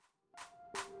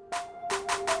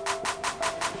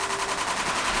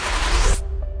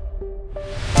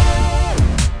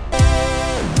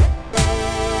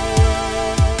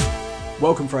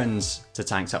Welcome, friends, to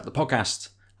Tanked Up, the podcast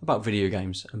about video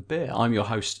games and beer. I'm your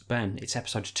host, Ben. It's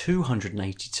episode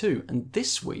 282, and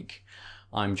this week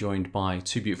I'm joined by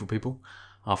two beautiful people,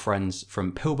 our friends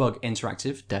from Pillbug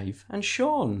Interactive, Dave and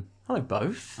Sean. Hello,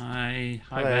 both. Hi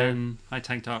Hello. Ben. Hi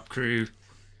Tanked Up crew.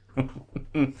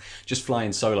 Just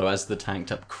flying solo as the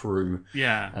Tanked Up crew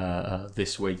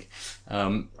this week.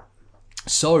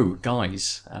 So,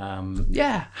 guys,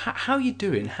 how are you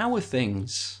doing? How are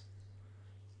things?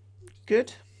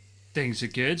 Good. Things are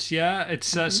good. Yeah, it's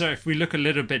so if we look a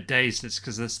little bit dazed, it's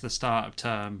because it's the start of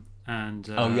term and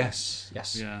Yes.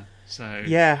 yeah. So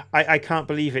Yeah, I can't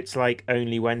believe it's like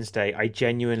only Wednesday. I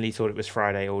genuinely thought it was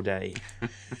Friday all day,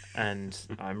 and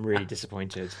I'm really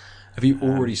disappointed. Have you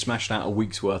already smashed out a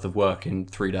week's worth of work in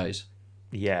 3 days?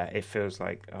 Yeah, it feels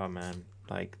like, oh man,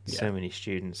 like so Yeah. many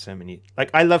students, so many. Like,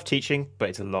 I love teaching, but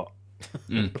it's a lot.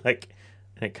 Like,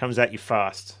 and it comes at you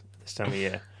fast this time of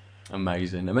year.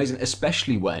 Amazing.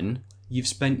 Especially when you've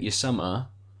spent your summer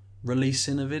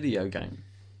releasing a video game.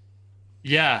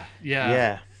 yeah.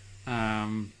 Yeah,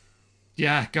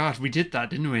 Yeah, God, we did that,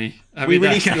 didn't we? I we mean, that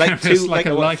released it like feels two, like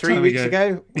a what, 3 lifetime weeks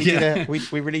ago. We Yeah.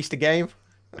 we released a game.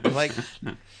 Like,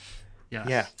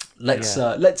 Yeah.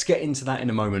 Let's get into that in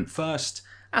a moment. First,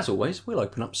 as always, we'll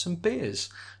open up some beers.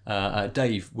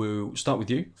 Dave, we'll start with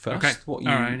you first. Okay. What All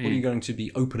are right. you going to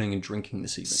be opening and drinking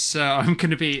this evening? So I'm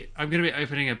gonna be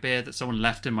opening a beer that someone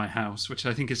left in my house, which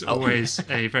I think is always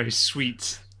a very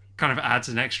sweet, kind of adds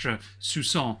an extra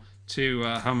soupçon to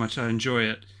how much I enjoy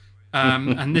it.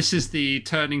 And this is the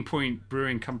Turning Point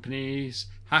Brewing Company's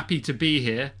Happy to Be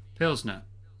Here Pilsner.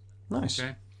 Nice.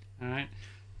 Okay, all right.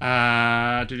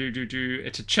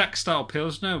 It's a Czech style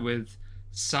Pilsner with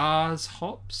Saaz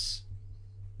hops.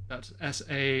 That's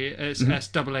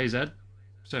SAAZ.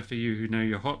 So for you who know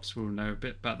your hops, will know a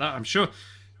bit about that, I'm sure.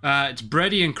 It's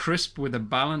bready and crisp with a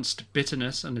balanced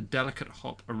bitterness and a delicate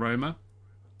hop aroma,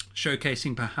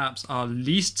 showcasing perhaps our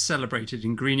least celebrated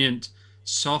ingredient,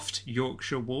 soft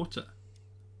Yorkshire water.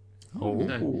 Oh.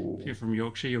 So if you're from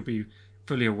Yorkshire, you'll be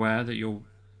fully aware that your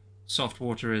soft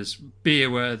water is beer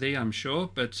worthy, I'm sure.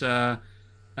 But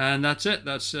and that's it.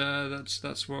 That's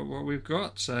what we've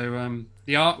got. So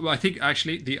I think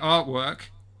actually the artwork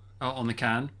on the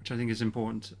can, which I think is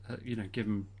important,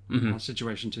 given our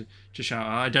situation to shout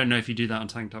out. I don't know if you do that on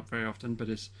Tanked Up very often, but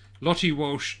it's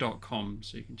lottiewalsh.com,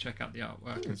 so you can check out the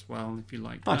artwork as well if you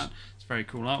like Nice. that. It's very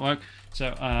cool artwork. So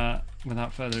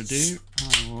without further ado,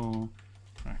 I will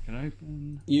crack it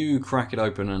open. You crack it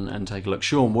open and take a look.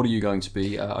 Sean, what are you going to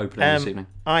be opening this evening?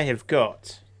 I have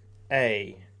got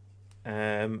a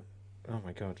oh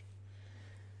my god.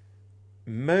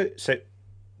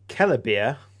 Keller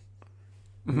beer,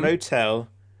 Motel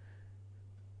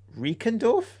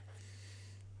Riekendorf,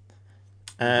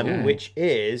 which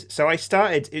is I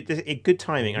started it. Good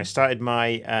timing. I started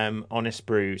my Honest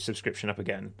Brew subscription up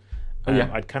again.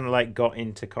 I'd kind of like got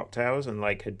into cocktails and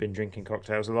like had been drinking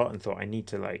cocktails a lot and thought I need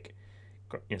to like.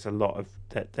 It's a lot of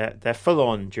that. They're full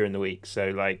on during the week, so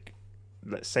like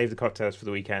let's save the cocktails for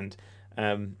the weekend.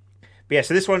 But yeah,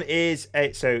 so this one is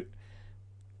it's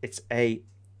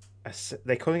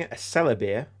they're calling it a cellar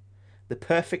beer, the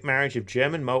perfect marriage of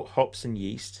German malt, hops, and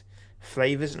yeast,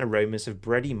 flavors and aromas of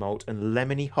bready malt and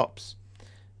lemony hops.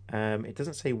 It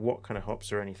doesn't say what kind of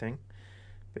hops or anything,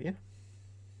 but yeah.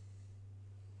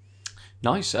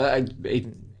 Nice. A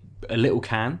little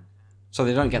can, so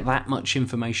they don't get that much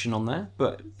information on there.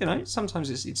 But sometimes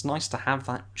it's nice to have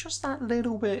just that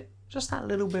little bit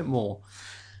more.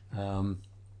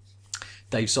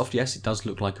 Dave Soft, yes, it does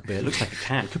look like a beer. It looks like a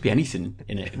can. It could be anything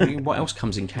in it. I mean, what else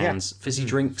comes in cans? Yeah. Fizzy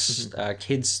drinks,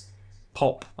 kids,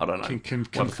 pop. I don't know. Can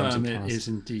confirm it is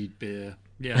indeed beer.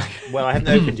 Yeah. Well, I haven't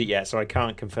opened it yet, so I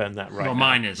can't confirm that right now.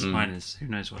 Mine is. Who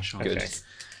knows what Sean is?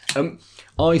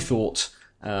 I thought,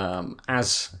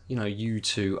 as you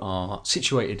two are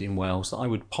situated in Wales, that I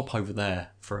would pop over there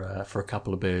for a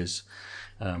couple of beers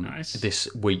this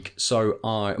week. So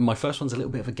my first one's a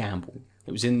little bit of a gamble.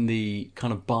 It was in the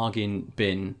kind of bargain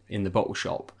bin in the bottle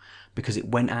shop because it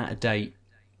went out of date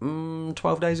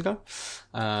 12 days ago.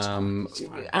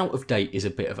 Out of date is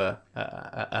a bit of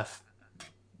a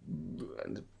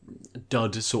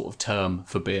dud sort of term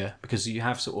for beer because you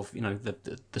have sort of,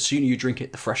 the sooner you drink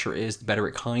it, the fresher it is, the better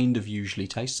it kind of usually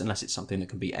tastes, unless it's something that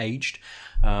can be aged.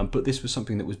 But this was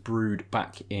something that was brewed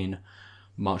back in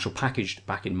March or packaged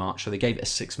back in March, so they gave it a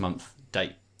 6-month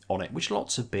date on it, which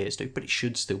lots of beers do, but it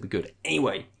should still be good.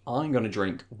 Anyway, I'm going to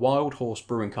drink Wild Horse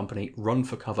Brewing Company Run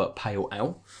for Cover Pale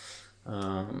Ale.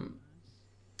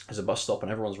 There's a bus stop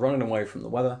and everyone's running away from the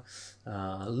weather.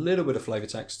 A little bit of flavour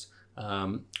text.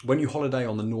 When you holiday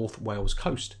on the North Wales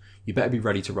coast, you better be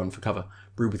ready to run for cover.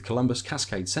 Brewed with Columbus,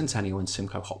 Cascade, Centennial and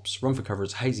Simcoe hops. Run for cover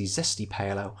is a hazy, zesty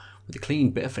pale ale with a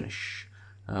clean, bitter finish.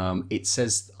 It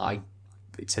says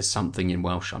something in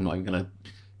Welsh. I'm not even going to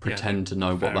pretend to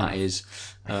know what that is.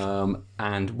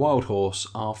 And Wild Horse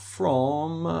are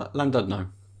from Llandudno.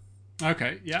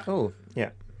 Okay, yeah. Oh, yeah.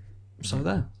 So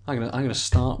there. I'm gonna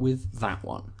start with that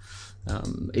one.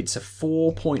 It's a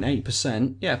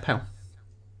 4.8%. Yeah, pale.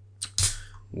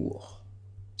 Ooh.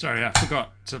 Sorry, I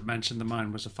forgot to mention that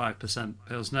mine was a 5%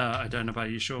 Pilsner. I don't know about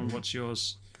you, Sean. What's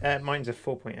yours? Mine's a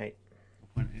 4.8.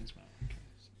 4.8 as well. Okay.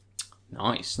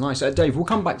 Nice. Dave, we'll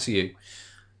come back to you.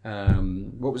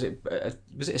 What was it?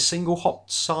 Was it a single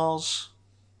hop SARS?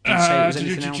 Did you say it was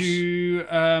anything else?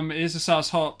 It is a SARS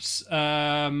hops.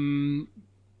 Didn't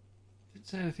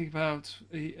say anything about.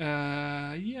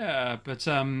 But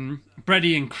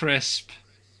bready and crisp,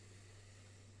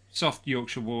 soft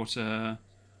Yorkshire water,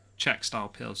 Czech style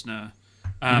Pilsner.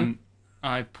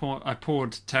 I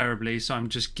poured terribly, so I'm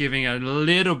just giving it a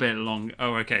little bit long.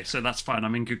 Oh, okay, so that's fine.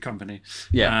 I'm in good company.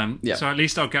 Yeah. So at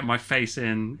least I'll get my face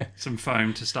in some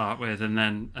foam to start with, and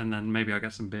then maybe I'll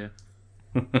get some beer.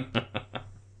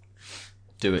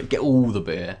 Do it. Get all the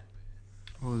beer.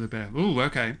 All the beer. Ooh,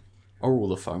 okay. Or all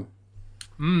the foam.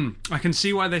 I can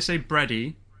see why they say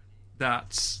bready.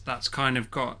 That's kind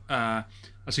of got.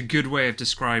 That's a good way of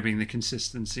describing the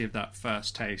consistency of that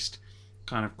first taste.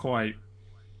 Kind of quite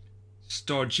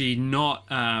stodgy, not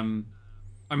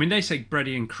they say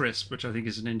bready and crisp, which I think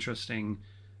is an interesting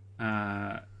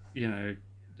to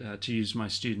use my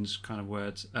students' kind of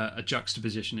words, a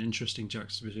juxtaposition, interesting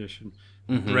juxtaposition,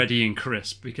 bready and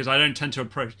crisp, because I don't tend to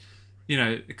approach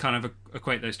kind of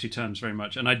equate those two terms very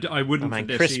much, and I wouldn't for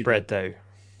this crisp either. bread though,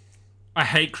 I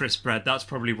hate crisp bread, that's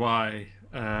probably why,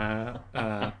 so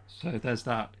there's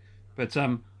that, but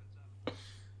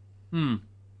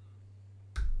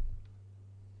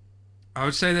I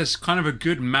would say there's kind of a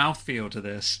good mouthfeel to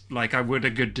this, like I would a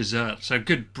good dessert. So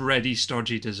good bready,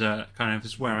 stodgy dessert kind of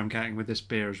is where I'm getting with this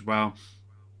beer as well.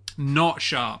 Not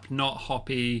sharp, not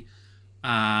hoppy,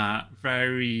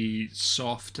 very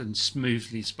soft and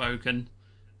smoothly spoken.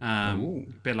 A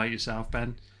bit like yourself,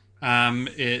 Ben. I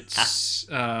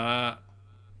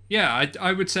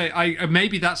would say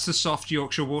maybe that's the soft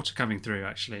Yorkshire water coming through,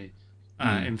 actually,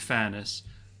 in fairness.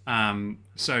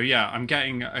 So yeah, I'm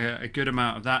getting a good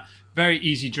amount of that. Very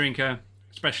easy drinker,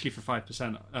 especially for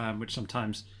 5%, which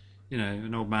sometimes,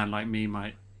 an old man like me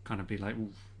might kind of be like,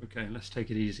 ooh, okay, let's take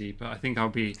it easy. But I think I'll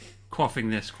be quaffing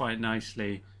this quite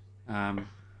nicely. Yeah,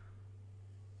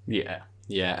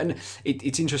 and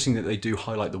it's interesting that they do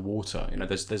highlight the water.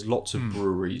 There's lots of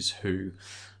breweries who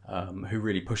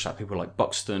really push that. People like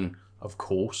Buxton, of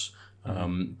course,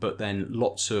 but then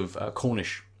lots of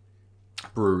Cornish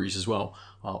breweries as well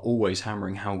are always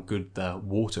hammering how good their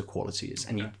water quality is,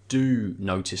 and you do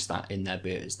notice that in their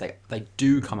beers. They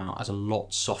do come out as a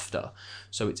lot softer,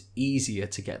 so it's easier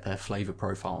to get their flavour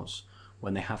profiles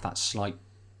when they have that slight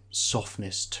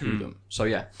softness to them. So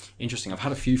yeah, interesting. I've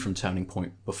had a few from Turning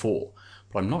Point before,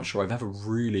 but I'm not sure I've ever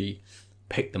really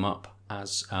picked them up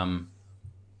as the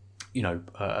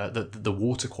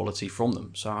water quality from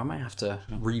them. So I might have to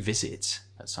revisit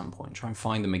at some point, try and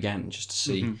find them again just to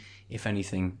see if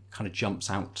anything kind of jumps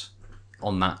out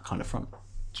on that kind of front.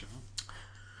 Sure.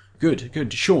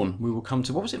 Good. Sean, we will come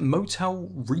to, what was it? Motel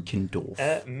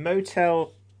Riekendorf.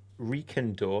 Motel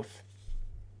Riekendorf,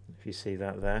 if you see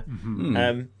that there.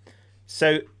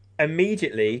 So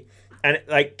immediately, and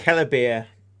like Keller beer,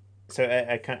 so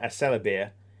a cellar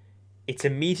beer, it's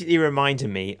immediately reminded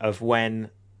me of when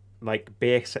like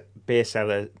beer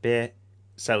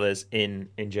cellars in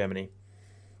Germany.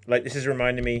 Like, this is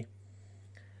reminding me,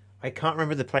 I can't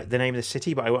remember the name of the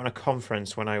city, but I went on a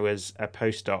conference when I was a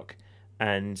postdoc,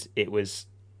 and it's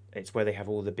where they have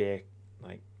all the beer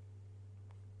like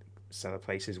cellar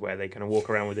places where they kind of walk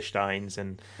around with the steins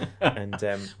and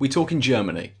we talk in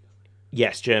Germany.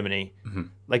 Yes, Germany.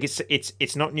 Like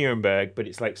it's not Nuremberg, but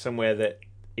it's like somewhere that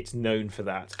it's known for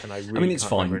that. And I mean, it's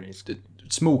fine.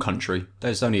 Small country.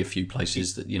 There's only a few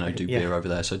places that do beer over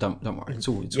there, so don't worry. It's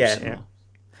all similar.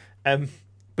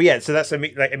 But yeah, so that's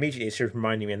immediately it's sort of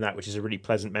reminding me of that, which is a really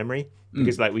pleasant memory,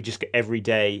 because like we just get every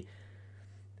day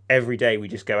we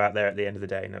just go out there at the end of the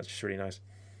day, and that's just really nice.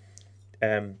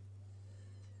 And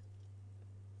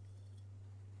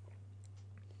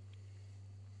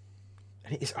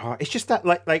it's just that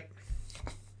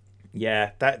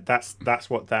that's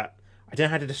what that, I don't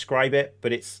know how to describe it,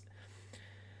 but it's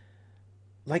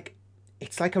like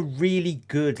a really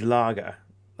good lager.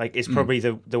 Like, it's probably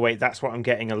the way, that's what I'm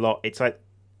getting a lot. It's like,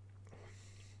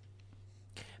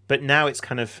 but now it's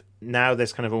kind of, now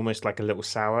there's kind of almost like a little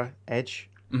sour edge.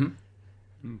 Mm-hmm.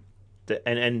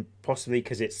 And possibly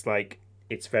because it's like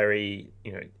it's very,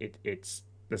 you know, it's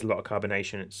there's a lot of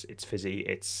carbonation. It's fizzy.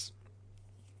 That's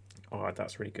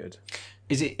really good.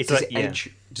 Does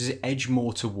it edge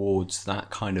more towards that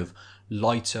kind of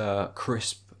lighter,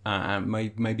 crisp, and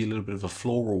maybe a little bit of a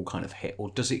floral kind of hit, or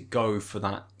does it go for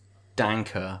that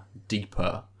danker,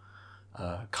 deeper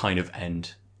kind of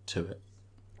end to it?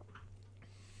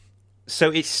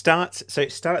 So it starts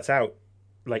out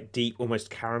like deep, almost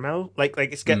caramel. Like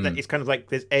it's it's kind of like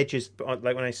there's edges, but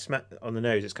like when I smack on the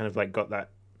nose, it's kind of like got that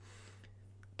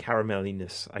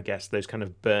carameliness, I guess. Those kind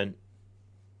of burnt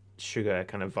sugar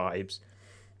kind of vibes,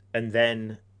 and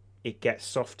then it gets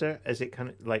softer as it kind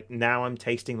of like now I'm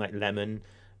tasting like lemon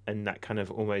and that kind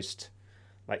of almost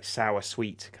like sour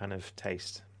sweet kind of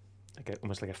taste, like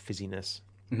almost like a fizziness,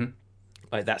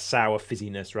 like that sour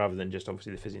fizziness rather than just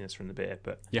obviously the fizziness from the beer.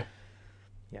 But yeah,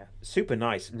 super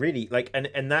nice, really. Like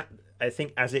and that I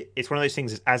think it's one of those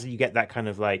things as you get that kind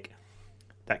of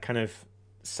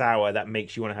sour that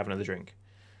makes you want to have another drink.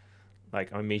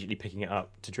 Like I'm immediately picking it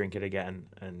up to drink it again,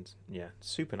 and yeah,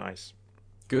 super nice.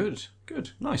 Good,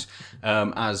 nice.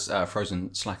 As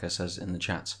Frozen Slacker says in the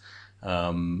chat,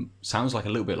 sounds like a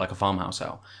little bit like a farmhouse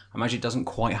ale. I imagine it doesn't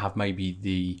quite have maybe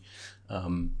the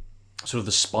sort of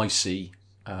the spicy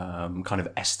kind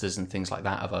of esters and things like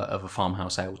that of a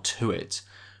farmhouse ale to it,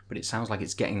 but it sounds like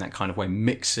it's getting that kind of way,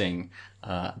 mixing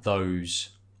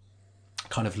those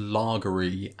kind of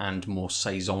lagery and more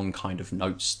saison kind of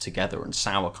notes together, and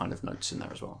sour kind of notes in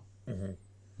there as well.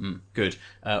 Good.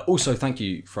 Also, thank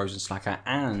you, Frozen Slacker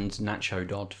and Nacho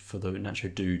Dodd for the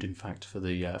Nacho Dude, in fact, for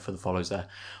the follows there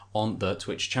on the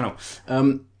Twitch channel.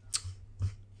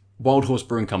 Wild Horse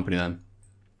Brewing Company, then.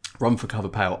 Rum for Cover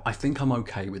Pale. I think I'm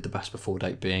okay with the best before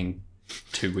date being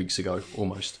 2 weeks ago,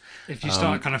 almost. If you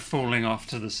start kind of falling off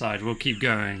to the side, we'll keep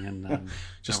going and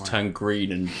just turn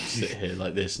green and sit here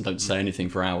like this and don't say anything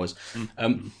for hours.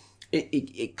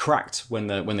 It cracked when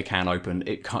the can opened.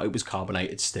 It was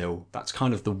carbonated still. That's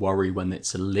kind of the worry when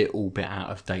it's a little bit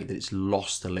out of date, that it's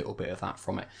lost a little bit of that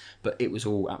from it. But it was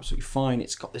all absolutely fine.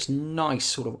 It's got this nice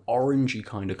sort of orangey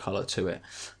kind of colour to it,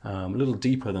 a little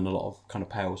deeper than a lot of kind of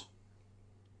pales.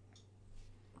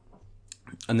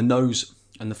 And the nose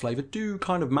and the flavour do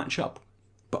kind of match up.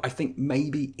 But I think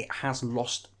maybe it has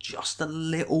lost just a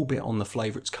little bit on the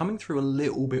flavour. It's coming through a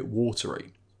little bit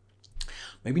watery.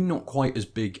 Maybe not quite as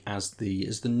big as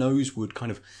the nose would kind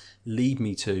of lead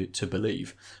me to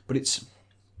believe. But it's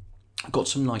got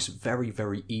some nice, very,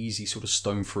 very easy sort of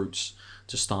stone fruits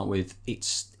to start with.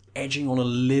 It's edging on a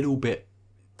little bit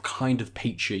kind of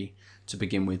peachy to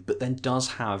begin with, but then does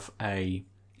have a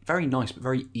very nice, but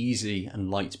very easy and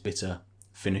light bitter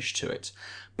finish to it.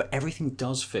 But everything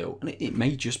does feel, and it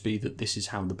may just be that this is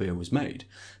how the beer was made,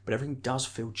 but everything does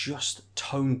feel just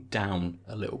toned down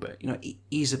a little bit. You know, it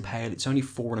is a pale, it's only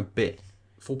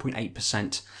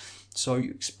 4.8%, so you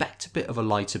expect a bit of a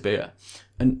lighter beer,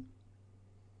 and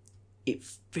it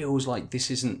feels like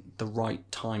this isn't the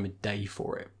right time of day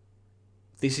for it.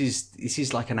 This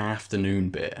is like an afternoon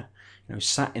beer, you know,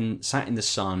 sat in the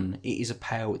sun. It is a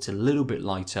pale, it's a little bit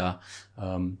lighter.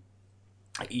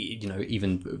 You know,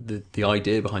 even the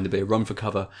idea behind the beer, Rum for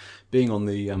Cover, being on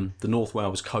the North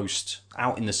Wales coast,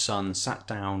 out in the sun, sat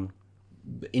down,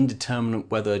 indeterminate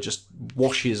weather just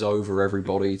washes over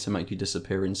everybody to make you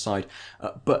disappear inside.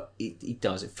 But it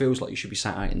does. It feels like you should be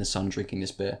sat out in the sun drinking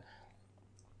this beer.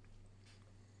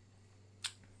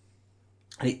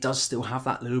 And it does still have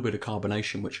that little bit of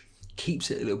carbonation, which keeps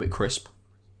it a little bit crisp.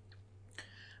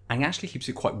 And actually keeps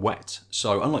it quite wet.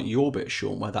 So unlike your bit,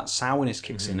 Sean, where that sourness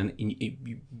kicks in and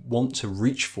you want to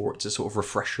reach for it to sort of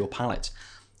refresh your palate,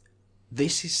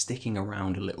 this is sticking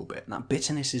around a little bit. And that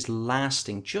bitterness is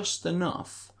lasting just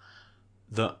enough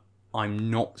that I'm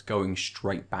not going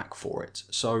straight back for it.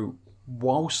 So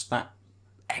whilst that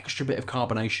extra bit of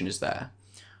carbonation is there,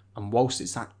 and whilst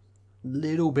it's that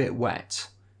little bit wet,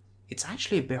 it's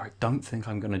actually a beer I don't think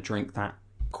I'm going to drink that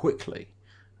quickly.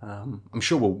 I'm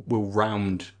sure we'll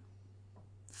round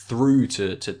through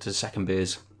to second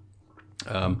beers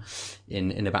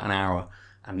in about an hour,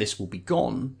 and this will be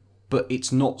gone, but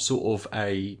it's not sort of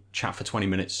a chat for 20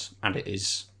 minutes and it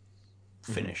is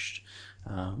finished.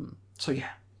 So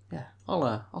yeah,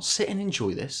 I'll sit and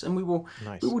enjoy this, and we will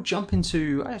jump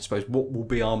into, I suppose, what will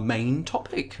be our main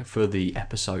topic for the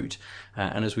episode.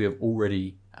 And as we have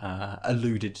already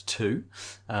alluded to,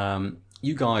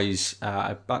 you guys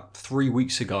about 3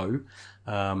 weeks ago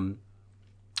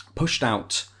pushed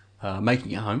out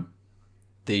Making It Home,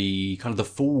 the kind of the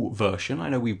full version. I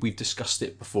know we've discussed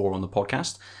it before on the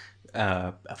podcast.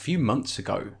 a few months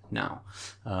ago now,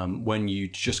 when you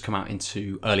just come out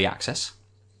into early access.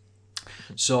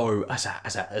 So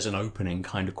as an opening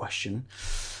kind of question,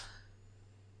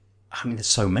 I mean, there's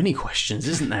so many questions,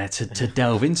 isn't there, to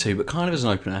delve into, but kind of as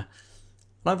an opener,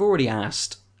 I've already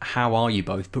asked, how are you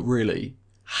both? But really,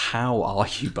 how are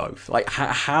you both? Like,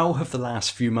 how have the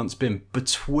last few months been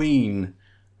between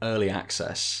early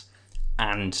access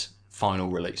and final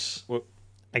release? Well,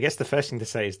 I guess the first thing to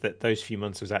say is that those few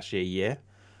months was actually a year.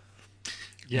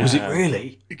 Yeah. Was it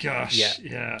really? Gosh,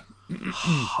 yeah.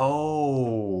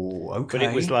 Oh, okay. But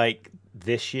it was like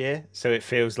this year, so it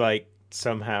feels like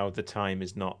somehow the time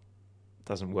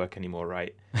doesn't work anymore,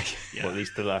 right? Yeah. Or at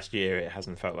least the last year it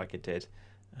hasn't felt like it did.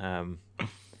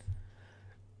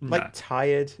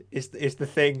 Tired is the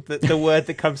thing, that the word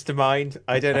that comes to mind.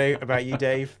 I don't know about you,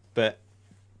 Dave, but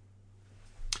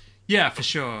yeah, for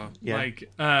sure. Yeah.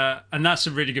 And that's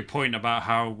a really good point about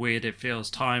how weird it feels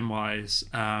time wise.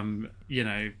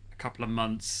 A couple of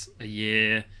months, a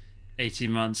year,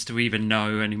 18 months to even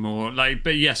know anymore.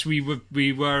 But yes, we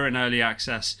were in early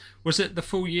access. Was it the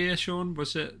full year, Sean?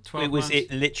 Was it 12 months?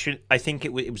 It literally, I think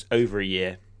it was over a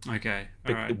year. Okay.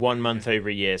 All right. 1 month over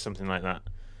a year, something like that.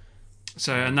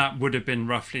 So, and that would have been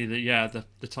roughly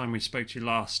the time we spoke to you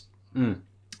last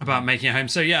about making it home.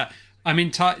 So yeah, I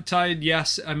mean, tied,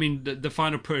 yes. I mean, the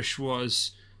final push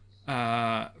was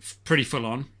pretty full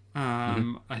on.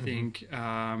 I think,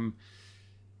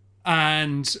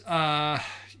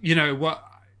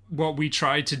 what we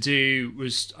tried to do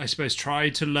was, I suppose, try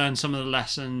to learn some of the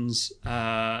lessons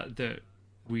that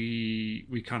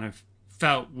we kind of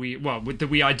felt that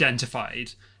we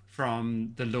identified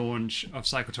from the launch of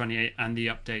Cycle 28 and the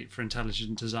update for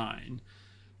intelligent design.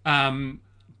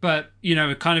 But,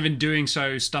 kind of in doing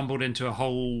so, stumbled into a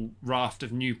whole raft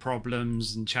of new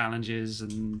problems and challenges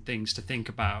and things to think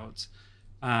about.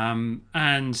 I'm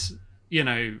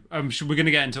sure we're going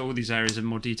to get into all these areas in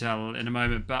more detail in a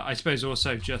moment, but I suppose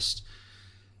also just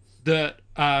that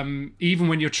even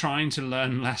when you're trying to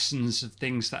learn lessons of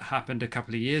things that happened a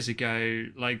couple of years ago,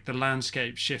 like the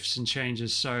landscape shifts and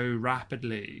changes so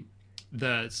rapidly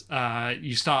that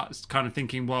you start kind of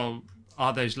thinking, well,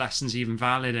 are those lessons even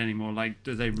valid anymore? Like,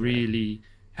 do they really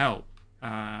help?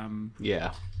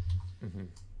 Yeah.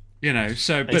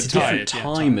 So but it's a different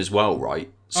time as well,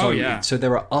 right? So, so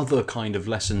there are other kind of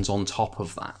lessons on top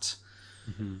of that.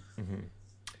 Mm-hmm. Mm-hmm.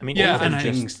 I mean, all the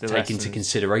things to take into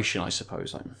consideration, I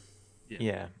suppose.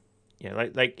 Yeah.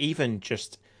 Like even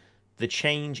just the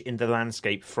change in the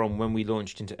landscape from when we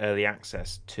launched into early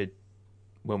access to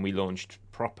when we launched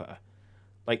proper.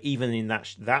 Like even in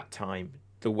that time,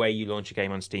 the way you launch a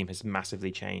game on Steam has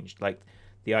massively changed. Like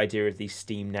the idea of these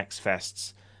Steam Next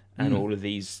Fests and all of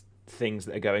these things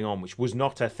that are going on, which was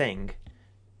not a thing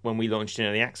when we launched in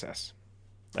early access.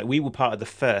 Like we were part of the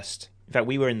first. In fact,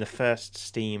 we were in the first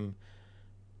Steam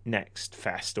Next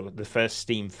Fest, or the first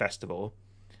Steam Festival,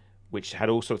 which had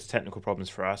all sorts of technical problems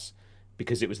for us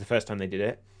because it was the first time they did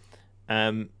it.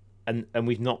 And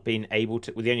we've not been able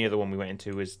to. Well, the only other one we went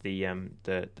into was the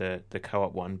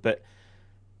co-op one,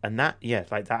 and that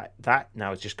now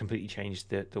has just completely changed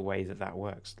the way that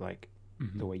works. Like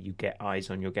the way you get eyes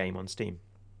on your game on Steam.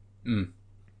 Mm.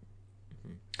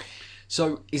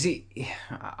 So is it?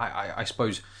 I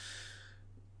suppose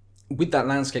with that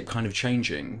landscape kind of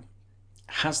changing,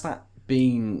 has that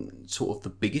been sort of the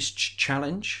biggest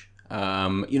challenge?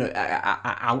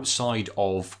 Outside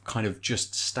of kind of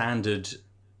just standard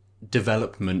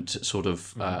development sort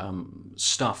of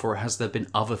stuff, or has there been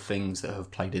other things that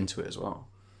have played into it as well?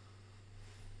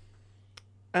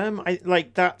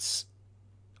 That's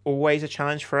always a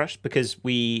challenge for us because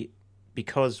we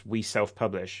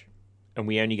self-publish and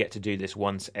we only get to do this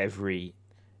once every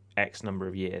X number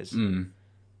of years.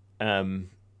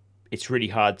 It's really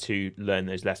hard to learn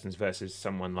those lessons versus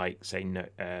someone like, say,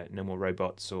 No More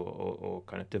Robots or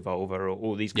kind of Devolver or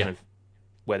all these kind of,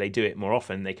 where they do it more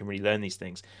often, they can really learn these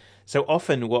things. So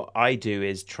often what I do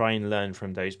is try and learn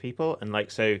from those people. And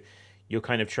so you're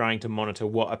kind of trying to monitor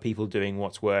what are people doing,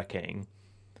 what's working,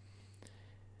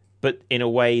 but in a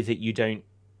way that you don't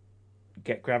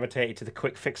get gravitated to the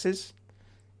quick fixes.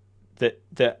 That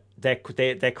they're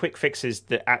quick fixes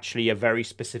that actually are very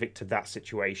specific to that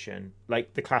situation.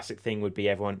 Like the classic thing would be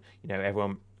everyone do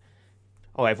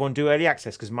early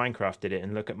access because Minecraft did it,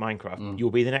 and look at Minecraft. You'll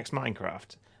be the next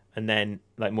Minecraft. And then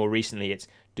like more recently, it's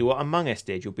do what Among Us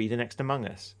did. You'll be the next Among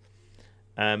Us,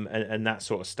 and that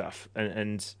sort of stuff.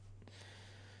 And so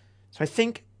I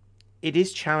think it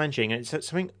is challenging, and it's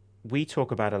something we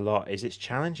talk about a lot. Is it's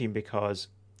challenging because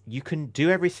you can do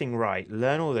everything right,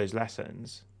 learn all those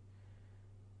lessons,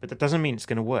 but that doesn't mean it's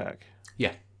going to work.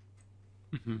 Yeah.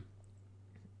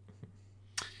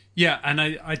 Yeah, and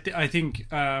I think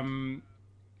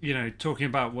talking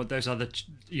about what those other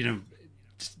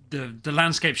the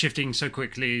landscape shifting so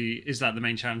quickly, is that the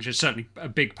main challenge? It's certainly a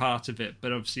big part of it,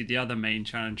 but obviously the other main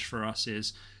challenge for us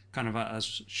is kind of,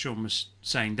 as Sean was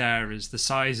saying there, is the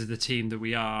size of the team that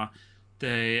we are,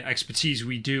 the expertise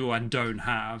we do and don't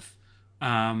have,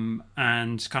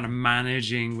 and kind of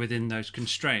managing within those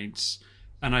constraints.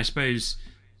 And I suppose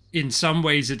in some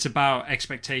ways it's about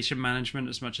expectation management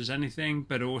as much as anything,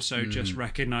 but also just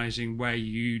recognizing where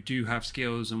you do have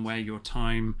skills and where your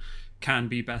time can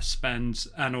be best spent,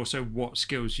 and also what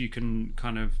skills you can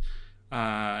kind of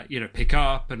pick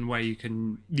up, and where you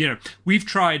can, we've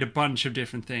tried a bunch of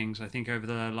different things, I think, over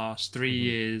the last 3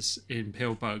 years in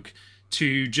Pillbug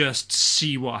to just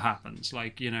see what happens.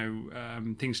 Like,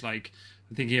 things like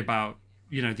thinking about,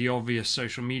 the obvious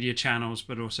social media channels,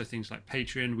 but also things like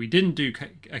Patreon. We didn't do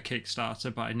a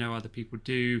Kickstarter, but I know other people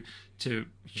do, to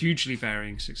hugely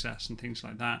varying success and things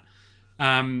like that.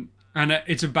 And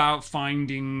it's about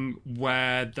finding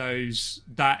where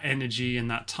that energy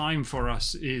and that time for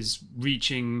us is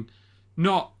reaching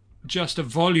not just a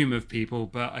volume of people,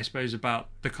 but I suppose about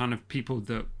the kind of people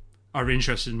that are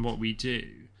interested in what we do.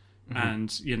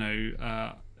 And,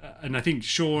 and I think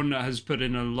Sean has put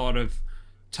in a lot of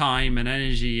time and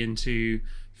energy into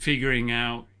figuring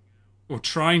out, or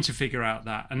trying to figure out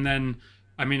that. And then,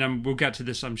 we'll get to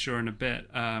this, I'm sure, in a bit,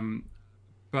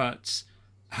 but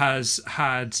has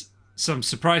had some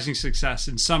surprising success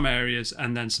in some areas,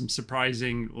 and then some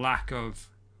surprising lack of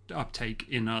uptake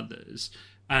in others.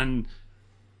 And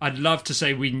I'd love to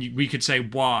say we could say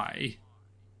why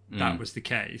that was the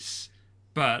case,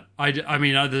 but I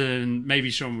mean, other than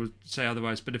maybe Sean would say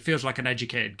otherwise, but it feels like an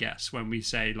educated guess when we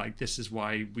say, like, this is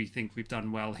why we think we've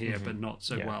done well here, but not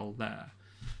so well there.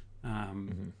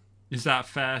 Is that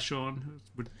fair, Sean?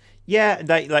 Yeah,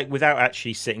 like without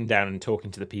actually sitting down and talking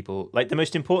to the people, like the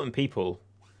most important people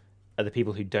are the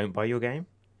people who don't buy your game,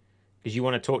 because you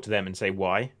want to talk to them and say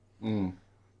why,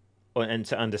 and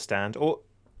to understand. Or,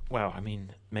 well, I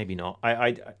mean, maybe not.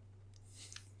 I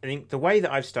think the way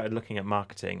that I've started looking at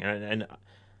marketing, and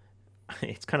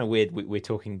it's kind of weird. We're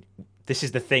talking. This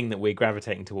is the thing that we're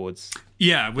gravitating towards.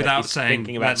 Yeah, without saying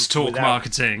let's talk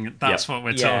marketing. That's what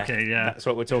we're talking. Yeah, that's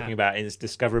what we're talking about, is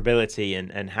discoverability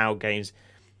and how games,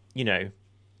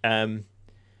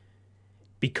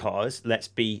 because let's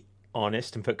be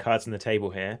honest and put cards on the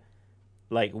table here,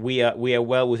 like we are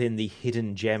well within the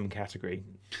hidden gem category.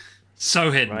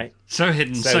 So hidden, right? So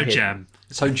hidden, so hidden. Gem.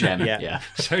 So gem, yeah.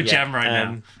 So gem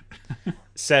right now.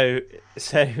 So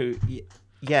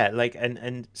yeah, like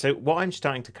and so what I'm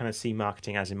starting to kind of see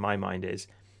marketing as in my mind is,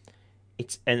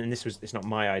 it's not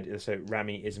my idea. So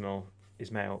Rami Ismail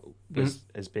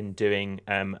has been doing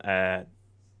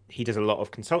he does a lot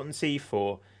of consultancy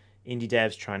for indie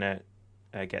devs trying to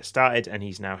get started, and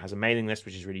he's now has a mailing list,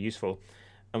 which is really useful.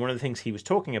 And one of the things he was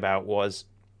talking about was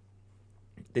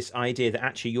this idea that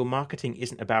actually your marketing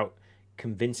isn't about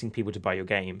convincing people to buy your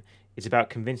game. It's about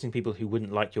convincing people who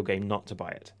wouldn't like your game not to buy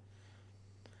it.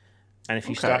 And if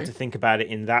you start to think about it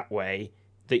in that way,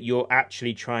 that you're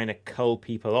actually trying to cull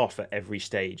people off at every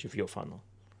stage of your funnel.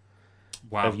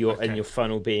 Wow. And your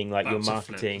funnel being like your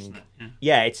marketing.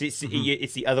 Yeah, it's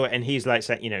the other way. And he's like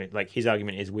saying, like his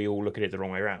argument is we all look at it the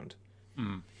wrong way around.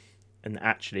 And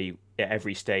actually, at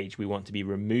every stage, we want to be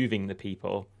removing the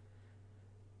people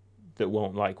that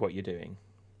won't like what you're doing,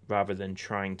 rather than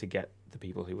trying to get the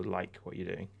people who would like what you're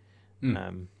doing.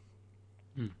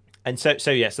 And so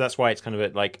that's why it's kind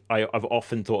of like I've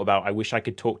often thought about, I wish I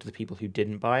could talk to the people who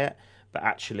didn't buy it, but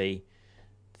actually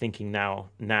thinking now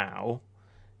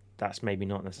that's maybe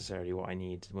not necessarily what I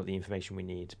need, what the information we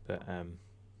need. But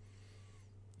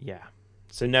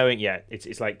so knowing,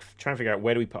 it's like trying to figure out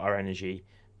where do we put our energy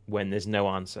when there's no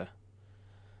answer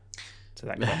to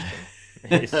that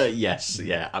question. Yes,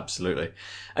 yeah, absolutely.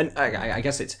 And I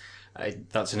guess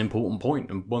that's an important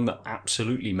point, and one that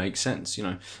absolutely makes sense.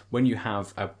 When you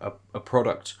have a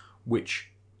product which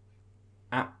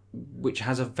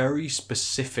has a very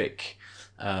specific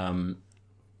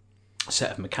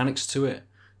set of mechanics to it,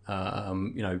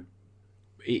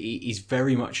 it is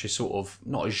very much a sort of,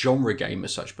 not a genre game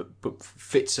as such, but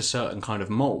fits a certain kind of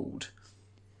mold.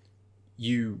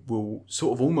 You will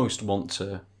sort of almost want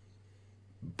to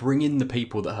bring in the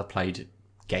people that have played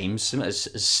games, as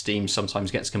Steam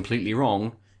sometimes gets completely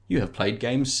wrong. You have played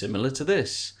games similar to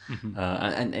this,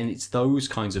 and it's those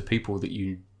kinds of people that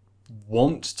you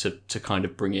want to kind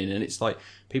of bring in. And it's like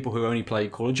people who only play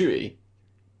Call of Duty,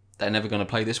 they're never going to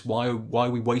play this. Why are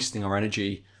we wasting our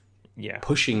energy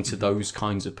pushing to those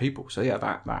kinds of people? So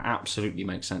that absolutely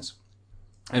makes sense.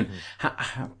 And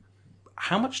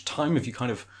how much time have you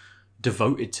kind of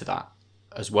devoted to that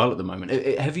as well at the moment.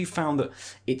 Have you found that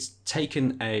it's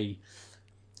taken a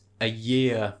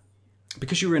year,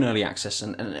 because you were in early access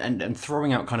and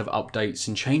throwing out kind of updates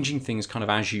and changing things kind of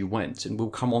as you went, and we'll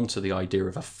come on to the idea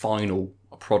of a final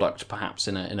product perhaps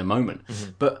in a moment,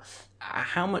 but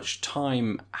how much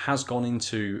time has gone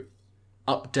into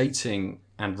updating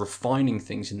and refining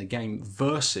things in the game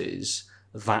versus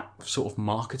that sort of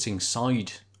marketing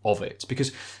side of it?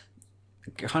 Because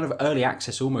kind of early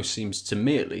access almost seems, to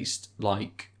me at least,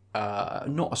 like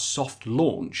not a soft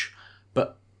launch,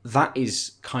 but that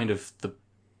is kind of the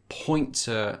point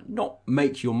to not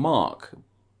make your mark,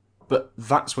 but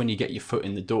that's when you get your foot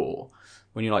in the door,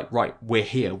 when you're like, right, we're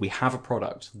here, we have a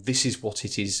product, this is what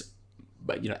it is,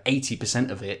 but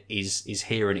 80% of it is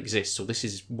here and exists, or this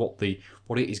is what it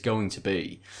is going to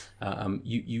be.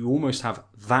 You almost have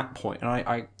that point. And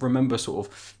I remember sort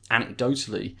of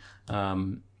anecdotally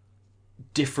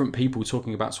different people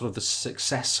talking about sort of the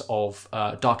success of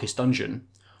Darkest Dungeon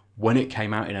when it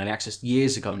came out in early access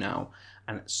years ago now,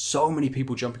 and so many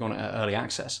people jumping on it at early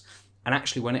access. And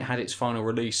actually, when it had its final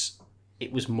release,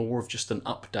 it was more of just an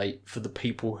update for the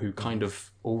people who kind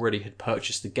of already had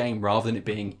purchased the game, rather than it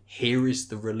being, here is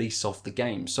the release of the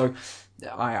game. So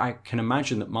I can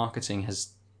imagine that marketing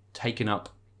has taken up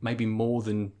maybe more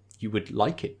than you would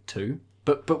like it to.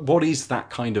 But what is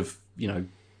that kind of,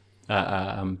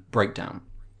 breakdown?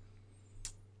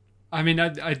 I mean,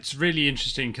 it's really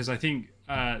interesting because I think,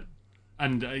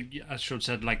 and as Sean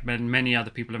said, like many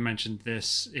other people have mentioned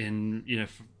this in,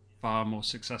 far more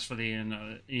successfully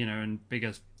in, in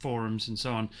bigger forums and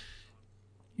so on.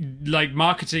 Like,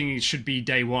 marketing should be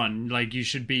day one. Like, you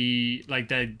should be like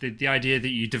the idea that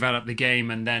you develop the game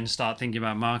and then start thinking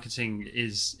about marketing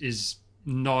is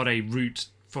not a route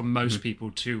for most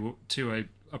people to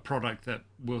a product that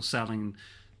will sell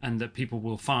and that people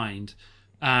will find.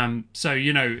 So,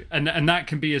 and that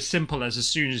can be as simple as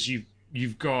soon as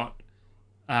you've got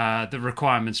the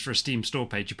requirements for a Steam store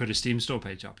page, you put a Steam store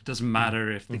page up. It doesn't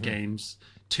matter if the game's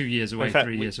 2 years away,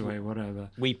 3 years away, whatever.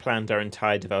 We planned our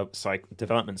entire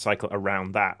development cycle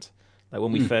around that. Like,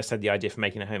 when we first had the idea for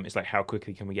making a home, it's like, how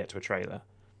quickly can we get to a trailer?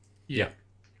 Yeah.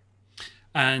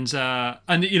 And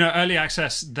early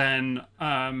access then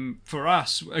for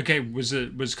us,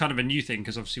 was kind of a new thing,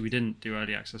 because obviously we didn't do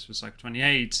early access with Cycle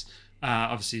 28.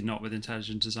 Obviously not with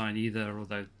Intelligent Design either,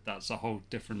 although that's a whole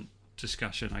different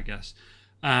discussion, I guess.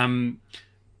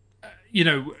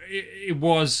 It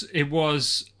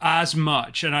was as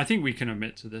much, and I think we can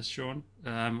admit to this, Sean,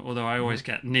 although I always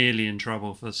get nearly in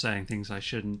trouble for saying things I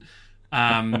shouldn't,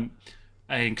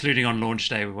 including on launch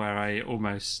day, where I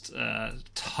almost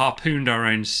harpooned our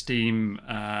own Steam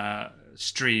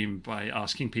stream by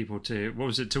asking people to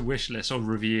wishlist or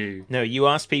review. No, you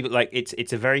ask people, like,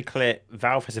 it's a very clear,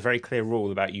 Valve has a very clear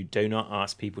rule about you do not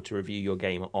ask people to review your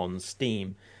game on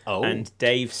Steam. Oh. And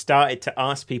Dave started to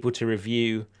ask people to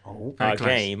review our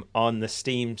game on the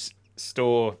Steam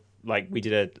store. Like, we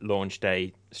did a launch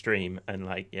day stream, and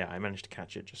I managed to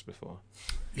catch it just before.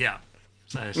 Yeah.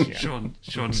 So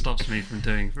Sean stops me from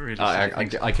doing really.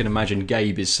 I can imagine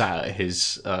Gabe is sat at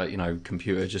his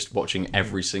computer just watching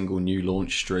every single new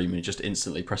launch stream and just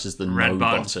instantly presses the red no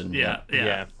button. Yeah,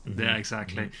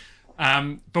 exactly.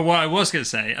 But what I was going to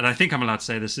say, and I think I'm allowed to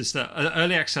say this, is that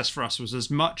early access for us was as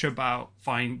much about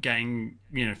getting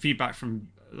feedback from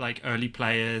like early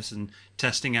players and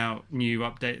testing out new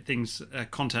update things,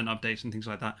 content updates and things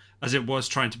like that, as it was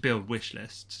trying to build wish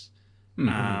lists.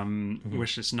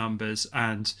 Wishlist numbers,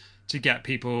 and to get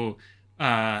people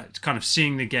kind of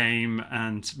seeing the game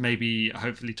and maybe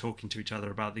hopefully talking to each other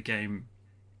about the game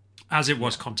as it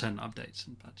was content updates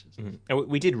and patches.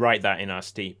 We did write that in our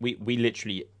Steam. We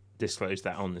literally disclosed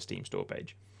that on the Steam store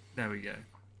page. There we go.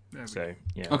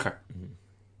 Yeah. Okay.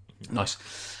 Nice.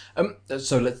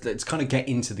 So let's kind of get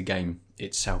into the game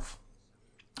itself.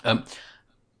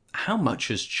 How much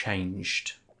has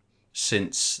changed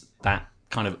since that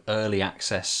kind of early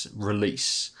access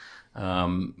release,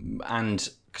 and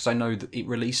because I know that it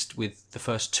released with the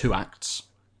first 2 acts,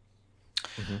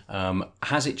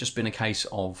 has it just been a case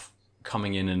of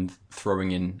coming in and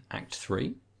throwing in Act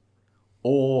 3,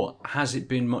 or has it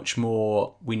been much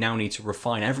more, we now need to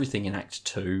refine everything in Act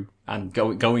 2 and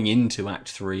going into Act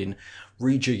 3 and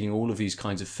rejigging all of these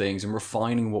kinds of things and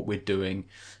refining what we're doing?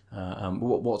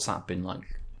 What's that been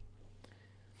like?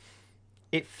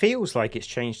 It feels like it's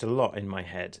changed a lot in my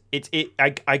head.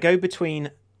 I go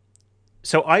between.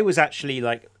 So I was actually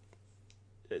like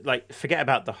forget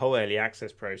about the whole early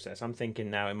access process. I'm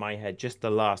thinking now in my head just the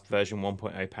last version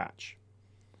 1.0 patch.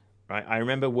 Right? I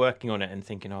remember working on it and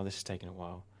thinking, oh, this is taking a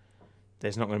while.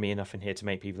 There's not going to be enough in here to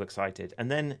make people excited. And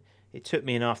then it took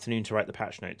me an afternoon to write the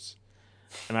patch notes.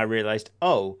 and I realized,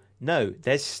 oh no,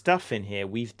 there's stuff in here.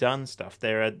 We've done stuff.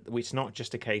 It's not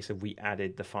just a case of we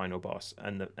added the final boss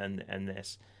and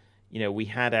this. We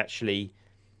had actually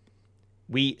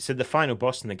so the final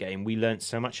boss in the game, we learned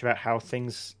so much about how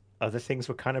other things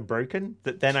were kind of broken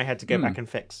that then I had to go back and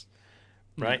fix.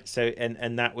 Right. So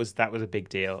and that was a big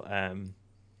deal.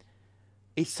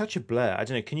 It's such a blur. I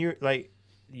don't know. Can you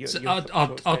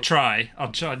I'll try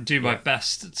and do my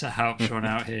best to help Sean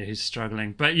out here who's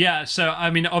struggling. But yeah, so I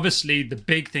mean, obviously the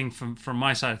big thing from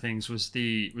my side of things was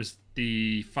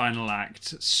the final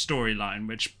act storyline,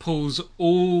 which pulls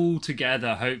all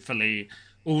together, hopefully,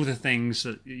 all the things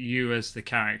that you as the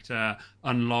character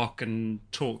unlock and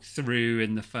talk through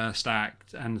in the first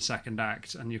act and the second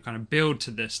act, and you kind of build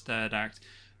to this third act.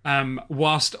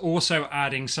 Whilst also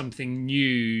adding something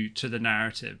new to the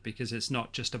narrative, because it's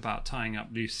not just about tying up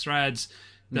loose threads.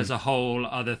 There's a whole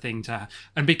other thing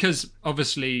and because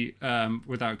obviously,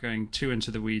 without going too into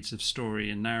the weeds of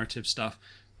story and narrative stuff,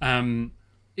 the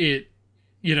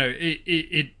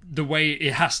way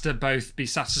it has to both be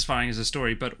satisfying as a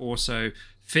story, but also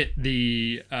fit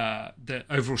the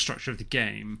overall structure of the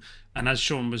game. And as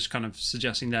Sean was kind of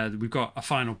suggesting there, we've got a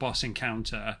final boss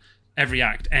encounter. Every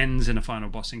act ends in a final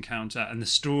boss encounter, and the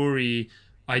story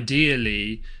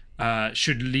ideally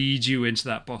should lead you into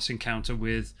that boss encounter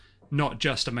with not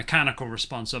just a mechanical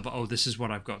response of, oh, this is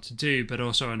what I've got to do, but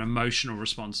also an emotional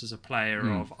response as a player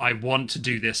of, I want to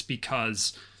do this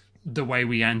because the way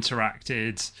we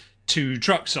interacted 2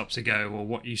 truck stops ago, or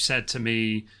what you said to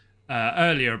me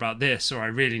earlier about this, or I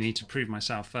really need to prove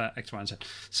myself for X, Y, and Z.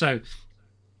 So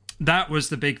that was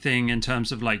the big thing in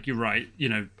terms of, like, you're right,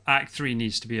 Act 3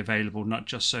 needs to be available, not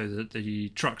just so that the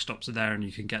truck stops are there and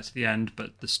you can get to the end,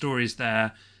 but the story's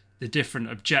there, the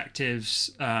different objectives.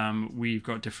 We've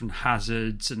got different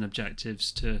hazards and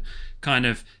objectives to kind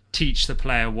of teach the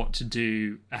player what to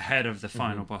do ahead of the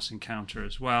final boss encounter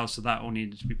as well. So that all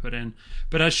needed to be put in.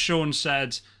 But as Sean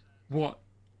said, what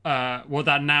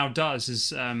that now does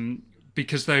is,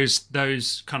 because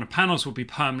those kind of panels will be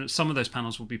permanent. Some of those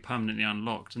panels will be permanently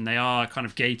unlocked, and they are kind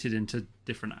of gated into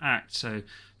different acts. So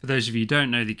for those of you who don't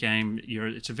know the game,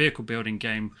 it's a vehicle building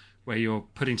game where you're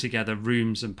putting together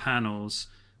rooms and panels.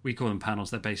 We call them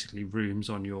panels. They're basically rooms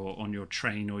on your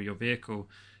train or your vehicle,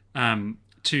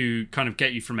 to kind of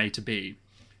get you from A to B.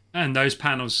 And those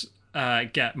panels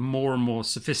get more and more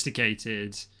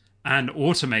sophisticated and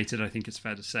automated, I think it's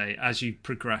fair to say, as you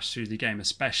progress through the game,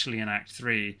 especially in Act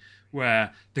 3,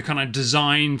 where the kind of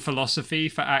design philosophy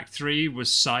for Act 3 was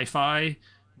sci-fi,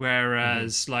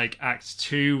 whereas like Act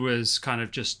 2 was kind of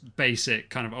just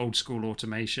basic kind of old school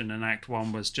automation, and Act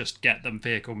 1 was just get the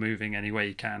vehicle moving any way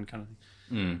you can kind of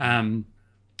thing.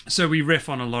 So we riff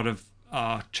on a lot of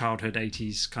our childhood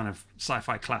 80s kind of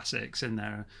sci-fi classics in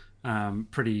there,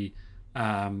 pretty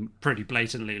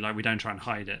blatantly. Like, we don't try and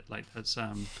hide it. Like,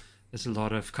 there's a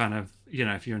lot of kind of,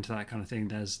 if you're into that kind of thing,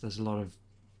 there's a lot of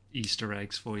Easter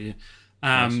eggs for you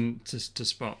to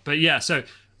spot. But yeah,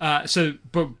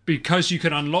 but because you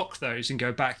could unlock those and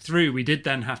go back through, we did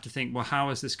then have to think, well, how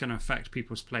is this going to affect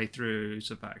people's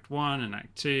playthroughs of Act 1 and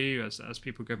Act 2 as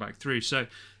people go back through? So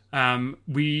a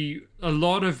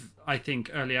lot of, I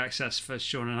think, early access for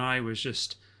Sean and I was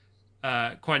just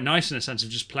quite nice in a sense of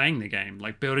just playing the game,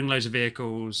 like building loads of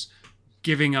vehicles,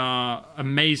 giving our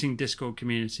amazing Discord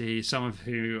community, some of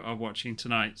who are watching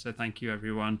tonight, so thank you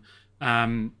everyone,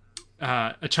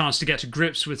 a chance to get to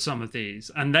grips with some of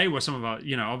these. And they were some of our,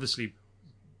 obviously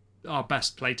our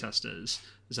best playtesters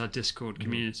is our Discord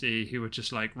community, who were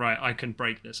just like, right, I can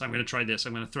break this. I'm going to try this.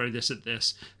 I'm going to throw this at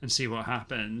this and see what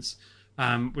happens,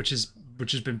 which has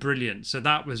been brilliant. So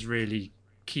that was really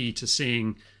key to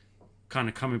seeing, kind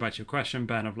of coming back to your question,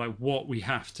 Ben, of like what we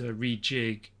have to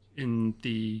rejig in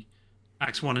the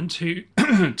Acts 1 and 2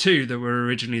 that were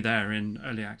originally there in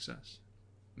early access.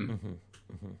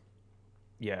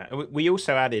 Yeah, we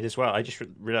also added as well, I just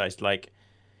realized, like,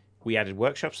 we added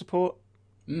workshop support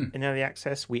in early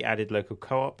access. We added local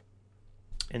co-op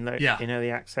in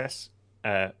early access,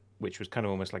 which was kind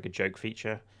of almost like a joke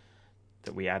feature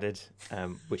that we added,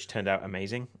 which turned out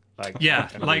amazing.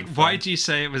 Why do you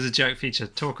say it was a joke feature?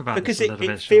 Talk about because this a little bit.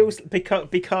 Because it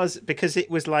feels because it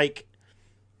was like,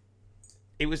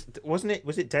 it was, wasn't it?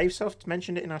 Was it Dave Soft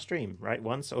mentioned it in our stream, right,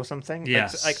 once or something?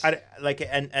 Yes. And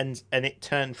it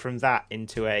turned from that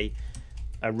into a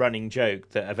running joke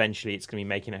that eventually it's going to be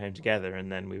making it home together.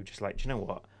 And then we were just like, do you know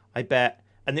what? I bet.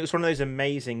 And it was one of those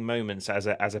amazing moments as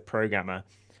a programmer,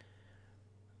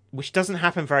 which doesn't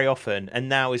happen very often. And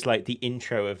now is like the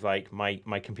intro of like my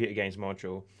computer games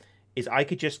module, is I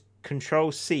could just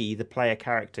Control C the player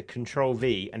character, Control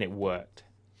V, and it worked.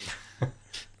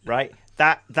 Right?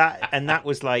 that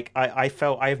was like I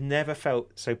felt I have never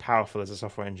felt so powerful as a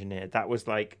software engineer. That was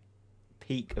like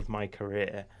peak of my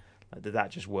career.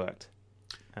 That just worked.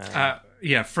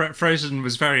 Frozen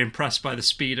was very impressed by the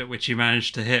speed at which you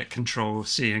managed to hit Control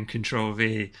C and Control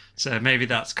V. So maybe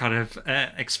that's kind of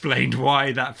explained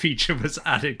why that feature was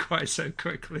added quite so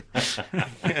quickly.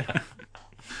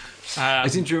 I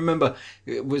seem to remember,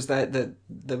 was that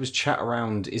there was chat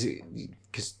around? Is it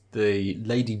because the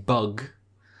Ladybug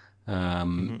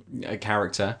a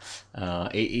character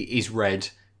is red?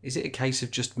 Is it a case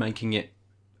of just making it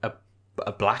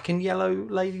a black and yellow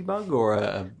ladybug, or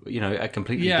a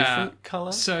completely different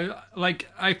color? So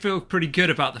I feel pretty good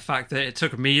about the fact that it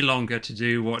took me longer to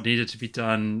do what needed to be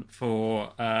done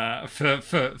for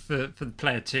the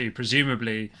player 2,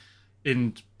 presumably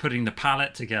in putting the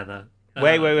palette together.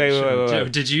 Wait.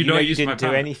 Did you not use my palette? You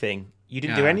didn't do anything. You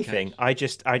didn't do anything. Okay. I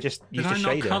just used a shader. Did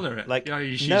I not color it? Like, no,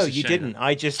 you didn't.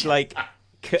 I just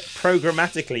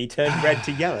programmatically turned red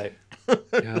to yellow.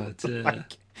 God,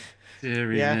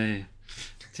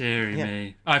 dearie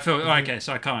me. I feel okay,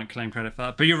 so I can't claim credit for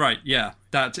that. But you're right. Yeah,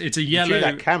 it's a yellow.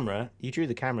 You drew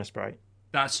the camera sprite.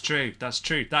 That's true.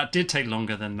 That did take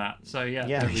longer than that. So yeah,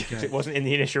 there we go. It wasn't in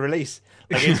the initial release.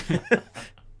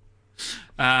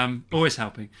 Always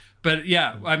helping. But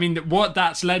yeah, I mean, what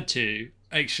that's led to,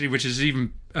 actually, which is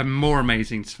even more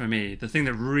amazing for me, the thing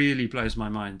that really blows my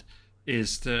mind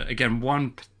is that, again,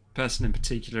 one person in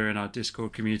particular in our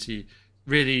Discord community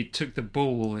really took the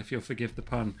ball, if you'll forgive the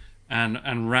pun,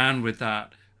 and ran with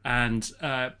that and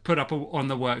put up on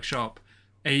the workshop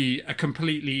a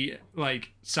completely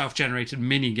self-generated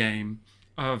mini game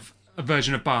of a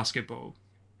version of basketball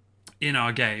in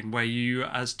our game, where you,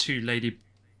 as two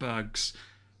ladybugs,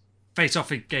 face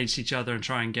off against each other and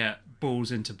try and get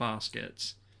balls into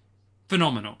baskets.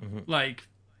 Phenomenal.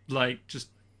 Mm-hmm. Just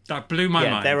that blew my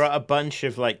mind. There are a bunch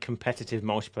of competitive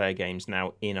multiplayer games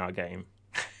now in our game.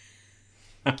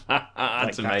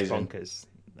 That's amazing. Bonkers.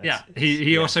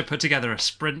 He also put together a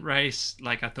sprint race.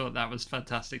 I thought that was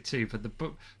fantastic too. But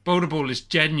the Boulder Ball is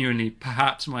genuinely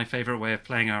perhaps my favourite way of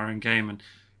playing our own game, and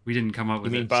we didn't come up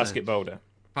with it. You mean Basket Boulder?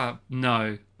 But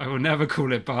no, I will never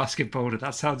call it Basket Boulder.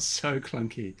 That sounds so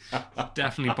clunky.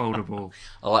 Definitely Boulder Ball.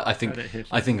 I think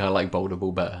I like Boulder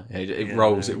Ball better. It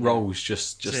rolls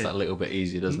just that little bit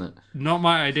easier, doesn't it? Not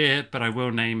my idea, but I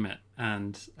will name it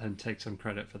and take some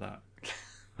credit for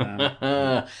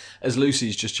that. As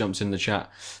Lucy's just jumped in the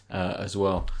chat as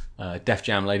well. Def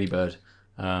Jam Ladybird.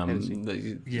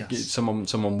 Yes. Someone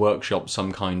workshopped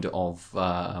some kind of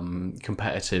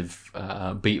competitive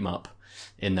beat 'em up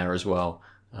in there as well.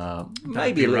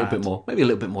 Maybe a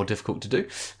little bit more difficult to do,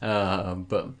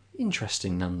 but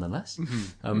interesting nonetheless.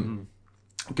 Mm-hmm.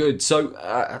 Good.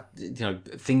 So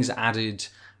things added,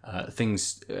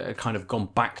 things kind of gone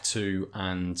back to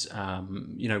and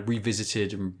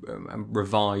revisited and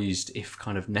revised if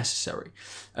kind of necessary.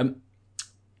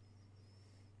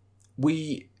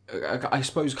 I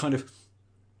suppose kind of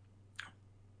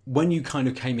when you kind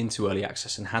of came into early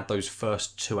access and had those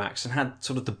first 2 acts and had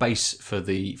sort of the base for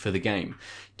the game,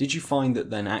 did you find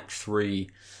that then Act 3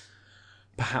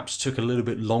 perhaps took a little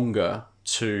bit longer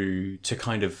to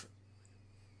kind of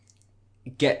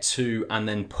get to and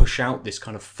then push out this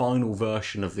kind of final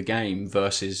version of the game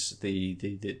versus the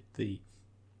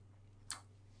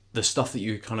stuff that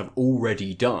you kind of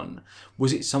already done?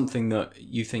 Was it something that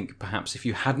you think perhaps if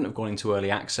you hadn't have gone into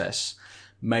early access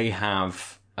may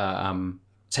have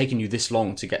taken you this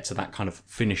long to get to that kind of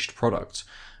finished product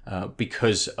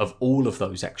because of all of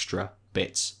those extra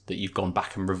bits that you've gone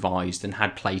back and revised and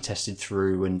had play tested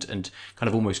through and kind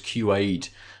of almost QA'd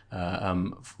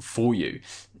for you?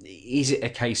 Is it a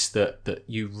case that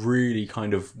you really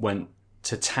kind of went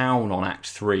to town on Act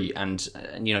 3 and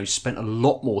spent a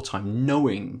lot more time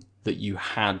knowing that you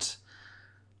had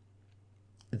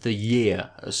the year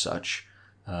as such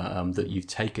that you've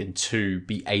taken to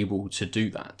be able to do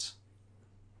that?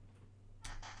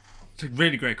 It's a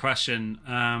really great question.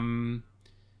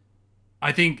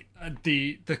 I think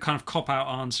the kind of cop-out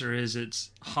answer is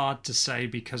it's hard to say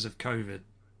because of COVID.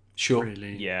 Sure.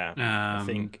 Really. Yeah. I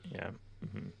think. Yeah.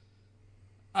 Mm-hmm.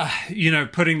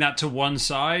 Putting that to one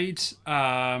side,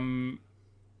 I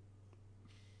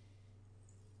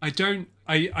don't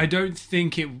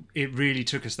think it really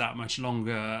took us that much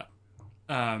longer.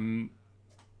 I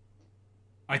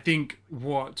think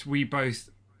what we both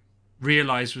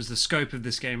realized was the scope of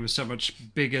this game was so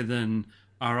much bigger than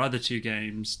our other 2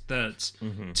 games that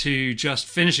to just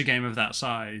finish a game of that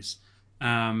size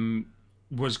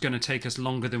was going to take us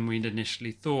longer than we'd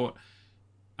initially thought.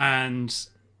 And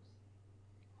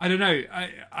I don't know.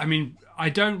 I mean, I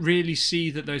don't really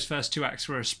see that those first two acts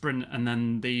were a sprint, and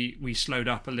then we slowed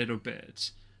up a little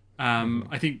bit.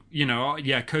 I think,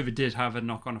 COVID did have a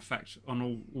knock-on effect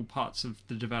on all parts of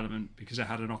the development, because it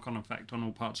had a knock-on effect on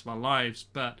all parts of our lives.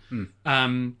 But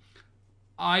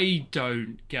I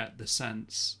don't get the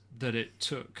sense that it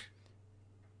took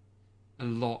a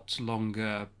lot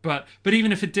longer. But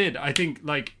even if it did, I think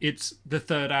like it's the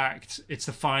third act, it's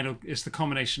the final, it's the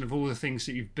combination of all the things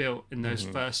that you've built in those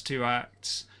first two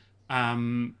acts.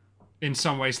 In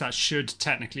some ways that should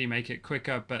technically make it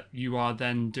quicker, but you are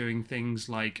then doing things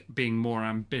like being more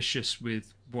ambitious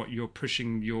with what you're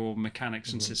pushing your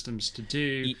mechanics and systems to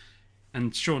do.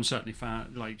 And Sean certainly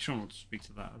found, like, Sean will speak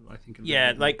to that, I think.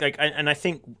 And I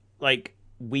think like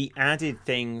we added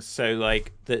things. So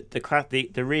like the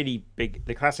really big,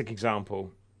 the classic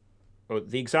example, or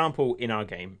the example in our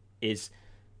game is,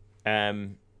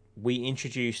 we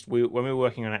introduced, when we were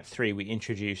working on Act 3, we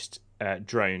introduced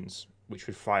drones, which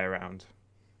would fly around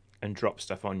and drop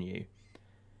stuff on you.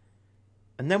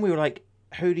 And then we were like,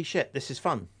 holy shit, this is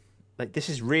fun. Like, this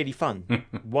is really fun.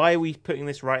 Why are we putting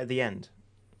this right at the end?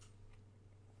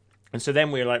 And so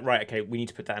then we were like, right, okay, we need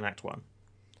to put that in Act 1.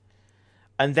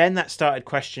 And then that started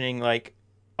questioning, like,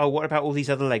 oh, what about all these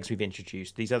other legs we've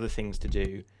introduced, these other things to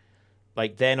do?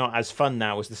 Like, they're not as fun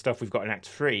now as the stuff we've got in Act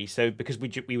 3. So because we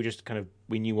were just kind of,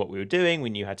 we knew what we were doing, we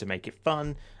knew how to make it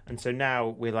fun. And so now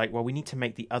we're like, well, we need to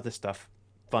make the other stuff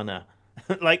funner.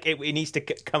 Like, it needs to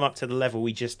come up to the level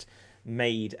we just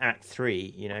made Act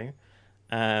 3, you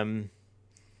know?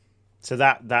 So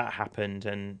that happened.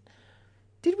 And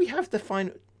did we have the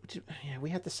final... Yeah,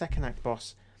 we had the second act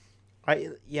boss.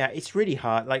 It's really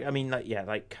hard. Like, I mean, like, yeah,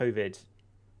 like COVID,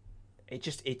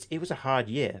 it was a hard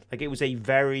year. Like,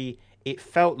 it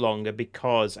felt longer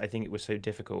because I think it was so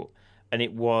difficult. And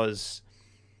it was,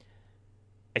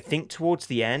 I think towards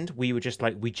the end, we were just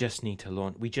like, we just need to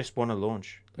launch. We just want to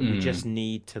launch. We just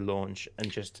need to launch, and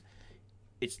just,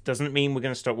 it doesn't mean we're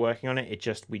going to stop working on it.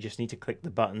 We just need to click the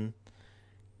button,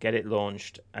 get it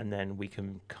launched, and then we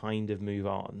can kind of move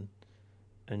on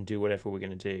and do whatever we're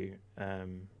going to do.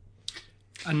 And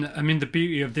I mean, the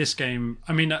beauty of this game,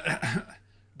 I mean,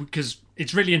 because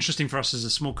it's really interesting for us as a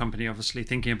small company, obviously,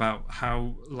 thinking about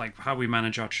how we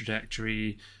manage our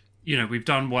trajectory. You know, we've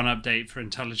done one update for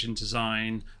intelligent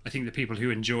design. I think the people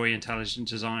who enjoy intelligent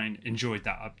design enjoyed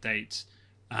that update.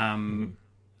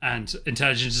 And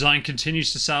intelligent design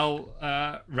continues to sell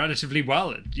relatively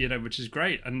well, you know, which is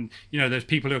great. And, you know, those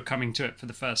people who are coming to it for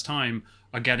the first time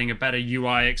are getting a better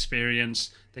UI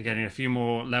experience. They're getting a few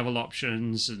more level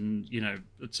options, and, you know,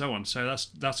 and so on. So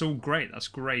that's all great. That's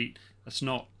great. That's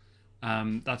not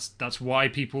that's why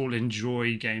people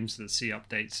enjoy games that see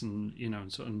updates, and, you know,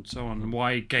 and so on. And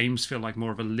why games feel like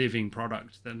more of a living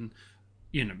product than,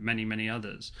 you know, many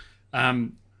others.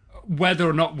 Whether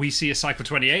or not we see a Cycle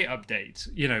 28 update,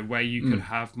 you know, where you could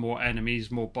have more enemies,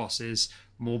 more bosses,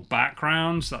 more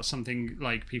backgrounds, that's something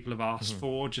like people have asked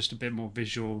for, just a bit more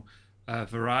visual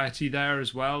variety there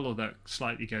as well, or that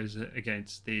slightly goes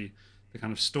against the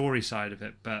kind of story side of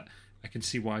it. But I can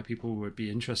see why people would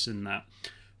be interested in that.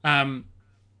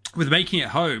 With making it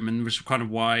home, and which is kind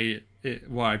of why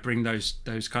I bring those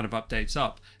kind of updates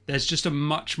up, there's just a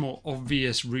much more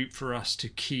obvious route for us to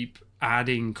keep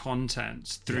adding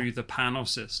content through the panel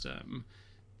system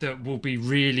that will be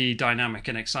really dynamic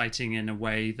and exciting in a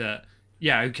way that,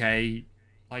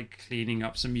 like cleaning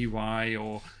up some UI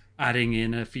or adding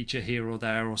in a feature here or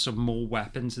there, or some more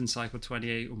weapons in Cycle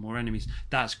 28 or more enemies.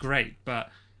 That's great,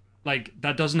 but like,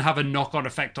 that doesn't have a knock-on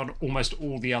effect on almost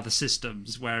all the other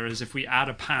systems. Whereas if we add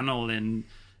a panel in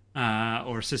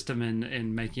or a system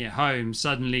in making it home,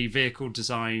 suddenly vehicle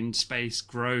design space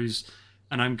grows.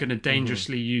 And I'm going to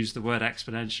dangerously use the word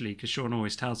exponentially, because Sean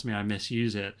always tells me I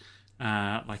misuse it,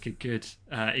 like a good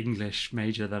English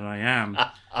major that I am.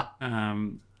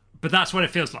 But that's what it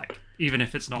feels like, even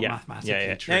if it's not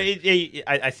mathematically true. No,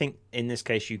 I think in this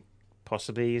case you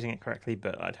possibly using it correctly,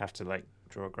 but I'd have to like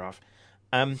draw a graph,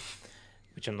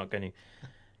 which I'm not going to.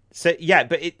 So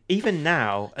but even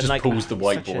now, just like, pulls the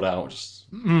whiteboard out. Just...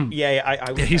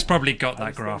 he's probably got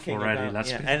that graph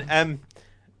already.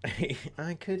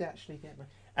 I could actually get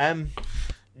my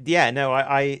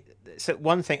so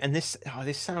one thing, and this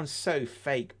sounds so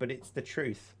fake, but it's the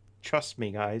truth, trust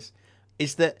me guys,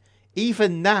 is that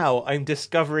even now I'm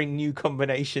discovering new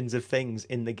combinations of things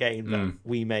in the game that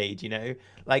we made, you know,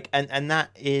 like, and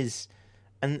that is,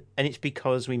 and it's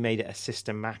because we made it a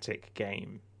systematic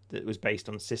game that was based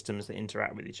on systems that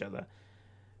interact with each other.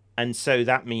 And so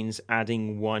that means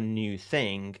adding one new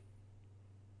thing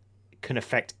can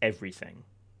affect everything.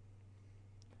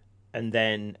 And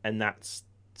that's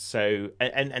So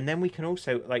and then we can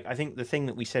also, like, I think the thing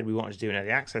that we said we wanted to do in early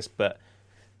access, but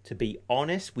to be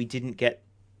honest, we didn't get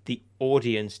the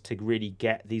audience to really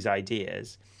get these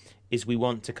ideas, is we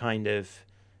want to kind of,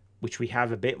 which we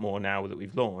have a bit more now that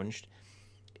we've launched,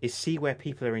 is see where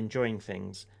people are enjoying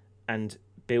things and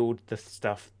build the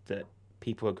stuff that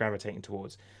people are gravitating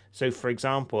towards. So, for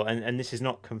example, and this is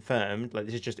not confirmed, like,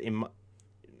 this is just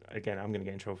again, I'm going to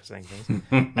get in trouble for saying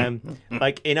things.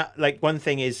 Like one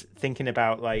thing is thinking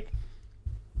about, like,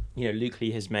 you know, Luke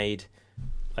Lee has made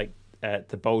like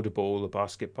the boulder ball, the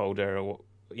basket boulder, or,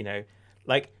 you know,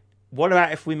 like, what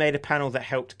about if we made a panel that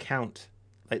helped count,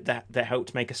 like that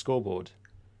helped make a scoreboard,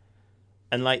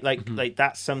 and like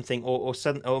that's something,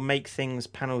 or make things,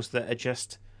 panels that are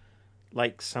just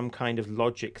like some kind of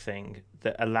logic thing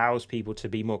that allows people to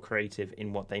be more creative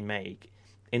in what they make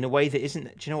in a way that isn't,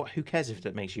 do you know what, who cares if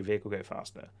that makes your vehicle go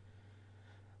faster?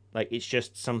 Like, it's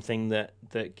just something that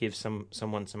gives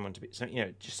someone to be, you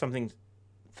know, just something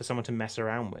for someone to mess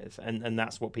around with, and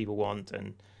that's what people want,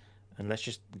 and let's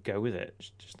just go with it,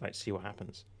 just like see what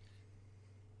happens.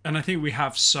 And I think we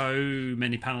have so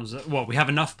many panels we have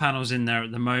enough panels in there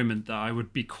at the moment that I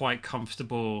would be quite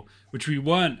comfortable, which we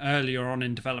weren't earlier on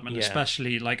in development,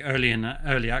 especially like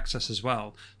early access as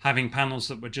well, having panels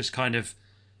that were just kind of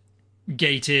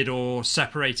gated or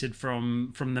separated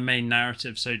from the main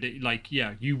narrative. So that, like,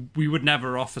 we would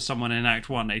never offer someone in Act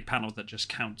 1 a panel that just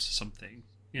counts something,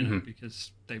 you know,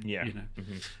 because they, you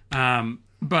know.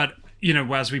 But, you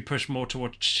know, as we push more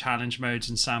towards challenge modes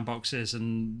and sandboxes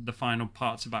and the final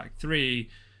parts of Act 3,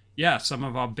 some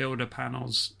of our builder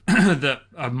panels that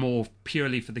are more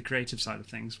purely for the creative side of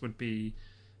things would be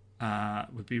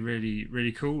really,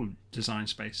 really cool design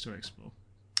space to explore.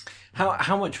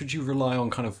 How much would you rely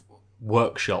on kind of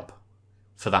workshop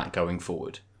for that going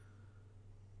forward?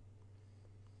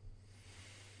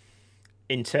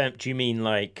 Do you mean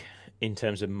like in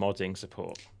terms of modding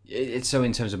support? So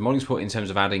in terms of modding support, in terms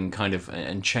of adding kind of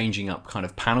and changing up kind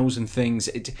of panels and things,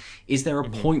 is there a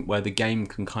point where the game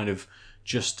can kind of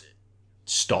just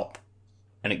stop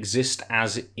and exist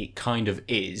as it kind of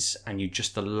is, and you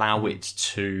just allow it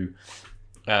to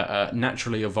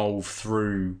naturally evolve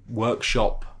through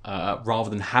workshop rather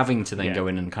than having to then go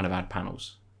in and kind of add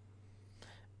panels?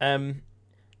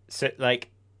 So, like,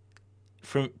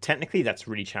 from technically, that's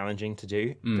really challenging to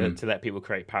do, to let people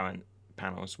create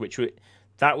panels,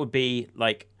 that would be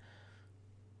like,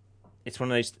 it's one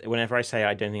of those, whenever I say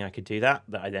I don't think I could do that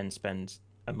I then spend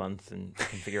a month and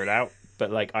can figure it out.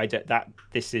 But like,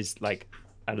 this is like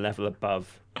a level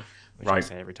above, which I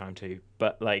say every time too.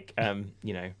 But like,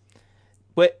 you know,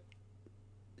 but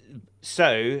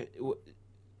so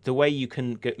the way you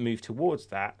can move towards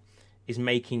that is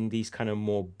making these kind of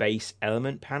more base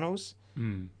element panels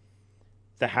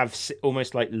that have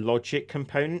almost like logic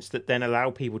components that then allow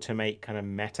people to make kind of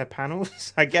meta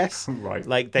panels, I guess. Right.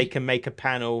 Like, they can make a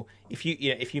panel, if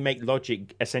you make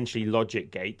essentially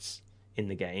logic gates in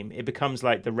the game, it becomes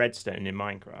like the redstone in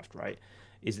Minecraft, right?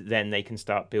 Is that then they can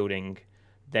start building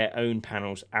their own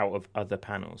panels out of other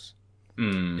panels.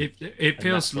 It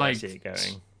feels like,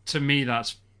 to me,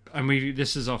 that's, and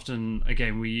this is often,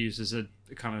 again, we use as a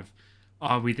kind of,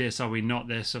 are we this, are we not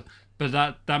this?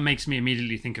 But that makes me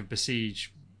immediately think of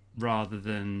Besiege rather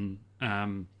than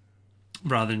your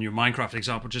Minecraft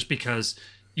example, just because,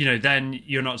 you know, then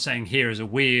you're not saying here is a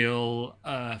wheel,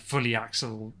 fully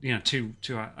axle, you know,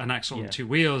 an axle and two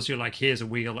wheels. You're like, here's a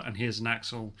wheel and here's an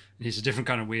axle and here's a different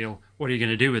kind of wheel. What are you going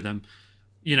to do with them?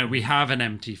 You know, we have an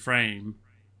empty frame,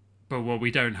 but what we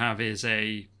don't have is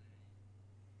I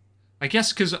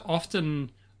guess because often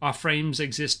our frames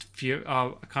exist,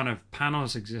 our kind of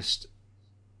panels exist,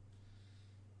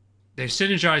 they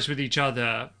synergize with each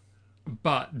other,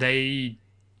 but they,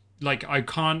 like, I'm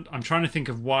trying to think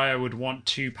of why I would want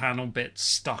two panel bits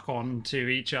stuck onto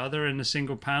each other in a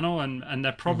single panel, and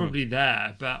they're probably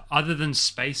there, but other than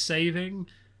space saving,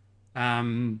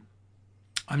 I'm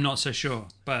not so sure.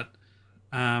 But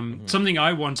something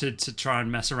I wanted to try and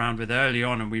mess around with early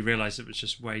on, and we realized it was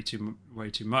just way too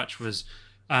much, was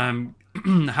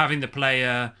having the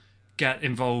player get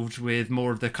involved with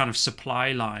more of the kind of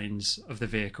supply lines of the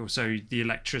vehicle. So the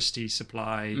electricity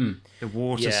supply, the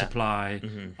water supply.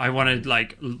 I wanted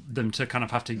like them to kind of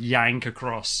have to yank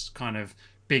across kind of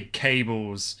big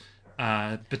cables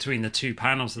between the two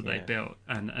panels that they built,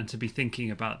 and to be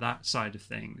thinking about that side of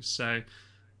things. So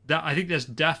that, I think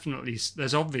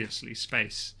there's obviously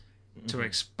space to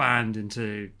expand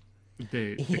into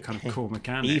the kind of core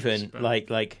mechanics. Even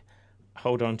like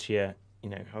hold on to your,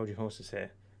 hold your horses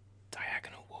here.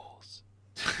 Diagonal walls.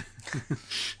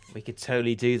 We could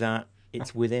totally do that.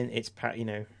 It's within,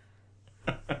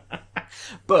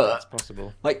 But it's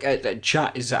possible. Like Twitch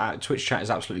chat is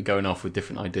absolutely going off with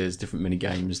different ideas, different mini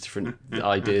games, different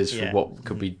ideas for what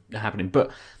could be happening.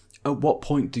 But at what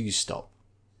point do you stop?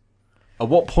 At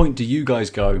what point do you guys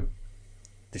go,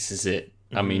 this is it?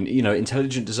 I mean,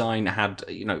 Intelligent Design had,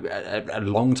 a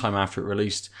long time after it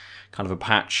released, kind of a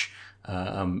patch.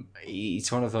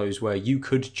 It's one of those where you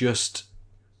could just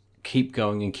keep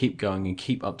going and keep going and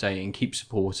keep updating, keep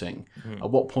supporting. At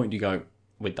what point do you go,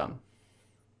 we're done?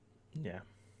 Yeah.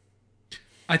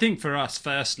 I think for us,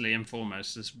 firstly and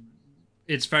foremost,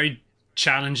 it's very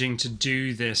challenging to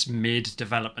do this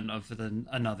mid-development of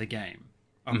another game,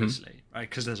 obviously, right?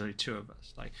 Because there's only two of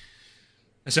us.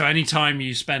 So any time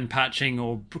you spend patching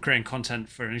or creating content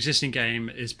for an existing game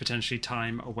is potentially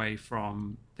time away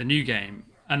from the new game.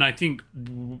 And I think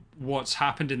what's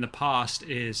happened in the past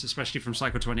is, especially from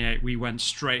Cycle 28, we went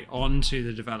straight on to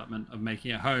the development of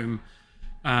making it home.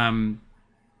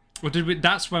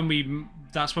 That's when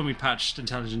we patched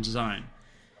Intelligent Design.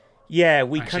 Yeah,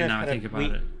 we actually, kind of. Now I think about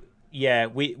it. Yeah,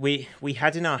 we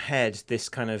had in our head this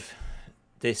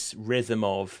rhythm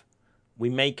of, we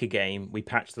make a game, we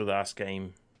patch the last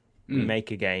game, we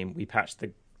make a game, we patch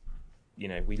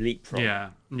we leapfrog. Yeah.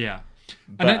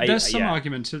 And there's some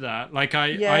argument to that.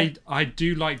 I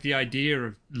do like the idea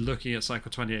of looking at Cycle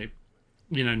 28,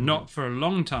 not for a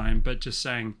long time, but just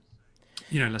saying,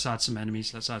 let's add some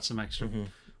enemies, let's add some extra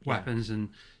weapons and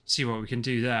see what we can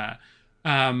do there.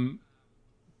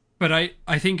 But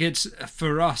I think it's,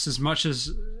 for us, as much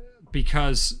as,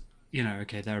 because,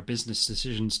 there are business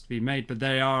decisions to be made, but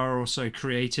they are also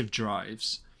creative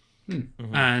drives.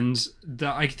 And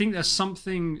I think there's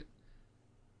something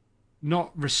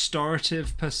not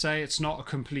restorative per se. It's not a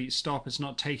complete stop. It's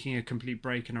not taking a complete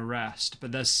break and a rest.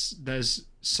 But there's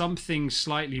something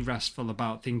slightly restful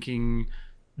about thinking,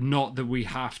 not that we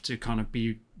have to kind of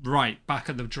be right back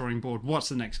at the drawing board. What's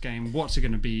the next game? What's it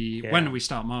going to be? When do we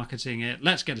start marketing it?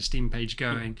 Let's get a Steam page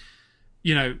going.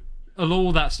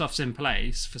 All that stuff's in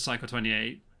place for Cycle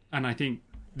 28. And I think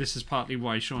this is partly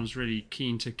why Sean's really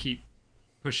keen to keep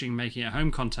pushing making it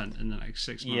home content in the next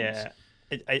 6 months. Yeah.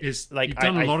 You've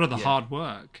done a lot of the hard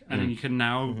work, and you can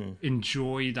now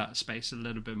enjoy that space a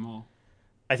little bit more.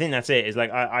 I think that's it. Is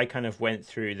I kind of went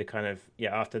through the kind of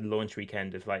after the launch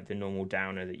weekend of the normal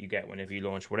downer that you get whenever you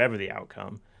launch whatever the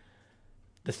outcome.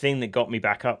 The thing that got me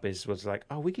back up was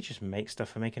we could just make stuff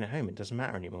for making it home. It doesn't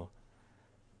matter anymore.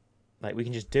 We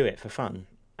can just do it for fun,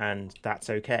 and that's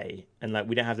okay. And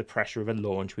we don't have the pressure of a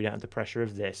launch. We don't have the pressure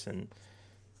of this, and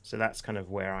so that's kind of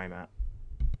where I'm at.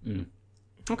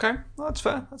 Okay, well, that's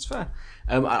fair.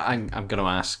 I'm going to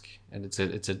ask, and it's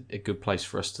a good place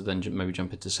for us to then maybe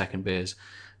jump into second beers,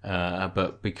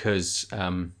 but because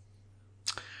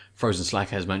Frozen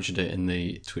Slacker has mentioned it in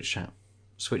the Twitch chat,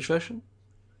 Switch version.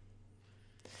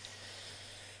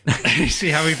 You see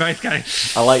how we both go.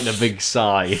 I like the big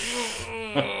sigh.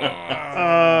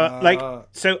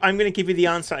 So I'm going to give you the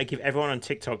answer I give everyone on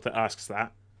TikTok that asks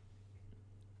that,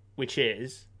 which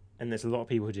is, and there's a lot of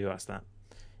people who do ask that,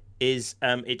 is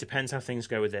it depends how things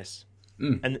go with this.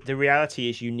 And the reality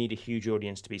is you need a huge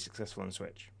audience to be successful on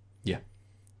Switch. Yeah.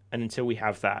 And until we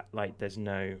have that, there's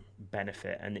no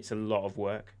benefit, and it's a lot of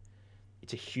work.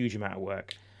 It's a huge amount of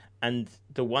work. And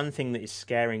the one thing that is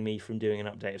scaring me from doing an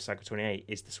update of Cycle 28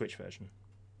 is the Switch version.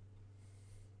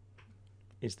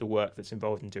 Is the work that's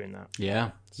involved in doing that.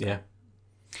 Yeah, so. Yeah.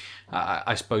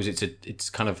 I suppose it's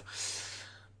kind of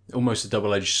almost a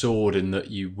double-edged sword in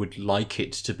that you would like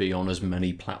it to be on as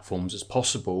many platforms as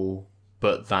possible,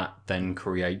 but that then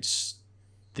creates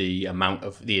the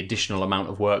additional amount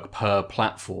of work per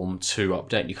platform to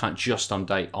update. You can't just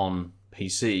update on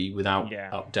PC without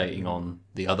updating on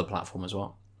the other platform as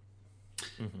well.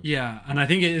 Yeah, and I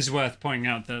think it is worth pointing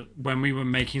out that when we were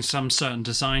making some certain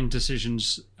design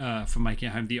decisions for making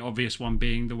it home, the obvious one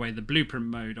being the way the blueprint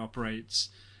mode operates,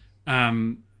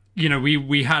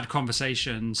 we had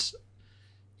conversations,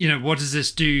 what does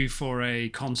this do for a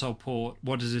console port?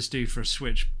 What does this do for a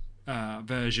Switch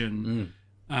version?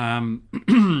 And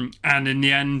in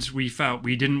the end, we felt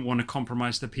we didn't want to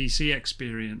compromise the PC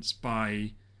experience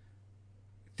by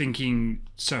thinking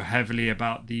so heavily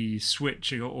about the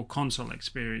Switch or console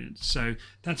experience. So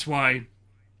that's why,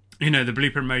 the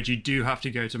blueprint mode you do have to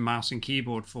go to mouse and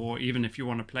keyboard for, even if you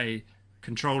want to play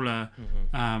controller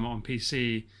on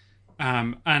PC.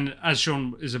 And as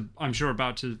Sean is, I'm sure,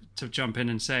 about to jump in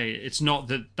and say, it's not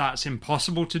that that's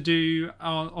impossible to do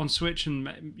on Switch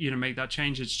and make that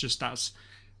change. It's just that's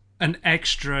an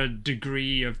extra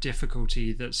degree of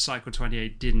difficulty that Cycle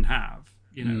 28 didn't have.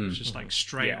 It's just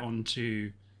straight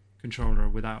onto controller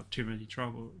without too many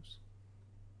troubles.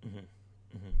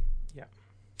 Yeah.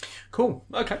 Cool.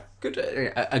 Okay. Good.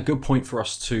 A good point for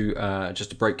us to just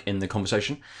to break in the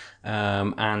conversation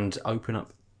and open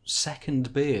up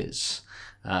second beers.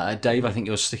 Dave, I think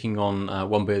you're sticking on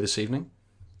one beer this evening.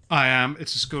 I am.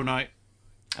 It's a school night.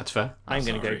 That's fair. I'm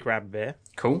going to go grab a beer.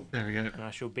 Cool. There we go. And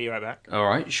I shall be right back. All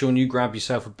right. Sean, you grab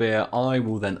yourself a beer. I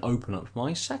will then open up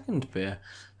my second beer.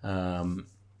 I'm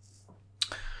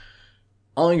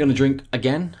going to drink,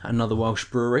 again, another Welsh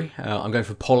brewery. I'm going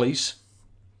for Polly's.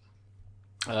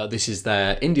 This is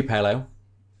their India Pale Ale.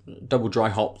 Double dry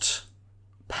hopped.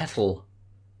 Petal,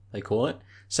 they call it.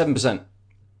 7%.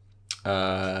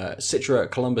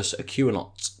 Citra Columbus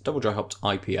Aquanaut. Double dry hopped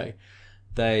IPA.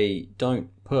 They don't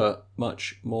put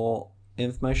much more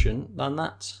information than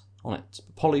that on it.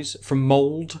 Polly's from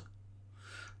Mould.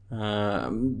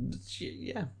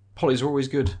 Yeah, Polly's are always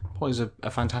good. Polly's a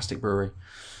fantastic brewery.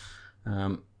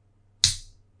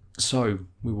 So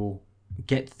we will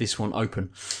get this one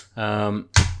open. I'm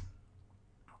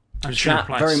just going to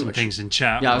apply some things in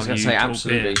chat. Yeah, I was going to say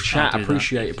absolutely. Chat,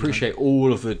 appreciate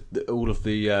all of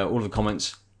the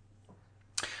comments.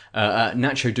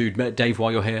 Nacho Dude, Dave,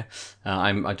 while you're here,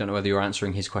 I don't know whether you're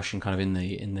answering his question kind of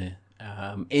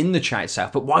in the chat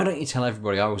itself, but why don't you tell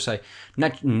everybody? I will say,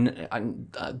 I've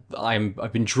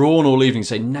been drawn all evening to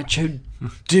say, Nacho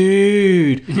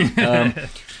Dude.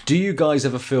 Do you guys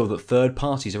ever feel that third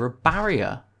parties are a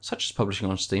barrier, such as publishing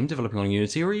on Steam, developing on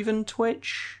Unity, or even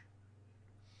Twitch?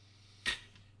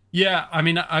 Yeah, I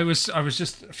mean, I was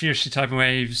just furiously typing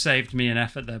away. You've saved me an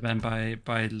effort there, Ben, by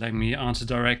letting me answer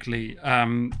directly.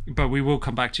 But we will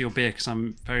come back to your beer because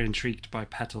I'm very intrigued by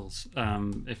Petals,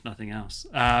 if nothing else.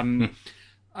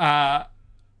 I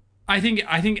think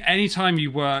anytime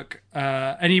you work,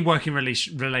 any working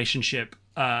relationship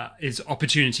is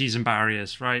opportunities and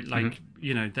barriers, right? Like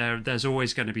there's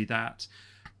always going to be that.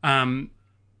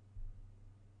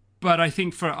 But I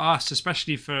think for us,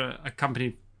 especially for a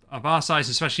company of our size,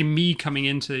 especially me coming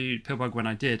into Pillbug when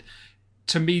I did,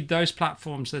 to me, those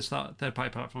platforms, those third-party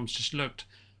platforms, just looked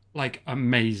like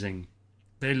amazing.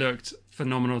 They looked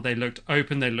phenomenal. They looked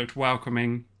open. They looked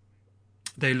welcoming.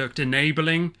 They looked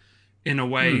enabling in a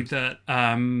way that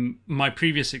my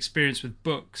previous experience with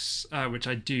books, which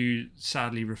I do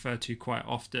sadly refer to quite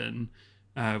often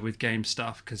with game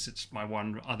stuff because it's my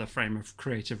one other frame of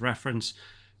creative reference.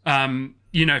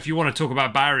 If you want to talk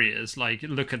about barriers, like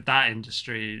look at that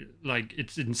industry, like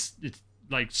it's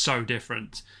like so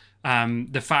different.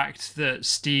 The fact that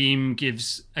Steam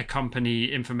gives a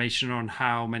company information on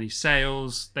how many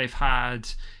sales they've had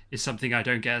is something I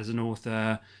don't get as an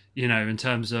author. In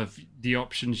terms of the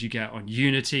options you get on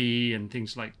Unity and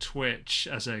things like Twitch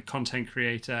as a content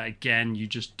creator, again, you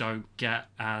just don't get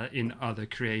in other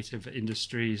creative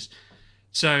industries.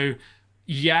 So,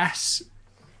 yes,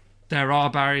 there are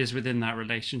barriers within that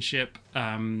relationship.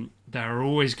 There are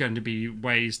always going to be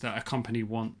ways that a company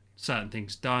wants certain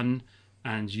things done,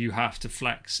 and you have to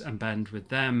flex and bend with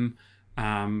them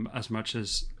as much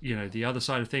as the other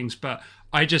side of things. But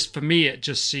for me, it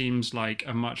just seems like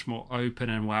a much more open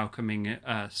and welcoming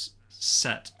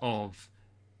set of,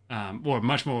 or a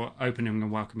much more open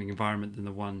and welcoming environment than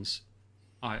the ones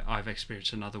I've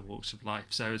experienced in other walks of life.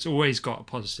 So it's always got a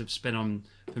positive spin on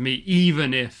for me,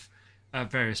 even if at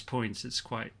various points it's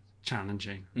quite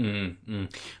challenging.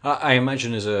 I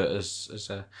imagine as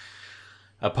a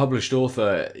published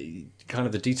author, kind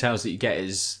of the details that you get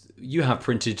is you have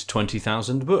printed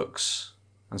 20,000 books,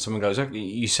 and someone goes, okay,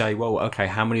 you say, well, okay,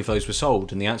 how many of those were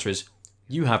sold? And the answer is,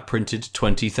 you have printed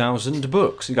 20,000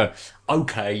 books. And you go,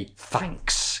 okay,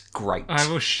 thanks, great.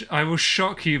 I will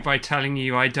shock you by telling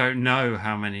you I don't know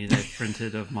how many they've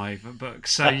printed of my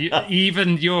books. So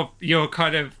even your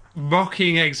kind of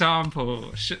mocking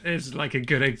example is like a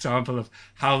good example of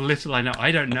how little I know.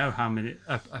 I don't know how many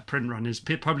a print run is.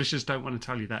 Publishers don't want to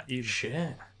tell you that either.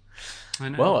 Shit. I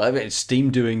know. Well, I mean, it's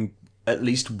Steam doing at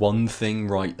least one thing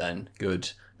right then.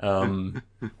 Good.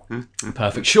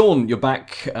 Perfect. Sean, you're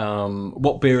back.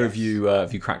 What beer have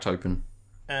you cracked open?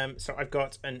 So I've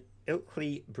got an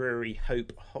Ilkley Brewery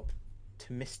Hope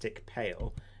Optimistic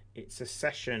Pale. It's a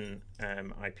session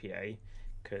IPA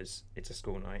because it's a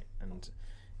school night and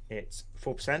it's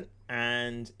 4%,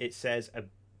 and it says a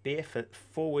beer for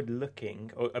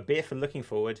looking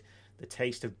forward, the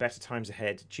taste of better times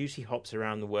ahead, juicy hops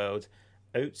around the world,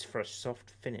 oats for a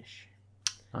soft finish.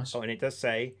 Nice. Oh, and it does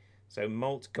say, so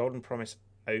malt, Golden Promise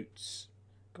oats,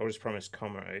 Golden Promise,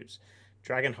 oats,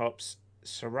 Dragon hops,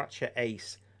 Sriracha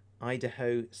Ace,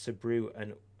 Idaho, Sabrew,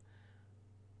 and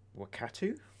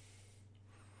Wakatu.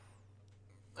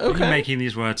 Okay. Are you making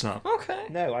these words up? Okay.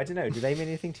 No, I don't know. Do they mean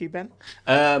anything to you, Ben?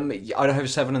 Idaho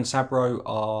 7 and Sabro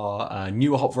are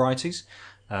newer hop varieties.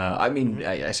 I mean,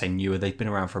 I say newer. They've been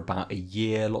around for about a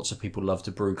year. Lots of people love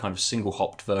to brew kind of single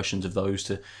hopped versions of those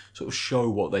to sort of show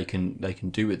what they can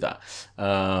do with that.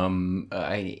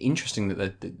 Interesting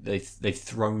that they've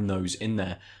thrown those in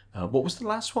there. What was the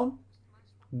last one?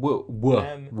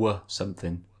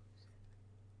 Something.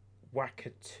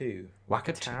 Wakatu.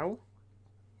 Wakatu.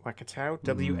 Wakatau. Wakatau.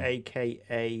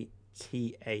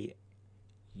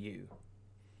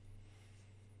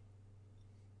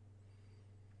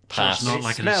 Pass.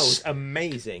 It smells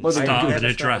amazing. Well, I've never in a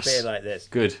smelled dress. a beer like this.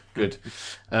 Good.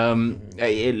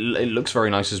 It looks very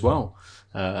nice as well.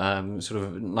 Sort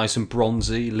of nice and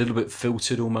bronzy, a little bit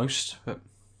filtered almost. But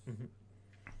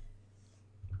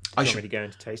I should really go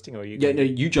into tasting, or you? Yeah, no,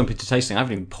 you jump into tasting. I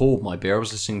haven't even poured my beer. I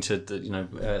was listening to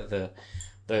the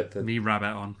Me rabbit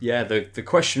on. Yeah, the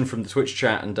question from the Twitch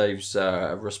chat and Dave's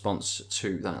response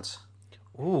to that.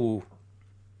 Ooh,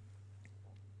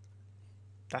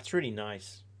 that's really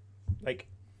nice. Like,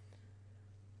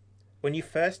 when you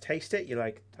first taste it, you're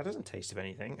like, that doesn't taste of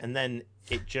anything. And then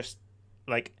it just,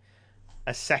 like,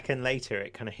 a second later,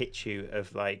 it kind of hits you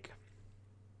of, like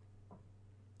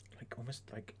almost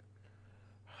like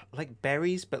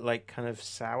berries, but, like, kind of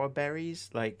sour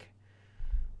berries. Like,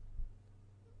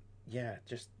 yeah,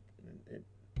 just,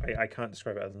 I can't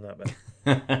describe it other than that, but...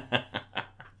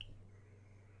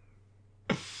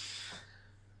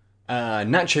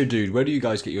 Nacho Dude, where do you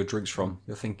guys get your drinks from?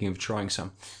 You're thinking of trying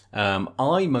some.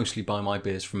 I mostly buy my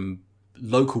beers from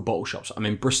local bottle shops. I'm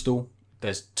in Bristol.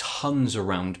 There's tons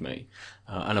around me.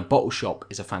 And a bottle shop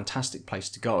is a fantastic place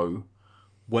to go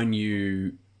when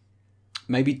you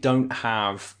maybe don't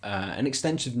have an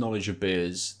extensive knowledge of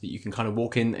beers, that you can kind of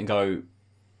walk in and go,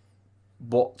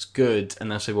 what's good?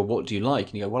 And they'll say, well, what do you like?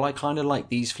 And you go, well, I kind of like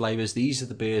these flavours. These are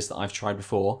the beers that I've tried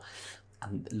before.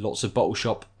 And lots of bottle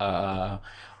shop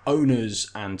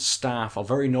owners and staff are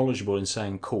very knowledgeable in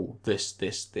saying, cool, this.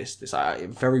 I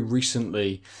very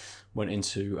recently went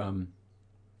into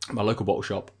my local bottle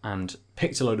shop and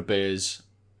picked a load of beers,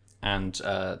 and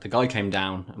the guy came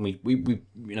down and we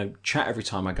chat every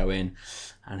time I go in,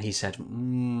 and he said,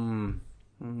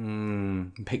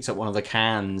 picked up one of the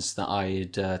cans that I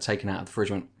had taken out of the fridge,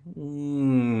 went,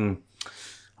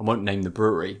 I won't name the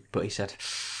brewery, but he said,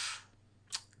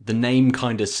 the name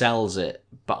kind of sells it,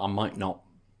 but I might not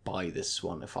buy this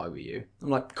one if I were you. I'm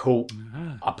like, cool.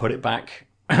 I put it back.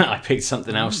 I picked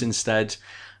something else instead.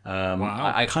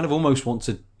 Wow. I kind of almost want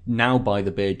to now buy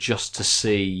the beer just to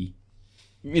see,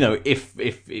 if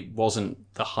it wasn't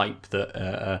the hype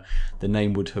that the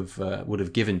name would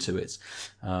have given to it.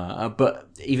 But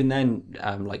even then,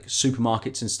 like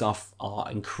supermarkets and stuff are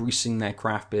increasing their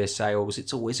craft beer sales.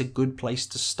 It's always a good place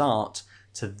to start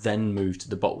to then move to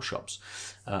the bottle shops.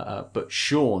 But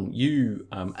Sean, you,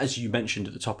 as you mentioned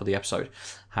at the top of the episode,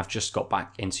 have just got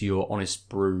back into your Honest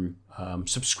Brew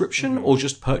subscription, or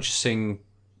just purchasing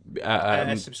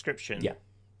subscription. Yeah.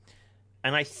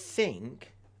 And I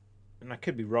think, and I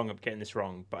could be wrong, I'm getting this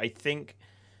wrong, but I think,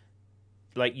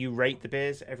 like, you rate the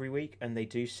beers every week, and they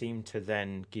do seem to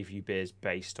then give you beers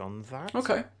based on that.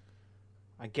 Okay.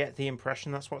 I get the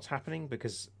impression that's what's happening,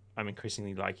 because I'm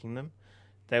increasingly liking them.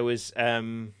 There was,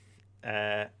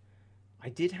 I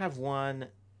did have one,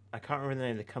 I can't remember the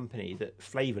name of the company, that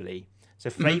Flavorly. So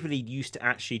Flavorly used to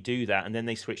actually do that, and then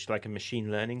they switched to like a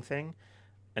machine learning thing,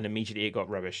 and immediately it got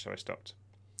rubbish, so I stopped.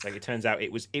 Like, it turns out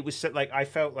it was so, like, I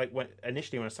felt like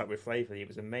initially when I started with Flavorly, it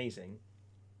was amazing,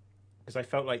 because I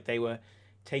felt like they were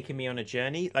taking me on a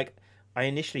journey. Like, I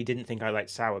initially didn't think I liked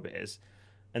sour beers,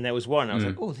 and there was one I was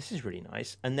like, oh, this is really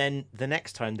nice. And then the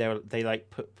next time they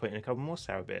like put in a couple more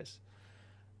sour beers,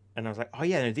 and I was like, oh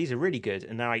yeah, no, these are really good.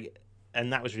 And now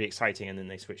and that was really exciting. And then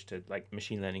they switched to like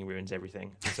machine learning ruins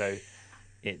everything. And so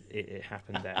it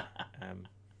happened there.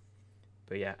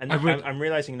 But yeah, and I'm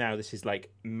realizing now this is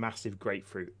like massive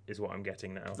grapefruit is what I'm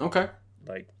getting now. Okay.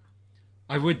 Like,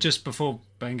 I would just, before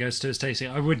Ben goes to his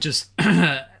tasting, I would just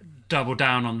double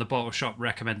down on the bottle shop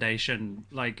recommendation.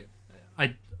 Like,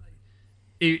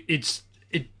 it's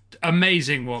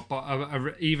amazing what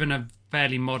even a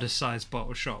fairly modest sized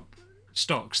bottle shop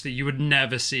stocks that you would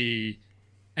never see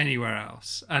anywhere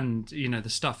else, and the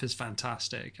stuff is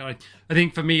fantastic. I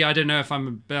think for me, I don't know if I'm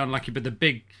a bit unlucky, but the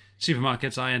big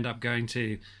supermarkets I end up going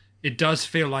to, it does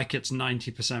feel like it's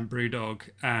 90% Brewdog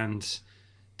and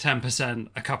 10%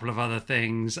 a couple of other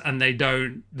things, and they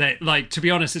like, to be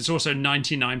honest, it's also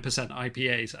 99%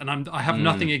 IPAs, and I have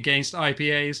nothing against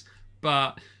IPAs,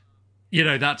 but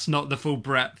that's not the full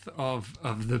breadth of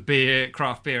the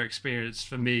craft beer experience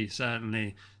for me,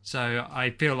 certainly. So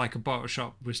I feel like a bottle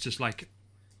shop was just like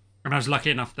And I was lucky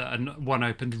enough that one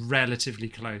opened relatively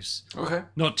close. Okay.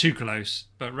 Not too close,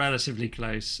 but relatively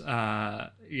close,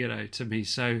 to me.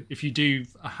 So if you do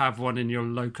have one in your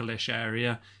local-ish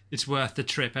area, it's worth the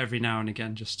trip every now and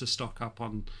again just to stock up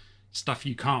on stuff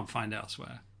you can't find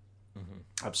elsewhere.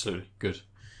 Mm-hmm. Absolutely. Good.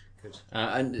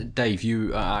 And Dave,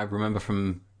 you, I remember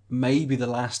from maybe the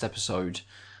last episode,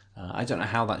 I don't know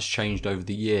how that's changed over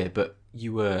the year, but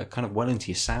you were kind of well into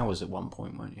your sours at one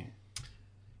point, weren't you?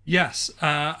 Yes,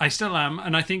 I still am,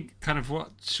 and I think kind of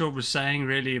what Sean was saying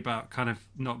really about kind of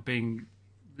not being,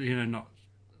 not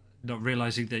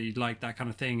realizing that you'd like that kind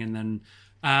of thing, and then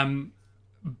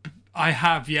I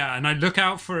have, and I look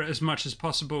out for it as much as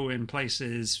possible in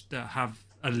places that have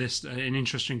a list, an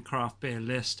interesting craft beer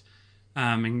list,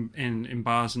 in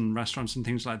bars and restaurants and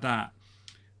things like that.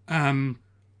 And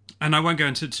I won't go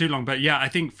into it too long, but I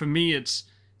think for me it's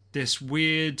this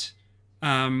weird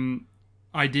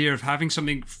idea of having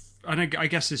something. I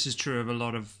guess this is true of a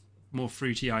lot of more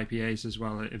fruity IPAs as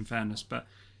well, in fairness. But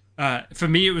for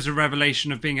me, it was a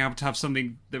revelation of being able to have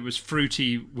something that was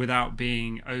fruity without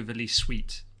being overly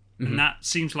sweet. Mm-hmm. And that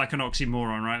seems like an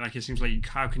oxymoron, right? Like it seems like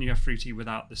how can you have fruity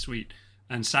without the sweet?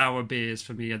 And sour beers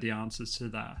for me are the answers to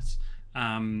that.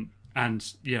 And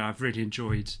I've really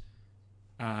enjoyed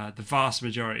the vast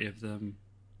majority of them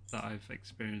that I've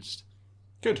experienced.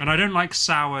 Good. And I don't like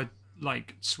sour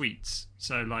like sweets,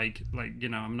 so like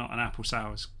I'm not an apple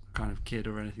sours kind of kid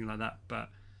or anything like that, but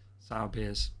sour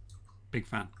beers, big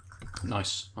fan.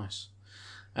 Nice.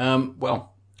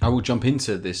 Well, I will jump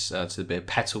into this to the beer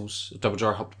Petals, double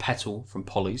dry hopped Petal from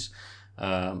Polly's.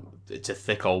 It's a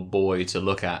thick old boy to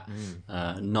look at.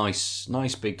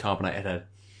 Nice big carbonated head.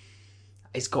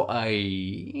 It's got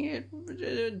a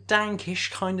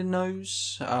dankish kind of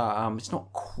nose. It's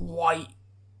not quite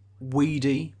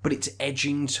weedy, but it's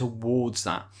edging towards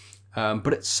that.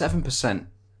 But at 7%,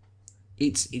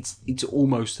 it's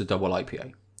almost a double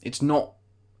IPA. It's not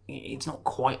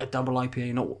quite a double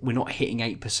IPA. We're not hitting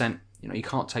 8%. You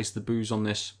can't taste the booze on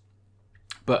this,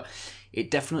 but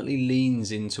it definitely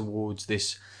leans in towards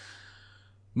this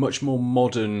much more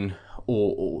modern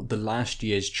or the last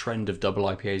year's trend of double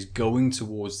IPAs going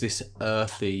towards this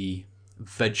earthy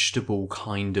vegetable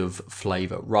kind of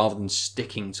flavour rather than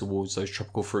sticking towards those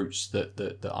tropical fruits that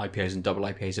IPAs and double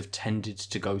IPAs have tended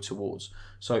to go towards.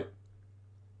 So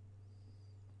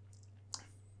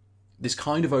this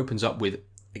kind of opens up with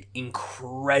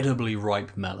incredibly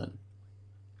ripe melon,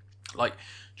 like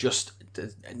just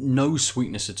no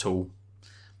sweetness at all.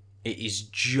 It is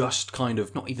just kind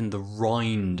of not even the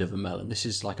rind of a melon. This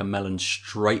is like a melon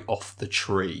straight off the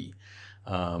tree.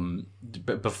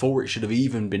 But before it should have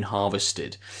even been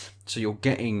harvested. So you're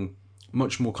getting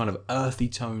much more kind of earthy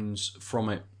tones from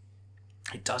it.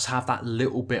 It does have that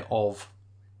little bit of,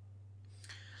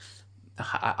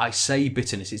 I say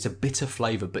bitterness, it's a bitter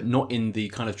flavour, but not in the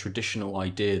kind of traditional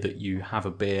idea that you have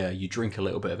a beer, you drink a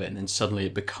little bit of it, and then suddenly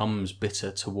it becomes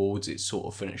bitter towards its sort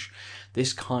of finish.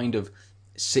 This kind of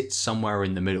sits somewhere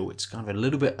in the middle. It's kind of a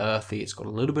little bit earthy, it's got a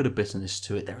little bit of bitterness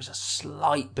to it. There is a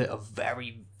slight bit of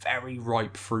very, very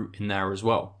ripe fruit in there as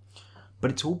well. But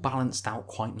it's all balanced out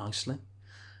quite nicely.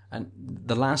 And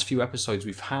the last few episodes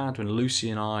we've had, when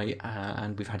Lucy and I,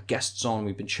 and we've had guests on,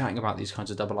 we've been chatting about these kinds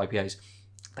of double IPAs,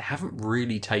 they haven't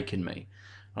really taken me.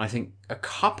 And I think a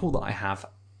couple that I have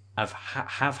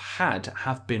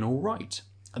been all right.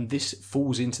 And this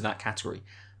falls into that category.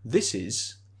 This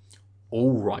is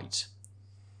all right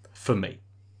for me.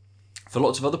 For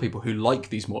lots of other people who like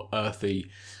these more earthy,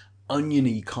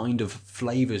 oniony kind of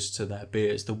flavours to their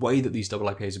beers, the way that these double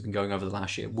IPAs have been going over the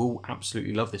last year will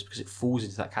absolutely love this because it falls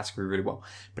into that category really well.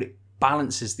 But it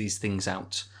balances these things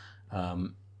out.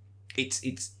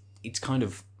 It's kind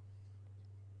of,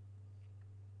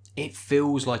 it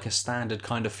feels like a standard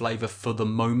kind of flavour for the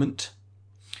moment.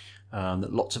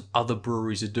 That lots of other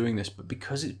breweries are doing this, but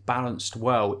because it's balanced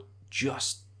well, it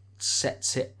just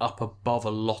sets it up above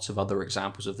a lot of other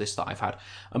examples of this that I've had.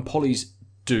 And Polly's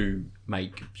do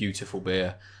make beautiful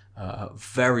beer,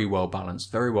 very well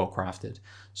balanced, very well crafted.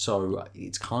 So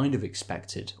it's kind of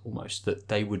expected almost that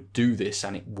they would do this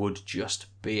and it would just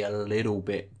be a little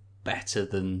bit better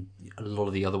than a lot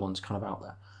of the other ones kind of out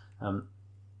there.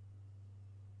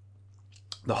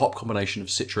 The hop combination of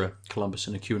Citra, Columbus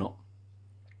and Ekuanot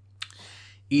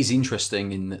is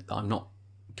interesting in that I'm not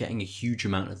getting a huge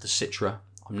amount of the Citra.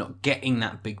 I'm not getting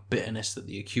that big bitterness that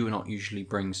the Ekuanot usually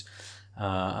brings.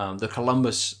 The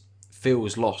Columbus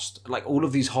feels lost. Like all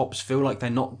of these hops feel like they're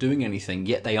not doing anything,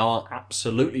 yet they are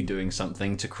absolutely doing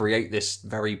something to create this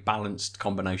very balanced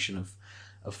combination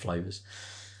of flavours.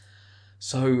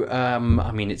 So,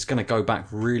 it's going to go back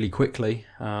really quickly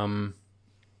to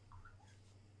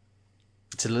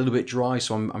It's a little bit dry,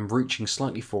 so I'm reaching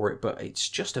slightly for it, but it's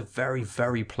just a very,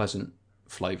 very pleasant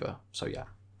flavour. So yeah,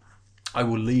 I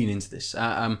will lean into this.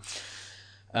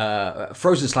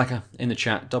 Frozen Slacker in the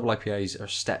chat. Double IPAs are a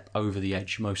step over the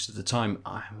edge most of the time.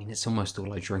 I mean, it's almost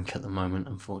all I drink at the moment,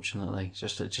 unfortunately.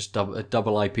 Just a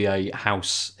double IPA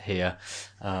house here.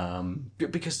 Why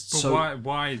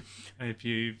if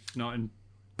you've not in...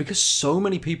 Because so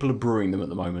many people are brewing them at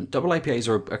the moment. Double IPAs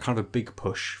are a kind of a big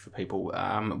push for people.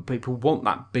 People want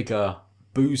that bigger,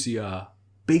 boozier,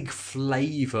 big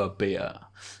flavour beer.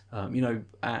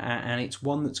 And it's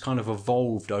one that's kind of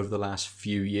evolved over the last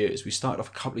few years. We started off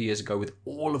a couple of years ago with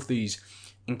all of these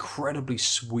incredibly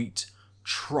sweet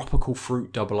tropical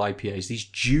fruit double IPAs, these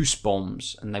juice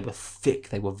bombs, and they were thick,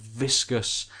 they were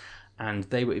viscous, and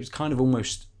it was kind of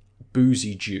almost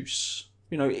boozy juice.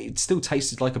 It still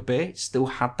tasted like a beer. It still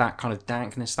had that kind of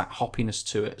dankness, that hoppiness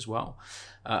to it as well.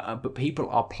 But people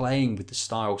are playing with the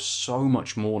style so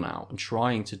much more now and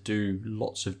trying to do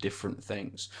lots of different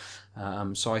things.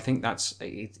 So I think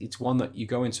it's one that you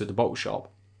go into the bottle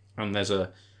shop and there's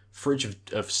a fridge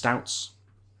of stouts,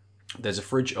 there's a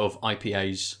fridge of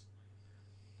IPAs,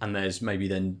 and there's maybe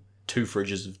then 2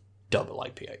 fridges of double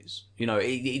IPAs.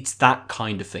 It's that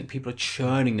kind of thing. People are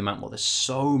churning them out more. There's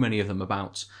so many of them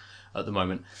about at the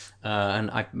moment. And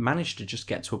I've managed to just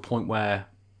get to a point where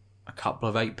a couple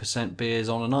of 8% beers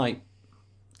on a night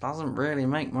doesn't really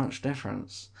make much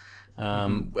difference.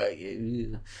 But,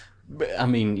 I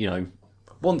mean,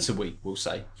 once a week, we'll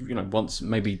say. Once,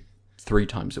 maybe 3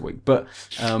 times a week. But,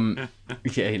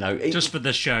 just for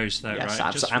the shows, though, yes,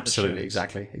 right? Absolutely,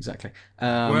 exactly.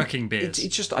 Working beers.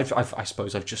 It's just, I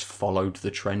suppose I've just followed the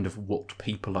trend of what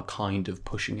people are kind of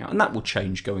pushing out. And that will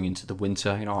change going into the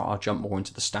winter. I'll jump more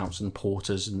into the stouts and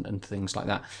porters and things like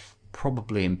that.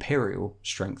 Probably imperial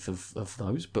strength of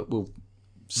those, but we'll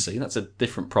see. That's a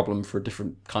different problem for a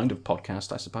different kind of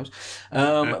podcast, I suppose.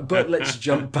 But let's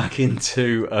jump back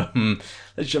into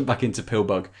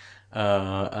Pillbug.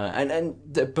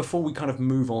 And before we kind of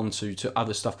move on to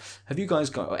other stuff, have you guys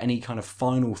got any kind of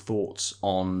final thoughts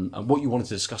on what you wanted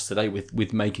to discuss today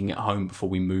with making it home before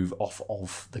we move off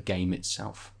of the game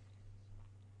itself?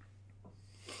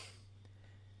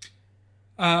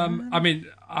 I mean,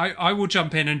 I will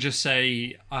jump in and just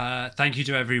say thank you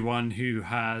to everyone who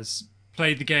has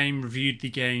played the game, reviewed the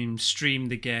game, streamed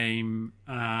the game.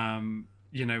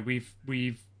 We've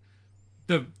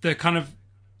the kind of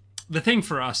the thing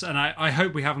for us, and I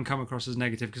hope we haven't come across as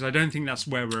negative, because I don't think that's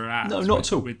where we're at. No, not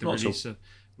at all. With the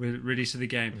release of the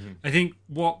game. Mm-hmm. I think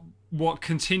what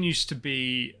continues to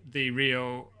be the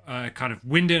real kind of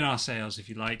wind in our sails, if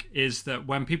you like, is that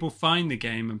when people find the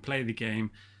game and play the game,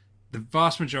 the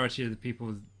vast majority of the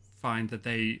people find that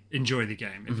they enjoy the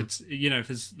game. If it's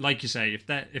if it's like you say, if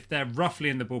they're roughly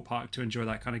in the ballpark to enjoy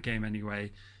that kind of game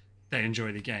anyway, they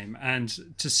enjoy the game.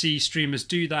 And to see streamers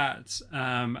do that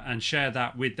and share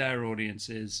that with their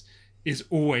audiences is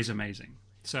always amazing.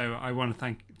 So I want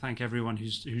to thank everyone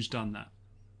who's done that.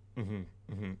 Mm-hmm,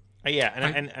 mm-hmm.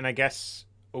 Yeah, and I guess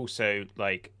also,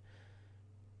 like,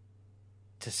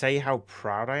 to say how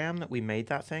proud I am that we made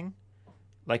that thing.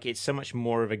 Like, it's so much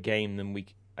more of a game than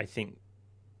I think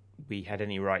we had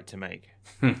any right to make.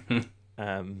 In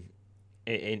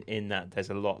that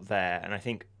there's a lot there, and I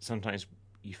think sometimes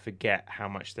you forget how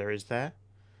much there is there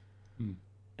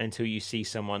until you see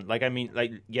someone. Like, I mean,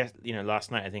 like, yes,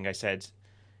 last night I think I said,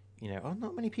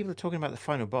 not many people are talking about the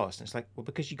final boss, and it's like, well,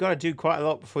 because you got to do quite a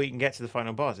lot before you can get to the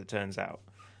final boss. It turns out,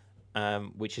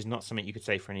 which is not something you could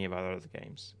say for any of our other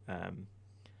games.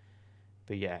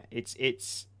 But yeah,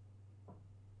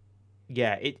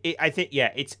 I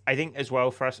think as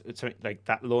well for us, it's like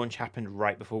that launch happened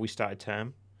right before we started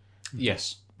term.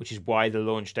 Yes. Which is why the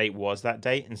launch date was that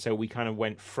date. And so we kind of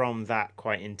went from that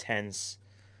quite intense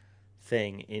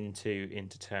thing into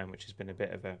term, which has been a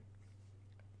bit of we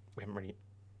haven't really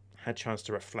had a chance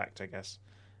to reflect, I guess.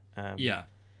 Yeah.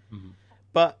 Mm-hmm.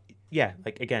 But yeah,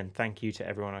 like, again, thank you to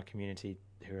everyone in our community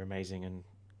who are amazing and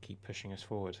keep pushing us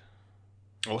forward.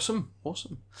 Awesome.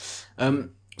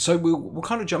 So we'll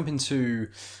kind of jump into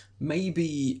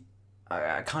maybe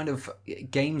kind of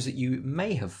games that you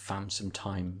may have found some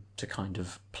time to kind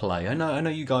of play. I know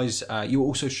you guys. You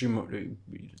also stream.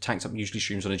 Tanked Up usually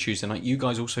streams on a Tuesday night. You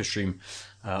guys also stream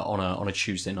on a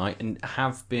Tuesday night and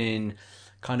have been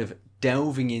kind of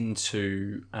delving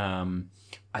into.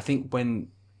 I think when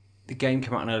the game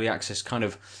came out in early access, kind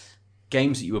of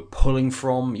games that you were pulling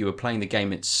from. You were playing the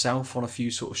game itself on a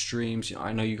few sort of streams.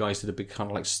 I know you guys did a big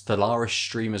kind of like Stellaris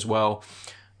stream as well.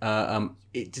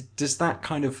 Does that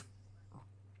kind of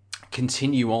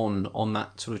continue on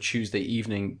that sort of Tuesday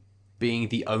evening being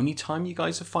the only time you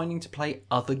guys are finding to play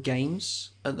other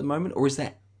games at the moment, or is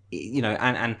there,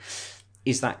 and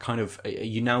is that kind of, are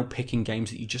you now picking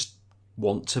games that you just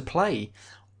want to play,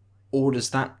 or does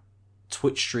that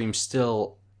Twitch stream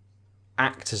still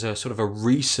act as a sort of a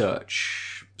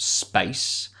research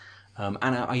space? And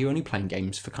are you only playing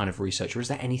games for kind of research, or is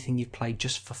there anything you've played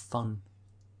just for fun?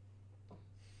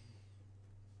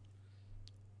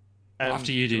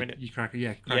 After you do, you crack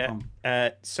on.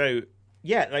 So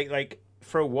like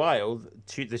for a while,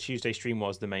 the Tuesday stream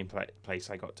was the main place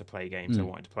I got to play games I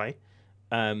wanted to play,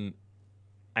 and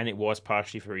it was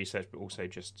partially for research, but also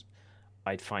just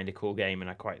I'd find a cool game and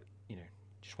I quite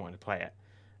just wanted to play it.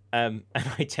 And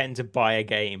I tend to buy a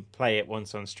game, play it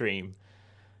once on stream,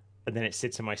 and then it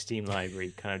sits in my Steam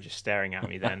library, kind of just staring at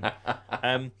me. Then,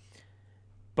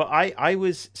 but I've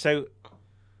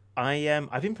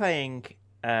been playing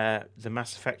the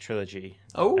Mass Effect trilogy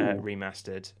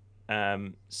remastered.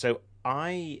 So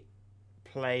I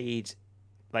played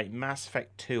like Mass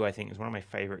Effect 2. I think is one of my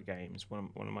favorite games.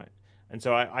 One of my, and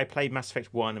so I played Mass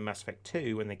Effect 1 and Mass Effect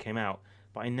 2 when they came out,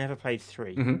 but I never played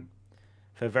 3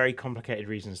 for very complicated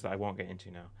reasons that I won't get into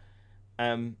now.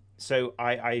 So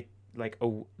I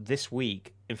this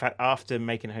week, in fact, after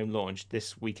making home launch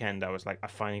this weekend, I was like, I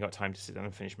finally got time to sit down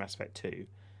and finish Mass Effect 2.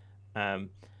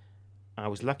 I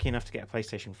was lucky enough to get a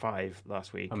PlayStation 5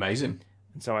 last week. Amazing.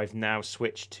 And so I've now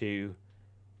switched to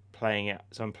playing it.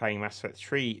 So I'm playing Mass Effect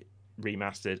 3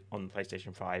 remastered on the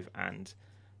PlayStation 5, and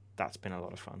that's been a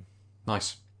lot of fun.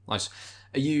 Nice. Are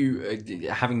you,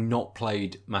 having not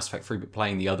played Mass Effect 3, but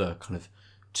playing the other kind of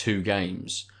 2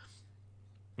 games,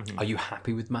 are you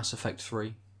happy with Mass Effect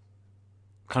 3?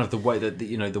 Kind of the way that,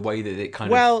 the way that it kind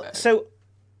of... Well, so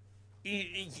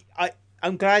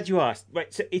I'm glad you asked.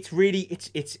 Right, so it's really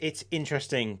it's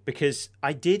interesting because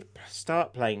I did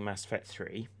start playing Mass Effect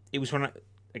 3. It was when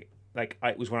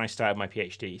it was when I started my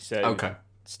PhD. So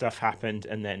stuff happened,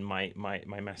 and then my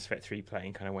Mass Effect 3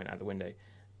 playing kind of went out the window.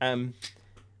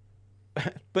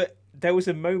 But there was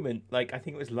a moment, like I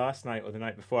think it was last night or the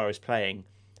night before, I was playing,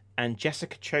 and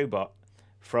Jessica Chobot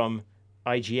from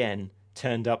IGN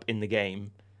turned up in the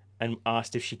game and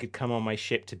asked if she could come on my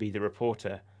ship to be the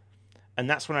reporter. And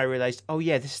that's when I realized, oh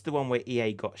yeah, this is the one where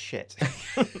EA got shit.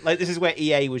 Like this is where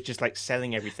EA was just like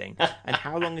selling everything. And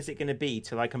how long is it going to be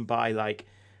till I can buy like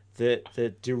the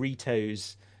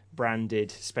Doritos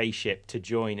branded spaceship to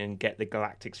join and get the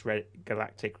galactic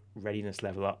readiness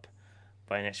level up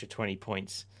by an extra 20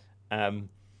 points?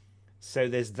 So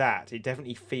there's that. It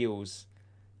definitely feels,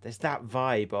 there's that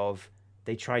vibe of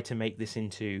they try to make this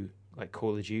into like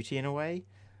Call of Duty in a way.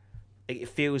 It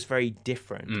feels very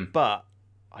different, but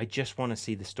I just want to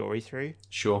see the story through.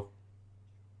 Sure.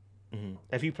 Mm-hmm.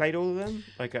 Have you played all of them?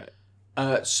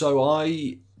 So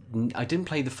I didn't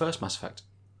play the first Mass Effect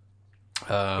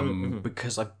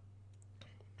because I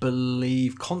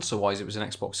believe console-wise it was an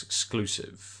Xbox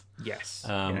exclusive. Yes.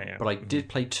 But I did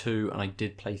play 2 and I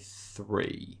did play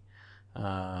 3.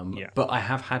 But I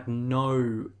have had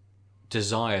no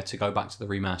desire to go back to the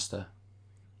remaster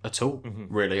at all,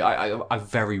 really. I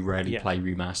very rarely play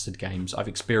remastered games. I've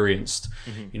experienced,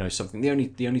 something.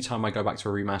 The only time I go back to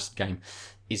a remastered game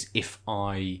is if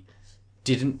I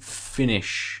didn't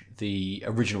finish the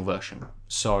original version.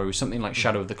 So something like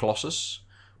Shadow of the Colossus,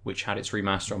 which had its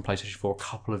remaster on PlayStation 4 a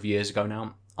couple of years ago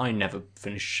now. I never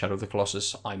finished Shadow of the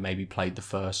Colossus. I maybe played the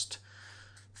first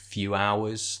few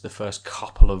hours, the first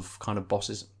couple of kind of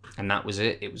bosses, and that was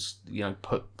it. It was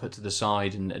put to the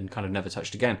side and kind of never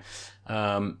touched again.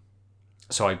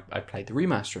 So I played the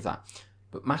remaster of that,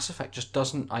 but Mass Effect just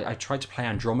doesn't. I tried to play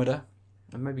Andromeda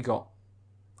and maybe got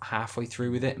halfway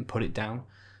through with it and put it down.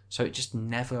 So it just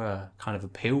never kind of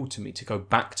appealed to me to go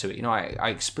back to it. I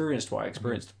experienced what I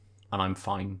experienced, and I'm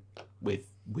fine with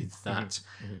that.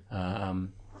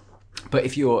 But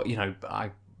if you're,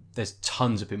 there's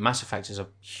tons of people. Mass Effect is a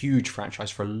huge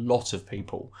franchise for a lot of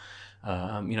people.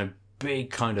 Big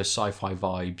kind of sci-fi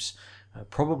vibes.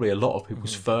 Probably a lot of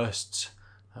people's first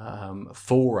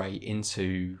foray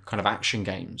into kind of action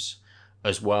games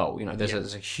as well.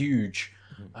 There's a huge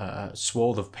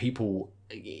swath of people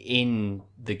in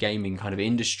the gaming kind of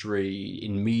industry,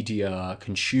 in media,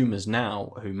 consumers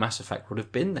now, who Mass Effect would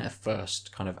have been their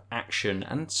first kind of action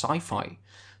and sci-fi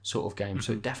sort of game.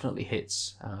 So it definitely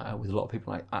hits with a lot of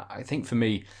people. I think for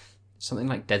me, something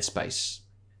like Dead Space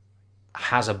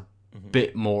has a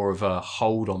bit more of a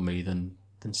hold on me than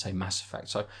say Mass Effect.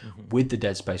 So with the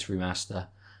Dead Space remaster,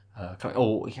 kind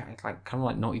of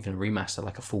like not even a remaster,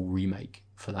 like a full remake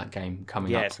for that game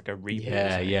coming up. Yeah, it's like a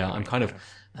reboot. Yeah. I'm kind of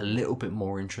a little bit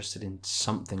more interested in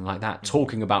something like that.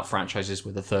 Talking about franchises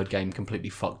where the third game completely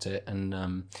fucked it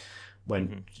and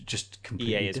went just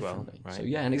completely EA as differently. well, right? So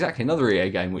yeah, and exactly another EA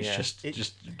game which just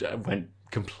went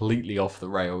completely off the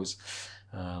rails.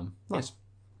 Nice.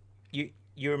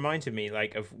 You reminded me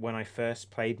like of when I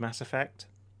first played Mass Effect,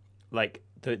 like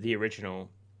the original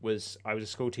was. I was a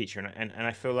school teacher, and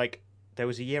I feel like there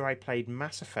was a year I played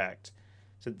Mass Effect,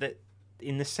 so that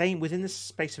within the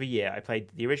space of a year I played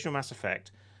the original Mass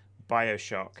Effect,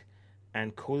 BioShock,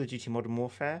 and Call of Duty Modern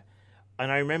Warfare.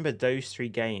 And I remember those three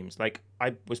games. Like,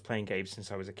 I was playing games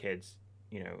since I was a kid,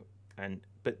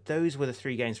 but those were the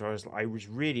three games where I was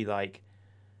really like,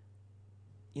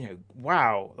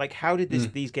 wow, like how did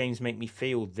these games make me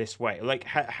feel this way? Like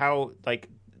how like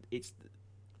it's.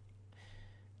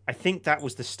 I think that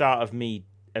was the start of me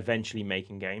eventually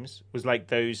making games. Was like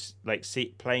those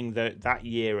playing that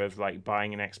year of like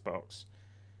buying an Xbox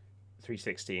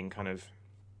 360 and kind of.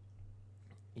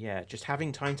 Yeah, just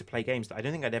having time to play games that I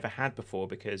don't think I'd ever had before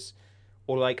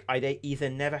I'd either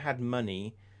never had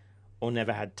money or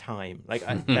never had time.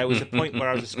 There was a point where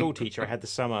I was a school teacher. I had the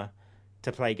summer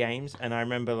to play games, and I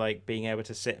remember like being able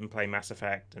to sit and play Mass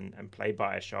Effect and play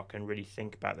BioShock and really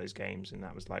think about those games, and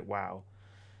that was like wow.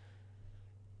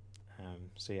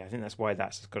 So yeah, I think that's why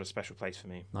that's got a special place for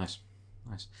me. Nice.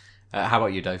 How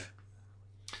about you, Dave?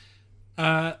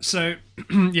 So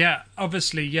yeah,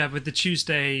 obviously, yeah, with the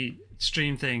Tuesday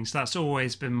stream things, that's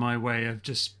always been my way of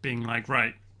just being like,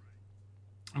 right,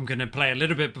 I'm going to play a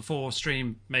little bit before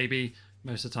stream, maybe.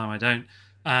 Most of the time I don't.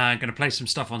 I'm going to play some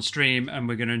stuff on stream, and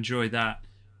we're going to enjoy that.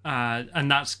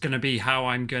 And that's going to be how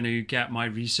I'm going to get my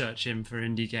research in for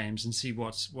indie games and see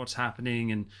what's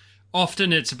happening. And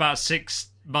often it's about 6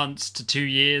 months to 2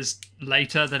 years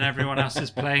later than everyone else is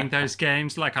playing those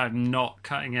games. Like, I'm not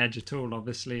cutting edge at all,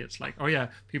 obviously. It's like, oh yeah,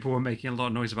 people were making a lot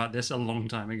of noise about this a long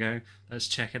time ago. Let's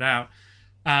check it out.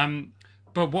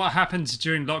 But what happened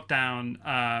during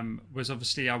lockdown was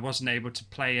obviously I wasn't able to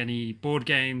play any board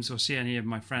games or see any of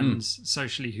my friends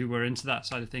socially who were into that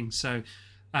side of things. So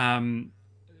I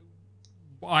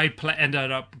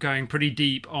ended up going pretty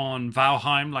deep on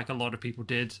Valheim, like a lot of people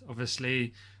did,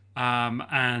 obviously.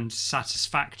 And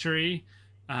Satisfactory,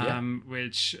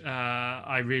 which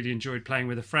I really enjoyed playing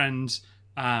with a friend.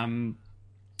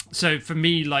 So for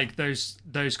me, like those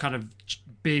kind of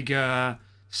bigger,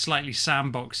 slightly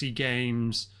sandboxy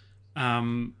games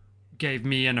gave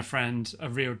me and a friend a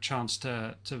real chance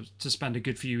to spend a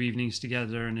good few evenings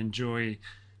together and enjoy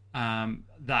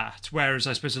that. Whereas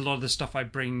I suppose a lot of the stuff I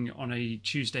bring on a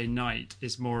Tuesday night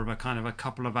is more of a kind of a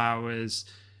couple of hours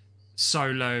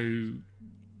solo,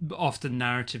 often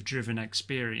narrative driven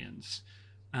experience.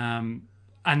 And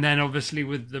then obviously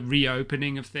with the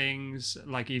reopening of things,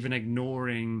 like even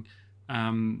ignoring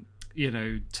term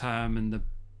and the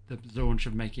launch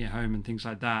of Making It Home and things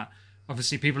like that,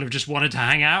 obviously people have just wanted to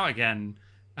hang out again,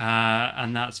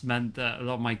 and that's meant that a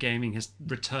lot of my gaming has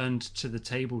returned to the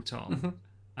tabletop.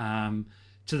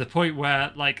 To the point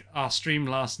where like our stream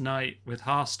last night with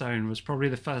Hearthstone was probably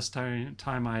the first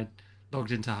time I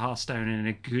logged into Hearthstone in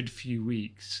a good few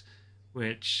weeks,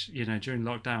 which during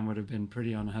lockdown would have been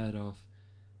pretty unheard of.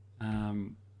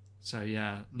 So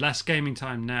yeah, less gaming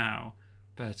time now,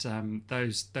 but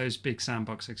those big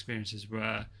sandbox experiences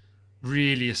were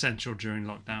really essential during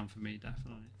lockdown for me,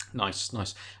 definitely. Nice.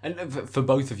 And for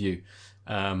both of you,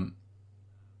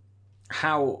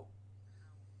 how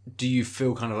do you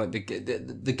feel kind of like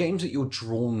the games that you're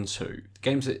drawn to, the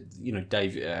games that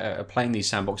Dave are playing these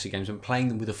sandboxy games and playing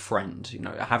them with a friend,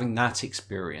 having that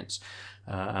experience?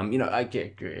 I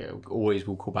always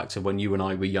will call back to when you and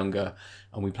I were younger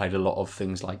and we played a lot of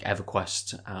things like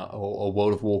EverQuest or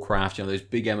World of Warcraft, those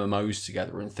big MMOs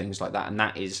together and things like that. And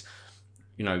that is,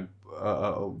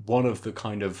 one of the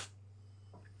kind of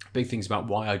big things about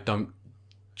why I don't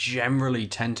generally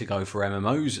tend to go for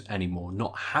MMOs anymore,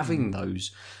 not having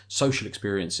those social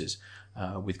experiences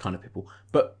with kind of people.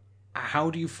 But how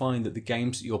do you find that the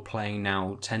games that you're playing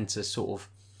now tend to sort of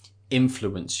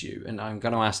influence you? And I'm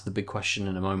going to ask the big question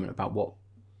in a moment about what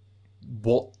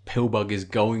Pillbug is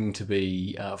going to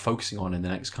be focusing on in the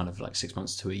next kind of like 6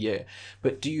 months to a year.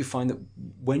 But do you find that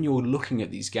when you're looking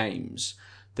at these games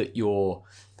that you're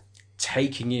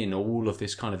taking in all of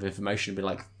this kind of information and be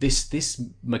like, this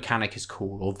mechanic is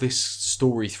cool, or this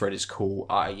story thread is cool,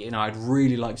 I'd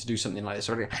really like to do something like this?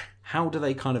 How do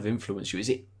they kind of influence you? Is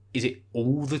it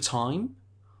all the time,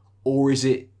 or is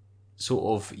it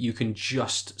sort of you can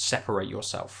just separate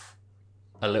yourself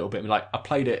a little bit? Like, I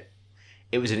played it,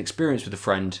 it was an experience with a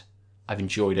friend, I've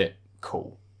enjoyed it,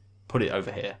 cool, put it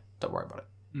over here, don't worry about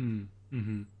it.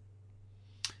 Mm-hmm.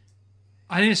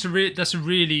 I think that's a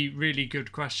really, really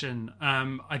good question.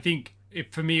 I think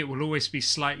for me, it will always be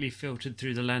slightly filtered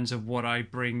through the lens of what I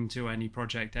bring to any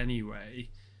project anyway.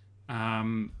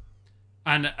 And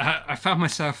I found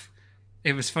myself.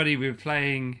 It was funny. We were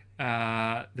playing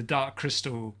the Dark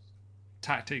Crystal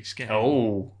Tactics game.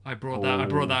 I brought that I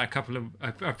brought that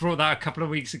a couple of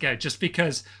weeks ago, just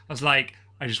because I was like,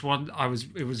 it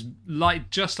was like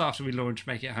just after we launched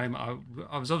Make It Home. I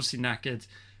was obviously knackered,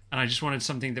 and I just wanted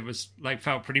something that was like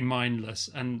felt pretty mindless.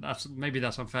 And maybe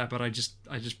that's unfair, but I just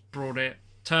brought it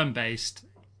turn based.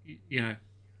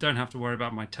 Don't have to worry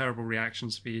about my terrible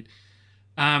reaction speed.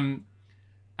 And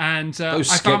those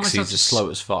Skeksis are slow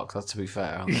as fuck. That's to be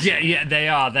fair. Yeah, they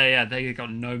are. They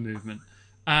got no movement.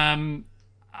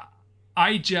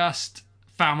 I just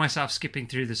found myself skipping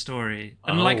through the story,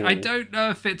 and I don't know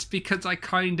if it's because I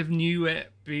kind of knew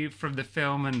it from the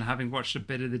film and having watched a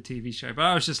bit of the TV show, but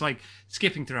I was just like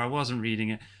skipping through. I wasn't reading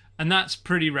it, and that's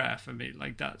pretty rare for me.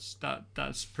 Like that's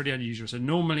pretty unusual. So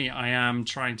normally I am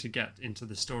trying to get into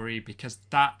the story because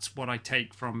that's what I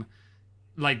take from.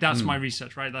 Like, that's my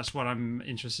research, right? That's what I'm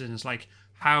interested in. Is like,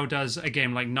 how does a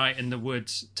game like Night in the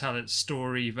Woods tell its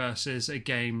story versus a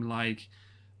game like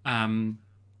Valheim,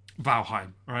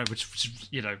 right? Which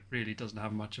really doesn't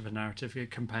have much of a narrative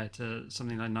compared to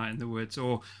something like Night in the Woods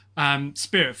or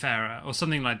Spiritfarer or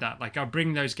something like that. Like, I'll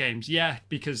bring those games,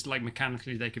 because like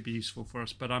mechanically they could be useful for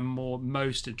us, but I'm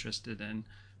most interested in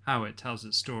how it tells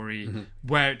its story,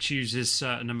 where it chooses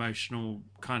certain emotional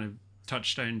kind of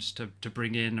touchstones to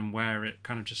bring in, and where it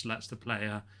kind of just lets the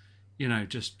player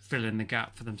just fill in the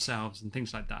gap for themselves and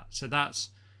things like that. So that's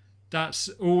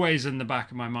always in the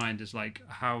back of my mind, is like,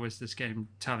 how is this game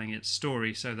telling its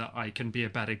story so that I can be a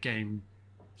better game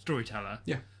storyteller.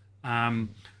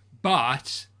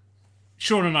 But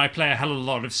Sean and I play a hell of a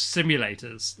lot of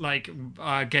simulators. Like,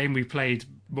 our game we played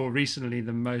more recently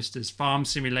than most is Farm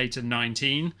Simulator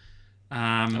 19.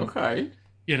 And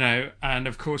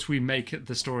of course we make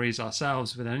the stories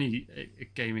ourselves with any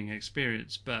gaming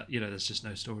experience, but there's just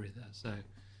no story there.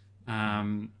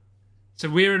 So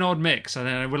we're an odd mix. I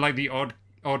think we're like the odd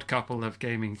couple of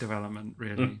gaming development,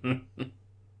 really.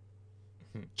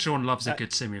 Sean loves a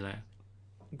good simulator.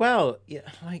 Well, yeah,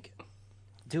 like,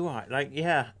 do I? Like,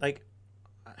 yeah, like,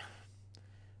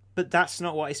 but that's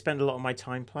not what I spend a lot of my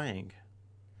time playing.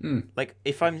 Like,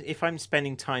 if I'm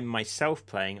spending time myself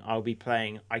playing, I'll be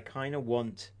playing. I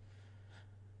want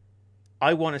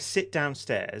to sit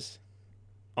downstairs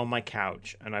on my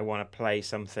couch and I want to play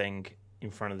something in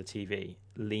front of the TV,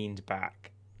 leaned back.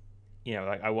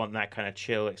 Like, I want that kind of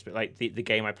chill experience. Like, the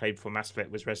game I played before Mass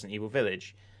Effect was Resident Evil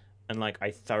Village, and like, I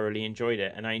thoroughly enjoyed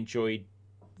it, and I enjoyed,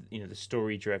 the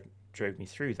story drove me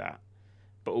through that,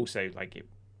 but also like, it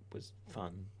was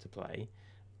fun to play.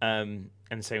 And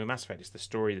the same with Mass Effect, it's the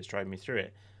story that's driving me through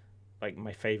it. Like,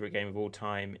 my favourite game of all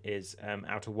time is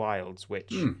Outer Wilds,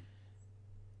 which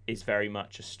is very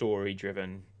much a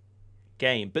story-driven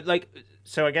game. But like,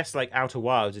 so I guess like Outer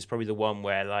Wilds is probably the one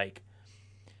where like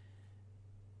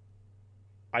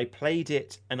I played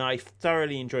it and I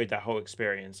thoroughly enjoyed that whole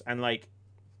experience, and like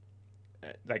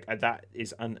that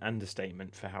is an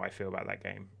understatement for how I feel about that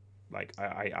game. Like,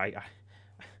 I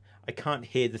can't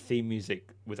hear the theme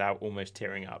music without almost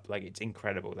tearing up. Like, it's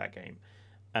incredible, that game.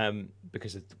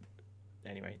 Because of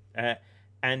anyway,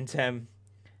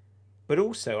 but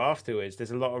also afterwards,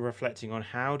 there's a lot of reflecting on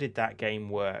how did that game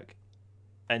work,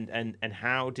 and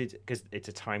how did, because it's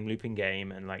a time looping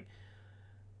game, and like,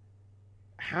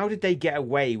 how did they get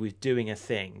away with doing a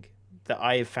thing that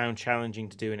I have found challenging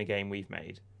to do in a game we've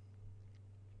made?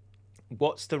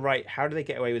 How do they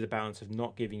get away with the balance of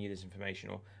not giving you this information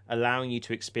or allowing you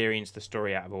to experience the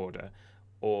story out of order,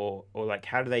 or like,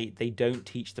 how do they don't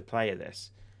teach the player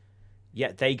this,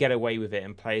 yet they get away with it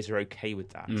and players are okay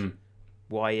with that?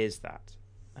 Why is that?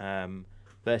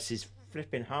 Versus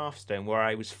flipping Hearthstone, where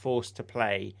I was forced to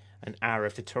play an hour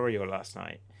of tutorial last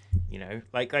night,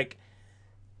 like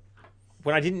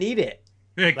when I didn't need it.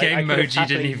 Game mode you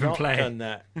didn't even play. Done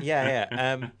that.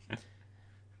 Yeah.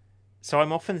 So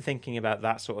I'm often thinking about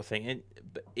that sort of thing, and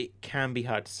it can be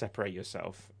hard to separate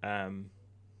yourself. But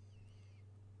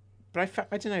I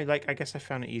don't know. Like, I guess I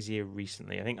found it easier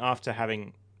recently. I think after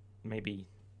having maybe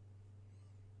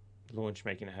launched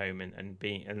Making a Home and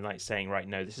being and like saying, right,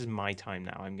 no, this is my time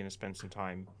now. I'm going to spend some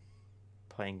time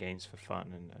playing games for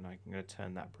fun, and I'm going to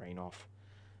turn that brain off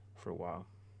for a while.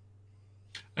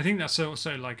 I think that's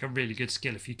also like a really good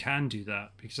skill if you can do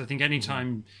that, because I think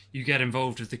anytime you get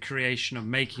involved with the creation of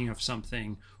making of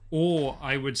something, or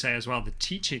I would say as well the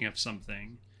teaching of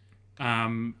something,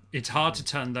 it's hard to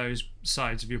turn those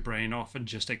sides of your brain off and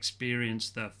just experience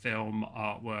the film,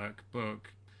 artwork,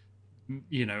 book,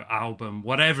 album,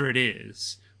 whatever it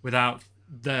is, without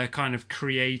the kind of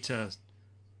creator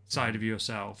side of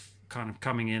yourself kind of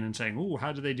coming in and saying, oh,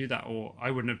 how do they do that? Or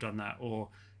I wouldn't have done that. Or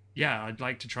yeah, I'd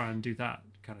like to try and do that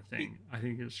kind of thing. I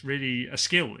think it's really a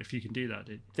skill if you can do that,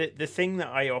 dude. The thing that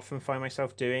I often find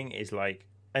myself doing is like,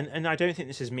 and I don't think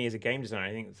this is me as a game designer.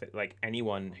 I think that like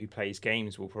anyone who plays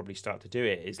games will probably start to do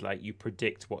it. Is like you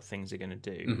predict what things are going to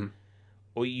do,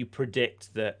 or you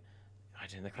predict that I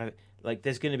don't know, like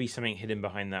there's going to be something hidden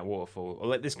behind that waterfall, or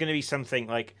like there's going to be something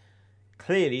like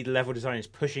clearly the level design is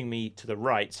pushing me to the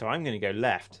right, so I'm going to go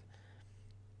left,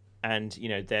 and you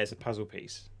know there's a puzzle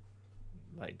piece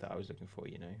like that I was looking for.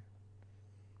 You know.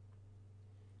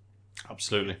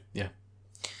 Absolutely, yeah.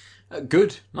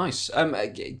 Good, nice.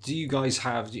 Do you guys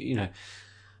have, you know,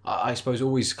 I suppose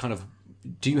always kind of,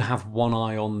 do you have one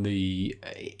eye on the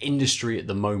industry at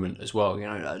the moment as well? You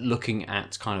know, looking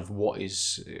at kind of what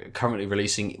is currently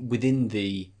releasing within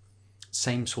the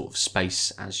same sort of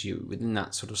space as you, within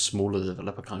that sort of smaller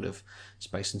developer kind of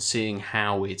space, and seeing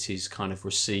how it is kind of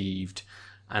received,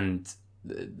 and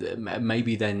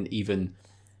maybe then even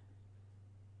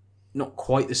not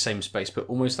quite the same space, but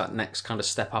almost that next kind of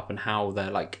step up, and how they're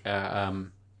like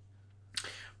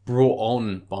brought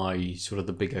on by sort of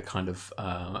the bigger kind of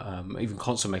even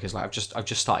console makers. Like I've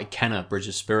just started Kenna Bridge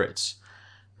of Spirits,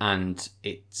 and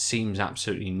it seems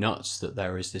absolutely nuts that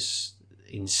there is this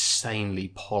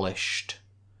insanely polished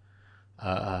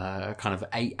kind of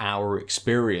 8-hour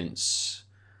experience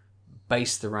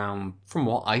based around, from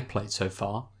what I played so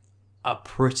far, a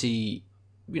pretty,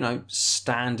 you know,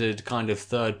 standard kind of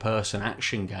third-person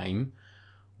action game,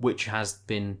 which has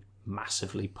been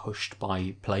massively pushed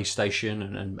by PlayStation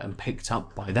and picked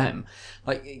up by them.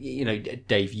 Like, you know,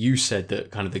 Dave, you said that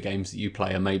kind of the games that you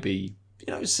play are maybe,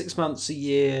 you know, 6 months, a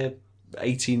year,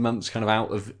 18 months kind of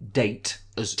out of date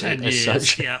as 10 as years,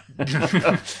 such. yeah.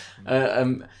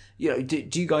 You know,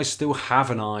 do you guys still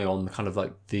have an eye on kind of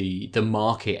like the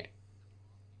market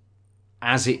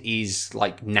as it is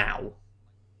like now?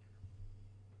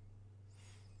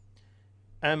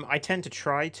 I tend to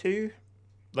try to.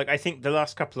 Like, I think the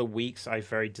last couple of weeks I've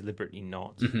very deliberately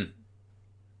not.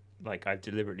 Like, I've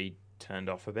deliberately turned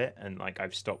off a bit, and like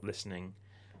I've stopped listening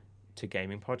to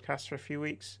gaming podcasts for a few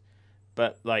weeks.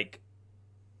 But like,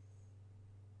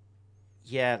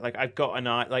 yeah, like I've got an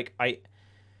eye. Like I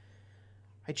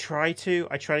try to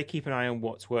keep an eye on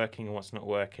what's working and what's not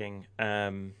working,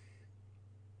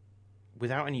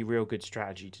 without any real good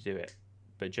strategy to do it,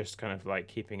 but just kind of like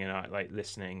keeping an eye, like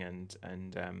listening, and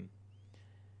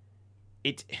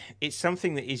it's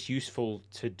something that is useful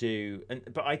to do.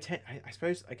 But I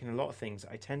suppose like in a lot of things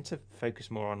I tend to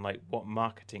focus more on like what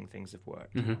marketing things have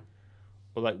worked,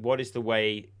 or like what is the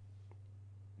way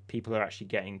people are actually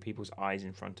getting people's eyes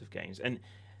in front of games,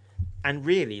 and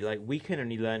really like we can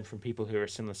only learn from people who are a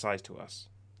similar size to us.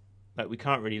 Like we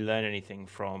can't really learn anything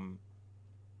from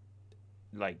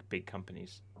like big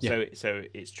companies. So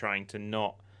it's trying to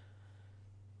not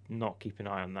keep an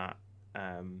eye on that.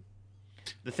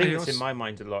 The thing that's in my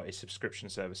mind a lot is subscription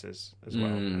services as well,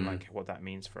 and like what that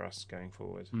means for us going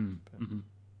forward.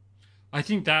 I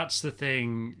think that's the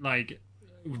thing, like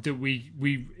that we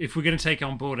if we're going to take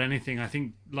on board anything, I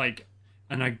think like,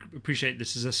 and I appreciate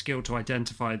this is a skill to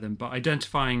identify them, but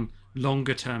identifying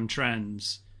longer term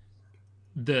trends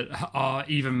that are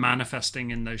even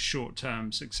manifesting in those short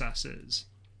term successes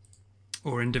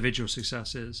or individual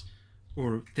successes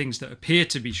or things that appear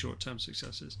to be short term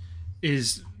successes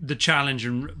is the challenge,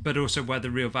 but also where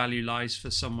the real value lies for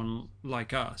someone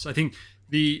like us. I think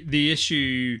the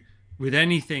issue with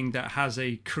anything that has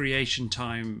a creation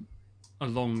time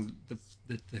along the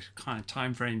kind of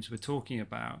time frames we're talking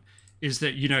about is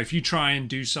that, you know, if you try and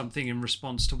do something in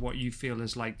response to what you feel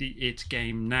is like the it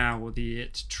game now or the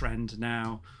it trend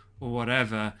now or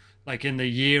whatever, like in the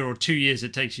year or 2 years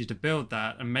it takes you to build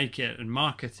that and make it and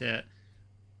market it,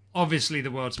 obviously the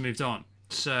world's moved on.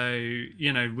 So,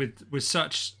 you know, with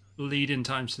such lead-in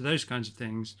times to those kinds of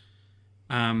things,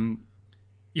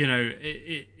 you know,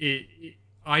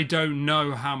 I don't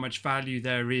know how much value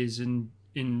there is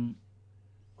in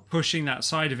pushing that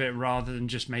side of it rather than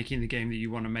just making the game that you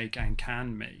want to make and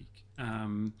can make.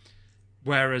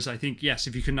 Whereas I think, yes,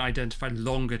 if you can identify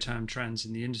longer-term trends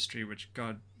in the industry, which,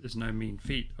 God, is no mean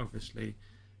feat, obviously,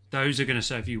 those are going to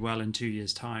serve you well in 2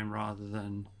 years' time rather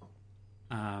than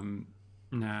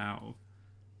now.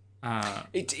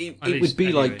 It would be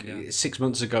anyway, like 6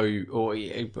 months ago or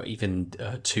even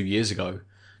 2 years ago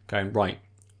going, right,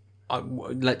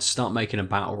 let's start making a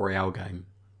battle royale game,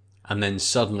 and then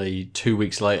suddenly 2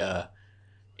 weeks later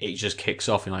it just kicks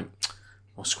off and like,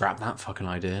 well, scrap that fucking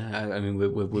idea. I mean,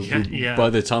 we're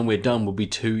by the time we're done we'll be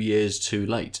 2 years too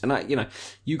late. And you know,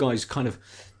 you guys kind of,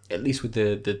 at least with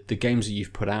the games that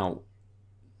you've put out,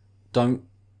 don't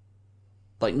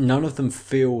like none of them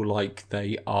feel like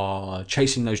they are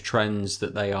chasing those trends,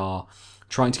 that they are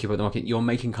trying to keep up the market. You're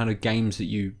making kind of games that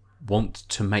you want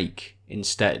to make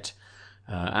instead.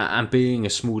 And being a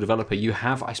small developer, you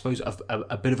have, I suppose,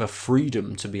 a bit of a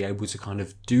freedom to be able to kind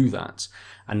of do that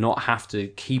and not have to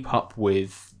keep up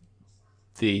with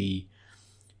the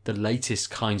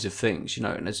latest kinds of things, you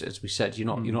know. And as we said, you're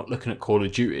not looking at Call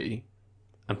of Duty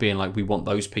and being like, we want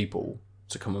those people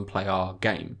to come and play our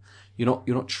game. You're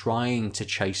not trying to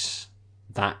chase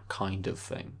that kind of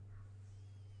thing.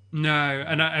 No,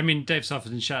 and I mean, Dave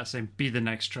Sufford in chat saying, "Be the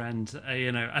next trend,"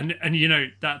 you know, and you know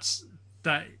that's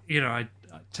that, you know, I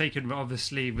taken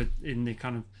obviously in the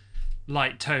kind of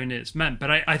light tone it's meant,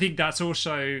 but I think that's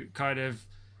also kind of,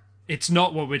 it's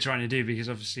not what we're trying to do, because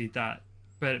obviously that,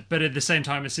 but at the same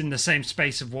time it's in the same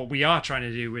space of what we are trying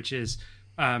to do, which is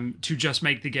to just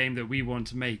make the game that we want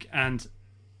to make, and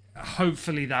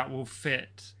hopefully that will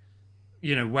fit,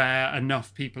 you know, where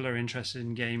enough people are interested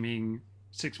in gaming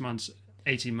 6 months,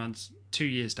 18 months, 2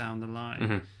 years down the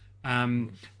line.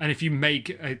 And if you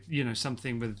make you know,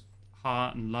 something with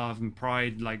heart and love and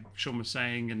pride, like Sean was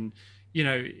saying, and you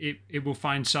know, it will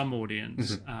find some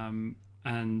audience.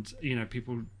 And you know,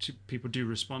 people do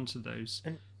respond to those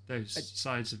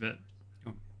sides of it.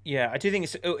 Yeah, I do think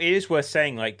it is worth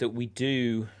saying, like, that we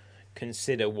do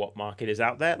consider what market is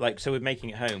out there. Like, so with Making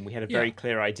It Home, we had a very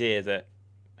clear idea that,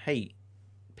 hey,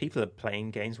 people are playing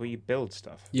games where you build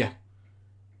stuff. Yeah.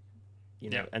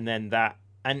 You know, and then that,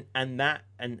 and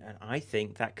I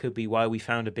think that could be why we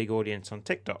found a big audience on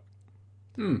TikTok.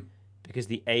 Because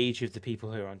the age of the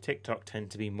people who are on TikTok tend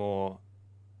to be more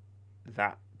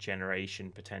that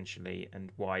generation potentially,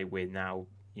 and why we're now,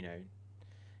 you know,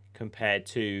 compared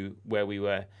to where we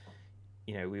were,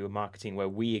 you know, we were marketing where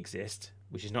we exist,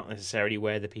 which is not necessarily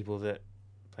where the people that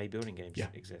play building games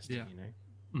exist. You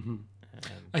know,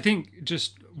 I think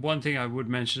just one thing I would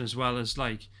mention as well is,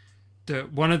 like,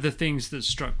 one of the things that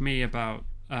struck me about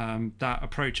that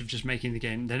approach of just making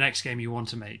the next game you want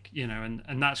to make, you know,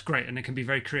 and that's great, and it can be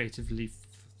very creatively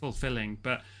fulfilling.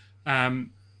 But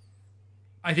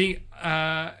I think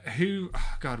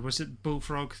was it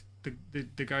Bullfrog,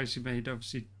 the guys who made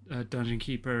obviously Dungeon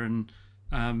Keeper and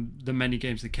the many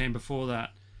games that came before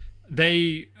that.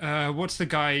 They what's the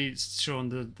guy, Sean,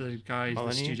 the guy,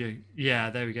 Molyneux? The studio? Yeah,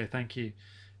 there we go. Thank you.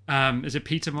 Is it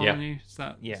Peter Molyneux? Is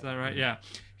that right? Yeah.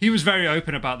 He was very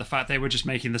open about the fact they were just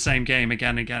making the same game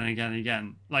again,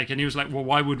 Like, and he was like, well,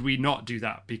 why would we not do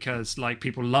that? Because, like,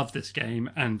 people love this game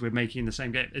and we're making the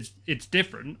same game. It's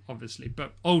different, obviously,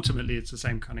 but ultimately it's the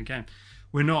same kind of game.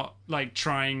 We're not, like,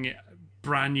 trying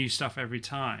brand new stuff every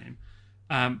time.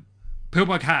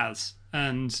 Pillbug has,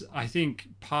 and I think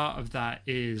part of that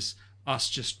is us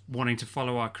just wanting to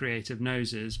follow our creative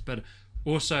noses, but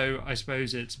also I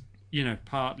suppose it's, you know,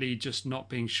 partly just not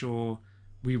being sure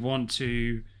we want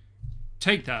to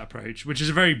take that approach, which is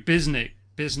a very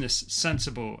business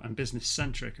sensible and business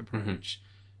centric approach.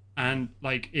 And,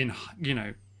 like, in, you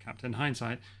know, Captain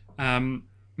Hindsight,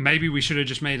 maybe we should have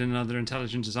just made another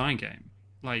Intelligent Design game,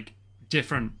 like,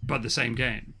 different but the same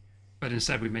game, but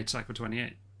instead we made Cycle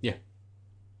 28. Yeah.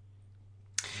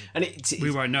 And we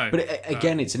won't know. But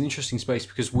again, it's an interesting space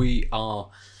because we are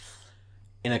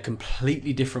in a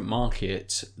completely different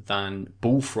market than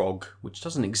Bullfrog, which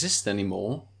doesn't exist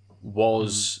anymore,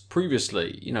 was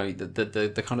previously. You know,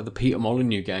 the kind of the Peter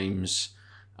Molyneux games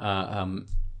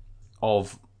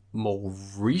of more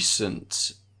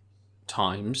recent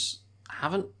times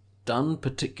haven't done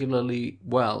particularly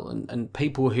well, and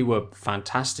people who were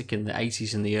fantastic in the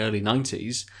 80s and the early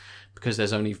 90s, because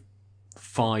there's only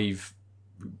 5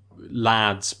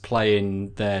 lads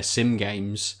playing their sim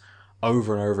games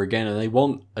over and over again, and they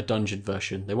want a dungeon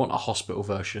version, they want a hospital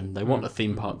version, they want a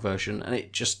theme park version, and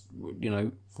it just, you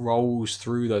know, rolls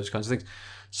through those kinds of things.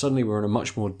 Suddenly we're in a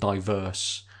much more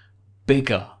diverse,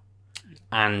 bigger,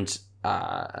 and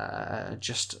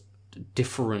just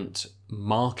different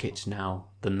market now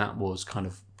than that was kind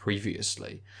of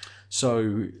previously.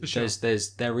 So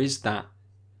there is that,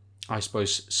 I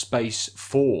suppose, space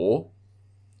for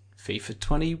FIFA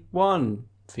 21,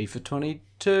 FIFA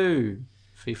 22,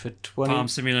 FIFA 20, Farm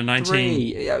Simulator 19.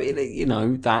 You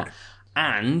know, that,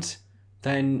 and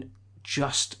then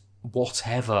just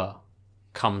whatever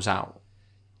comes out.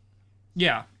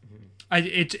 Yeah.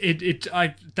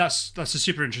 That's a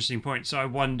super interesting point. So I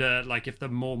wonder, like, if the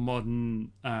more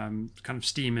modern kind of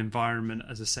Steam environment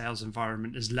as a sales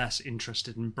environment is less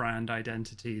interested in brand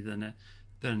identity than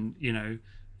you know,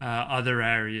 other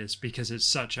areas, because it's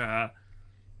such a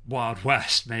Wild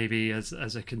West maybe as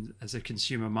a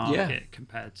consumer market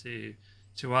compared to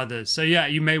others. So yeah,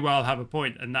 you may well have a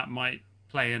point, and that might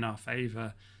play in our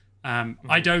favor.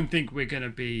 I don't think we're going to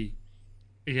be,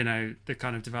 the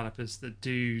kind of developers that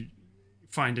do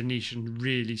find a niche and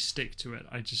really stick to it.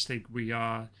 I just think we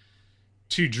are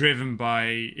too driven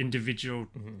by individual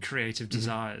creative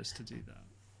desires to do that.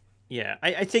 Yeah,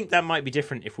 I think that might be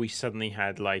different if we suddenly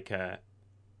had like a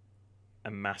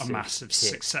massive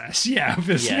success. Yeah,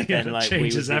 obviously. Yeah, then, that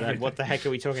changes everything. What the heck are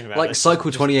we talking about? Like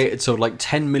Cycle 28 had sold like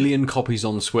 10 million copies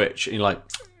on Switch, and you're like,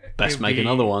 best make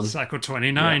another one. Cycle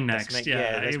 29 next.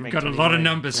 We've got a lot of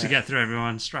numbers to get through.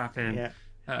 Everyone, strap in.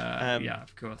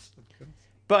 Of course.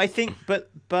 But I think,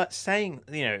 but saying,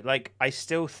 like, I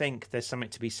still think there's something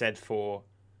to be said for,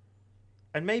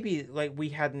 and maybe like we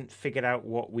hadn't figured out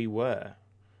what we were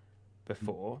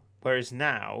before, whereas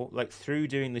now, like through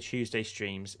doing the Tuesday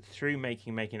streams, through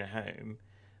making at home,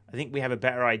 I think we have a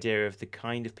better idea of the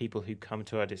kind of people who come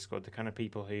to our Discord, the kind of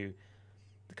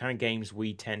games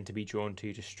we tend to be drawn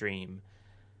to stream.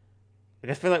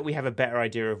 Like, I feel like we have a better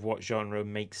idea of what genre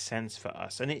makes sense for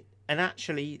us, and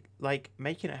actually, like,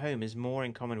 making at home is more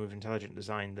in common with Intelligent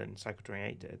Design than Cycle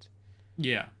 28 did.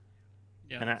 Yeah.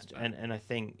 And I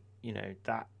think,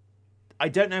 that I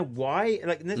don't know why.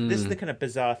 Like, this is the kind of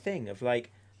bizarre thing of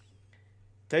like,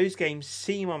 those games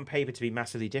seem on paper to be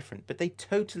massively different, but they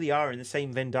totally are in the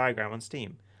same Venn diagram on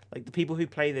Steam. Like, the people who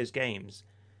play those games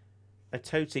are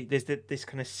totally, there's this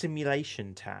kind of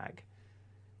simulation tag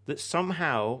that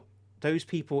somehow those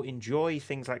people enjoy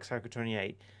things like Cycle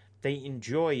 28. They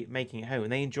enjoy making at home,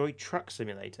 and they enjoy Truck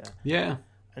Simulator. Yeah.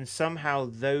 And somehow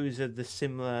those are the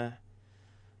similar.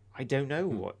 I don't know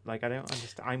what. Like, I don't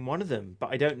understand. I'm one of them,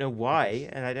 but I don't know why,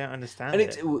 and I don't understand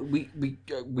it.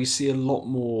 We see a lot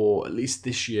more, at least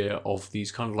this year, of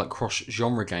these kind of like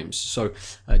cross-genre games. So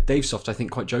Dave Soft, I think,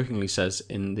 quite jokingly says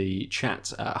in the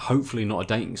chat, hopefully not a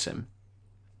dating sim,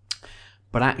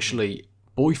 but actually,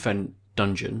 Boyfriend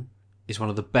Dungeon is one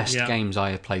of the best games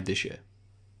I have played this year.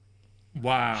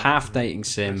 Wow. Half dating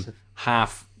sim,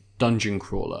 half dungeon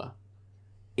crawler.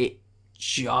 It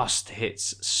just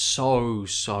hits so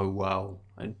well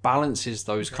and balances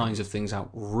those kinds of things out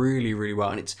really, really well.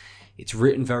 And it's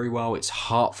written very well. It's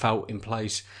heartfelt in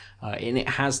place, and it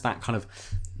has that kind of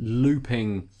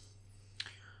looping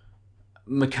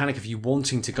mechanic of you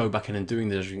wanting to go back in and doing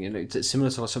this. It's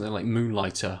similar to something like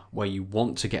Moonlighter, where you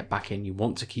want to get back in, you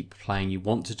want to keep playing, you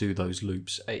want to do those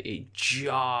loops. It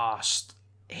just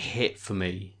hit for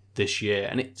me this year,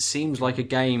 and it seems like a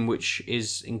game which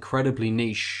is incredibly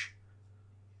niche,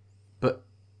 but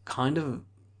kind of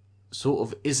sort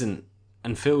of isn't,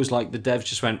 and feels like the devs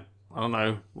just went, I don't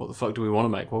know, what the fuck do we want to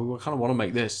make? Well, we kind of want to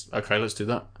make this. Okay, let's do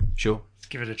that. Sure.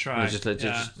 Give it a try.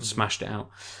 Just smashed it out.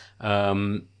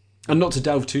 And not to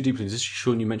delve too deeply into this,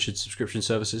 Sean, you mentioned subscription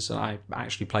services, and I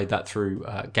actually played that through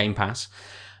Game Pass.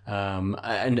 And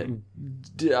I'm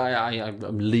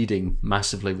leading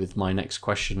massively with my next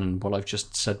question and what I've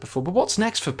just said before. But what's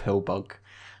next for Pillbug?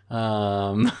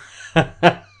 Oh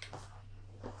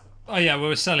yeah,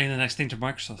 we're selling the next thing to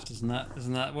Microsoft, isn't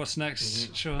that what's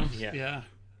next, Sean? Yeah. Do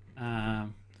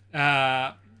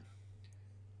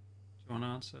you want to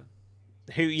answer?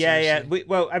 Who? Yeah.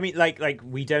 Well, I mean, like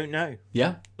we don't know.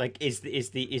 Yeah. Like, is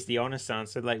the honest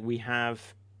answer? Like, we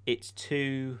have. It's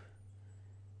too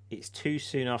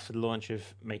soon after the launch of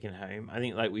Making Home. I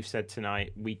think, like we've said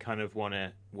tonight, we kind of want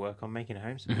to work on Making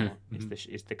Home some more.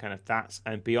 It's the kind of that's,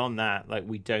 and beyond that, like,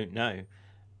 we don't know.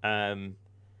 And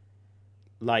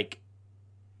that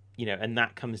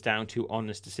comes down to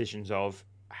honest decisions of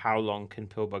how long can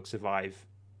Pillbug survive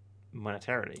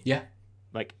monetarily. Yeah.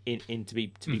 Like, to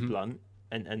be blunt,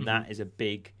 and that is a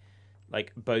big,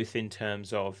 like, both in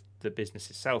terms of the business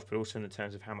itself, but also in the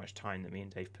terms of how much time that me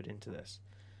and Dave put into this.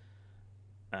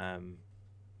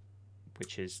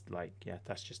 Which is like,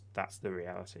 that's the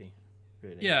reality,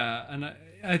 really. Yeah, and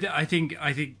I think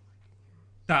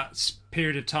that's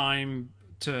period of time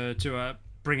to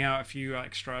bring out a few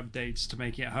extra updates to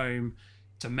make it home,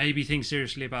 to maybe think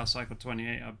seriously about Cycle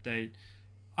 28 update.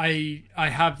 I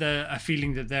have a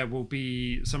feeling that there will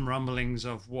be some rumblings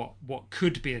of what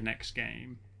could be a next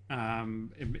game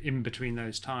in between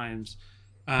those times,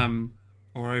 or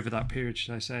over that period,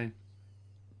 should I say.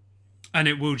 And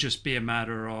it will just be a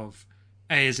matter of,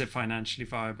 A, is it financially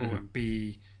viable, and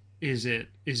B, is it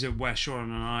where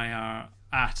Sean and I are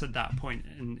at that point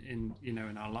in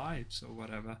our lives or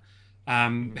whatever.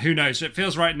 Who knows? It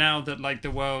feels right now that, like,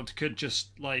 the world could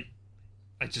just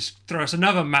throw us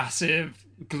another massive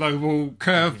global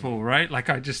curveball, right? Like,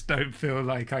 I just don't feel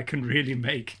like I can really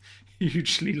make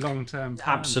hugely long-term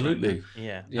plans. Absolutely.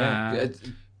 Right,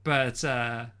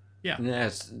 yeah. Yeah.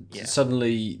 Yes. Yeah.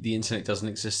 Suddenly the internet doesn't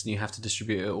exist and you have to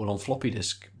distribute it all on floppy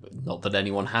disk. Not that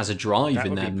anyone has a drive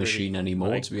in their machine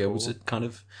anymore to be able to kind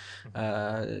of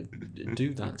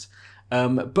do that.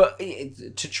 But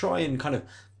to try and kind of,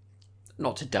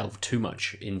 not to delve too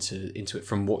much into it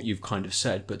from what you've kind of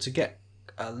said, but to get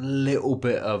a little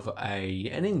bit of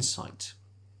an insight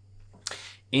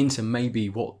into maybe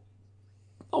not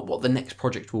what the next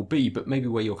project will be, but maybe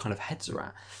where your kind of heads are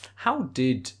at. How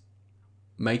did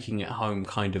Making It Home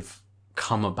kind of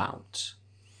come about?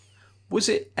 Was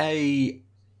it I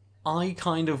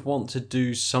kind of want to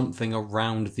do something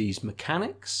around these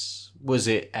mechanics? Was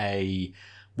it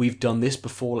we've done this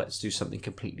before, let's do something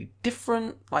completely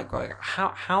different? Like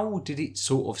how did it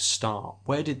sort of start?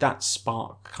 Where did that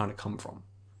spark kind of come from?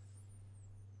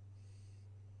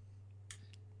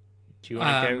 Do you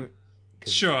want to go?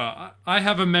 Sure. I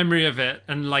have a memory of it,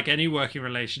 and like any working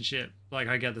relationship, like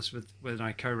I get this with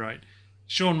my co-write.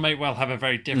 Sean may well have a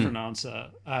very different answer,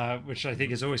 which I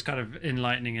think is always kind of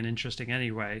enlightening and interesting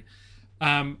anyway.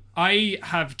 I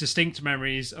have distinct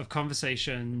memories of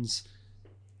conversations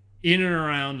in and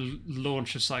around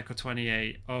launch of Cycle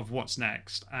 28 of what's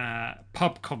next.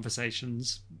 Pub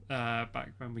conversations,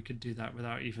 back when we could do that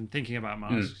without even thinking about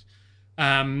masks.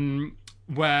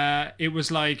 Where it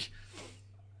was like,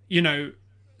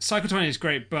 Cycle 20 is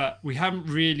great, but we haven't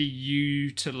really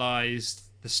utilized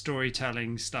the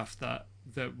storytelling stuff that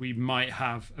we might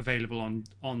have available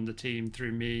on the team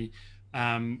through me.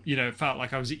 It felt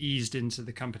like I was eased into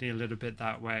the company a little bit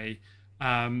that way.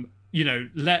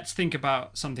 Let's think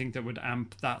about something that would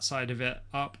amp that side of it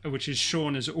up, which is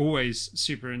Sean is always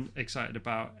super excited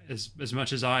about as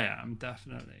much as I am,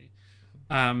 definitely.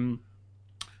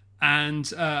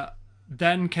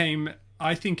 Then came,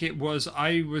 I think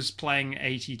I was playing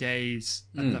 80 Days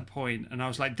at that point, and I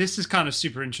was like, this is kind of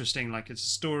super interesting. Like, it's a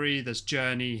story, there's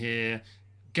journey here.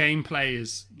 Gameplay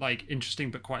is like interesting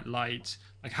but quite light.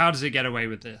 Like, how does it get away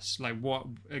with this? Like, what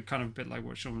kind of a bit like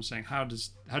what Sean was saying? How do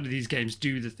these games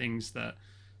do the things that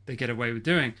they get away with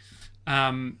doing?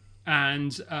 That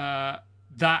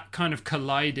kind of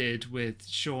collided with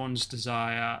Sean's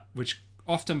desire, which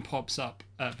often pops up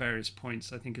at various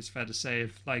points. I think it's fair to say,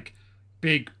 of like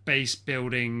big base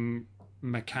building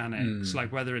mechanics,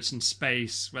 like whether it's in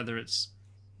space, whether it's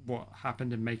what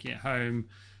happened in Making It Home.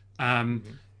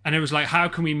 And it was like, how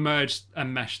can we merge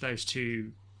and mesh those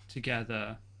two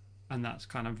together? And that's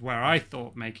kind of where I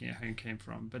thought Making It Home came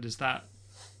from. But is that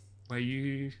where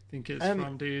you think it's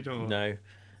from, dude? Or no?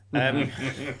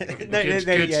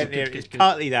 It's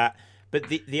partly that. But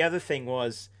the other thing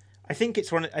was, I think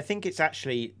it's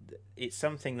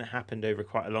something that happened over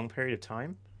quite a long period of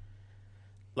time.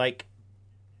 Like,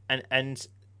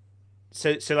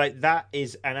 so like that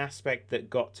is an aspect that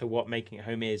got to what Making It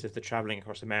Home is, of the traveling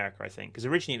across America, I think, because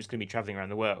originally it was going to be traveling around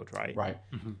the world, right? Right.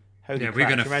 Mm-hmm. We're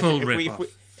going to full rip off.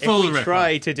 If we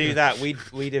tried to do that, we'd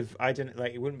have, I don't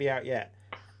like, it wouldn't be out yet.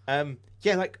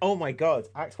 Like, oh my god,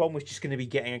 Act 1 was just going to be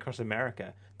getting across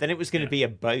America. Then it was going to be a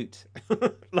boat.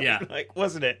 Like,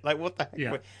 wasn't it? Like, what the heck?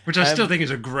 Yeah. Which I still think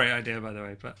is a great idea, by the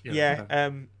way. But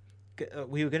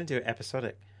we were going to do it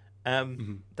episodic.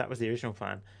 That was the original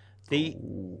plan. It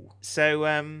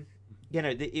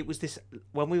was this,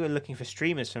 when we were looking for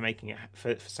streamers for Making It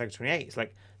for Cycle 28, it's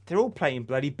like, they're all playing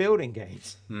bloody building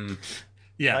games.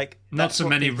 Yeah, like, not so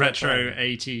many retro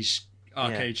 80s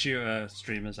arcade shooter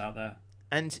streamers out there.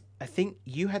 And I think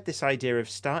you had this idea of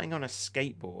starting on a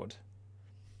skateboard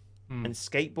and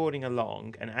skateboarding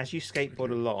along, and as you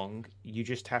skateboard along, you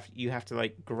have to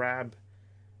like grab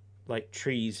like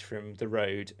trees from the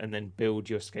road and then build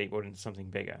your skateboard into something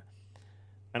bigger.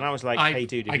 And I was like, hey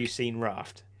dude, have you seen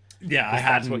Raft? Yeah, I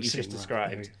had what you just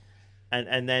described.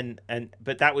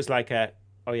 But that was like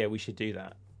oh yeah, we should do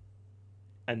that.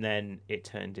 And then it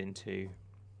turned into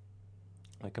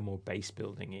like a more base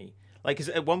building-y. Like, 'cause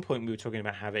at one point we were talking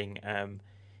about having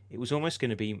it was almost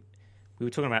going to be, we were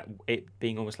talking about it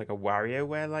being almost like a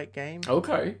WarioWare like game.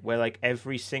 Okay. Where like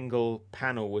every single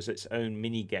panel was its own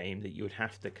mini game that you would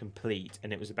have to complete,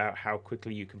 and it was about how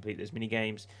quickly you complete those mini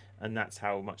games, and that's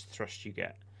how much thrust you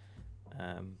get.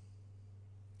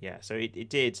 So it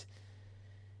did.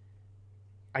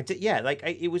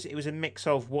 It was a mix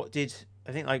of what did,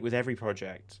 I think, like with every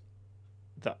project,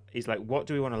 that is like, what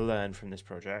do we want to learn from this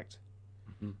project?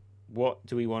 Mm-hmm. What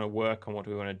do we want to work on? What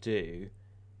do we want to do?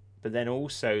 But then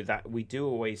also that we do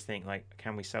always think, like,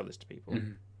 can we sell this to people?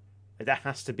 Mm-hmm. Like, that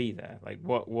has to be there. Like,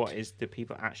 what is, do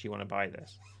people actually want to buy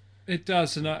this? It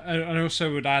does, and I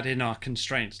also would add in our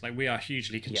constraints. Like, we are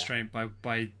hugely constrained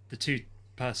by the two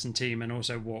person team and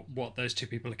also what those two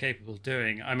people are capable of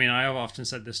doing. I mean, I have often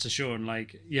said this to Sean,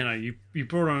 like, you know, you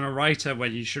brought on a writer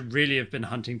when you should really have been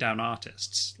hunting down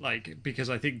artists, like,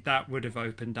 because I think that would have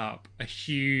opened up a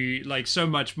huge, like, so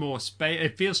much more space.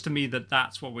 It feels to me that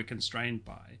that's what we're constrained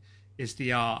by, is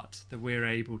the art that we're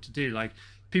able to do. Like,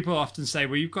 people often say,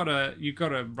 well, you've got a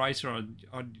writer on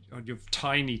your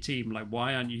tiny team, like,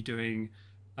 why aren't you doing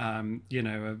you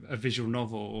know, a visual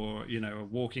novel or, you know, a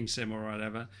walking sim or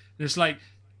whatever. And it's like,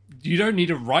 you don't need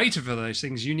a writer for those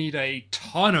things. You need a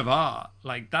ton of art.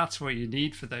 Like, that's what you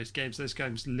need for those games. Those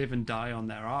games live and die on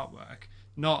their artwork,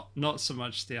 not so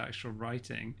much the actual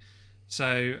writing.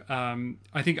 So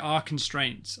I think our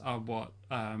constraints are what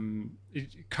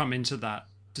come into that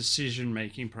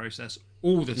decision-making process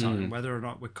all the time, whether or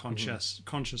not we're conscious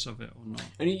of it or not.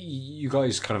 And you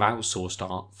guys kind of outsourced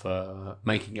art for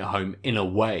making a home in a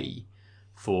way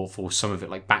for some of it,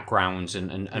 like backgrounds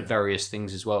and various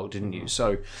things as well, didn't you?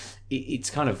 So it's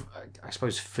kind of, I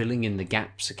suppose, filling in the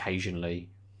gaps occasionally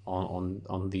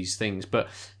on these things. But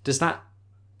does that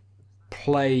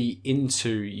play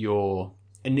into your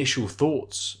initial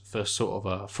thoughts for sort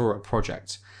of for a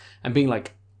project and being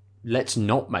like, let's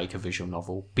not make a visual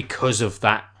novel because of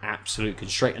that absolute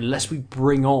constraint, unless we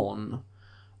bring on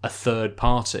a third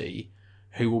party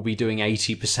who will be doing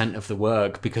 80% of the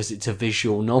work because it's a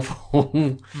visual novel.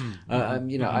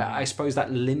 You know, I suppose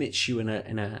that limits you in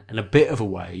a bit of a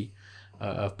way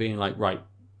of being like, right,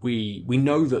 we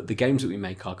know that the games that we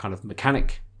make are kind of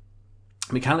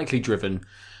mechanically driven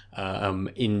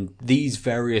in these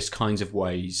various kinds of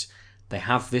ways. They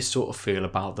have this sort of feel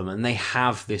about them, and they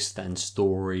have this then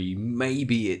story.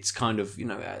 Maybe it's kind of, you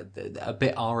know, a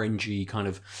bit RNG kind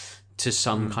of to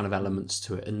some kind of elements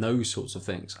to it, and those sorts of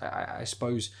things. I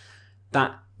suppose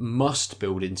that must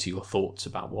build into your thoughts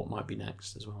about what might be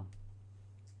next as well.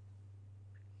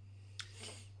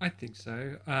 I think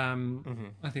so.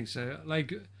 I think so.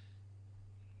 Like,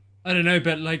 I don't know,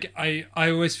 but like I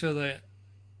always feel that,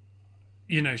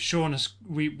 you know, Sean has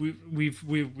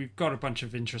we've got a bunch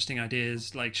of interesting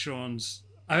ideas. Like Sean's,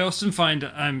 I often find,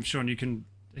 Sean, you can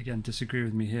again disagree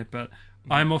with me here, but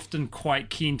I'm often quite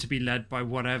keen to be led by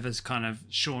whatever's kind of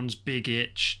Sean's big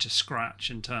itch to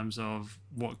scratch in terms of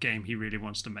what game he really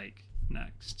wants to make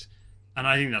next. And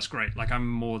I think that's great. Like, I'm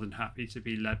more than happy to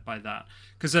be led by that,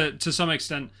 because to some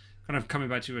extent, kind of coming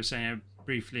back to what you were saying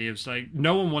briefly, it was like,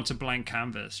 no one wants a blank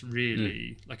canvas,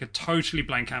 really. Like, a totally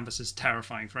blank canvas is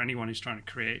terrifying for anyone who's trying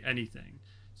to create anything.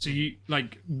 So you,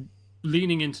 like,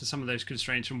 leaning into some of those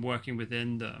constraints and working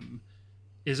within them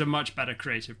is a much better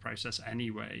creative process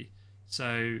anyway.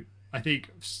 So I think,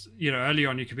 you know, early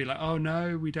on you could be like, oh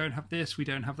no, we don't have this, we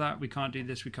don't have that, we can't do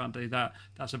this, we can't do that.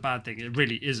 That's a bad thing. It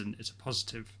really isn't. It's a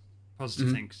positive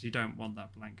thing, because you don't want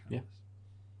that blank canvas.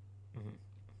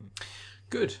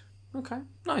 Good. Okay,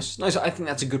 nice. I think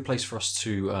that's a good place for us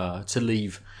to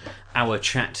leave our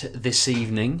chat this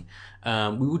evening.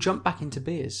 We will jump back into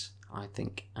beers, I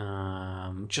think,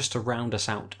 just to round us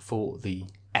out for the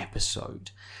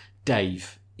episode.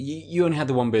 Dave, you only had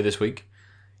the one beer this week.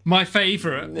 My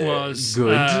favourite was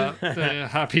good.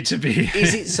 Happy to Be.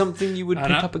 Is it something you would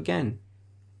pick up again?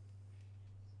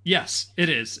 Yes, it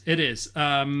is. It is.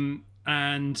 You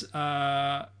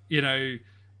know,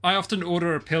 I often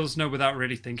order a Pilsner without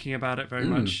really thinking about it very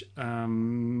much.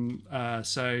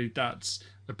 So that's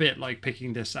a bit like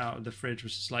picking this out of the fridge,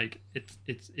 which is like,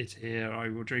 it's here, I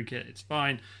will drink it, it's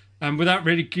fine. Without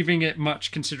really giving it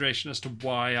much consideration as to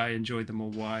why I enjoy them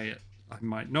or why I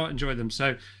might not enjoy them.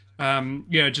 So,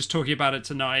 you know, just talking about it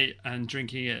tonight and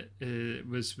drinking it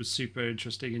was super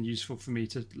interesting and useful for me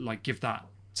to, like, give that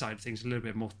side of things a little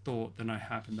bit more thought than I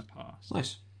have in the past.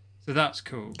 Nice. So that's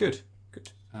cool. Good.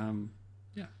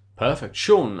 Yeah. Perfect.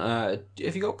 Sean, have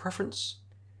you got a preference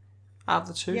out of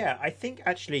the two? Yeah, I think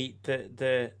actually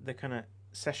the kind of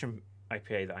session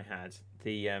IPA that I had,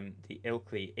 the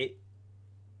Ilkley, it,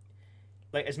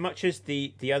 like, as much as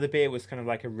the other beer was kind of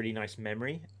like a really nice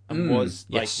memory and was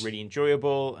like really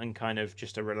enjoyable and kind of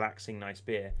just a relaxing nice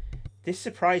beer, this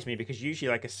surprised me, because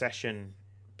usually like a session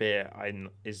beer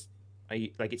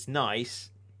it's nice,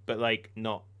 but like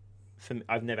not for me.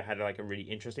 I've never had like a really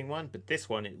interesting one, but this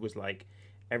one, it was like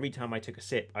every time I took a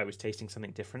sip I was tasting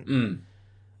something different,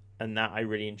 and that I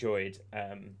really enjoyed.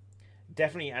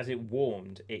 Definitely as it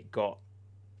warmed, it got,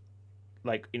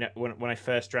 like, you know, when I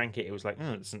first drank it, it was like,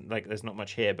 it's like there's not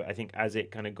much here. But I think as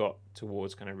it kind of got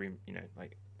towards kind of room, you know,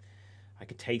 like I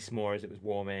could taste more as it was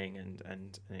warming,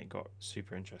 and it got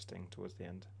super interesting towards the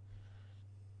end.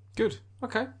 Good.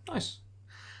 Okay. Nice.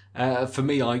 For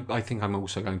me, I think I'm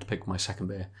also going to pick my second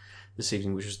beer this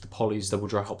evening, which is the Polly's Double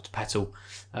Dry Hopped Petal,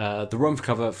 the rum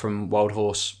cover from Wild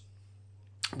Horse.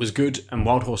 was good, and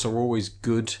Wild Horse are always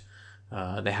good.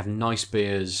 They have nice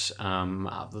beers.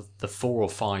 The 4 or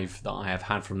 5 that I have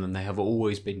had from them, they have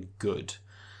always been good.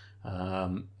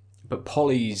 But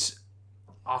Polly's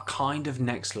are kind of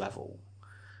next level.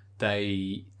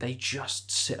 They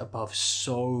just sit above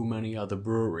so many other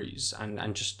breweries,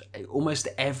 and just almost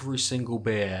every single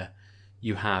beer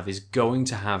you have is going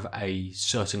to have a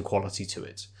certain quality to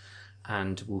it,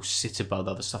 and will sit above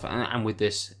other stuff. And with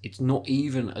this, it's not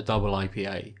even a double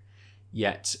IPA,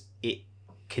 yet it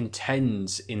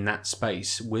contends in that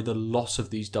space with a lot of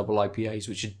these double IPAs,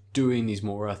 which are doing these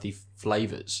more earthy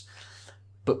flavours,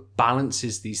 but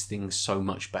balances these things so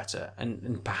much better.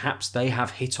 And perhaps they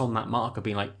have hit on that mark of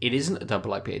being like, it isn't a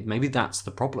double IPA. Maybe that's the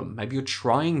problem. Maybe you're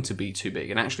trying to be too big,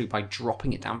 and actually by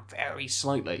dropping it down very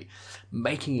slightly,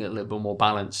 making it a little bit more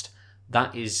balanced,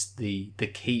 that is the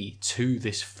key to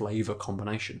this flavour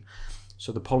combination.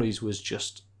 So the Polly's was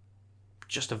just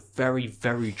a very,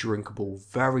 very drinkable,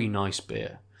 very nice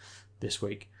beer this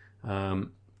week.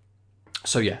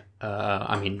 So yeah,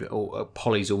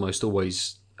 Polly's almost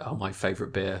always are my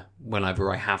favourite beer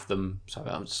whenever I have them. So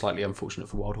I'm slightly unfortunate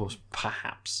for Wild Horse,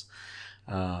 perhaps.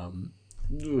 Yes,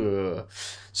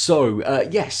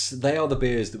 they are the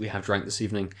beers that we have drank this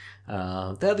evening.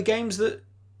 They're the games that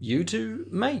you two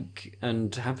make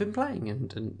and have been playing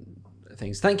and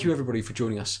things. Thank you everybody for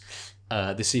joining us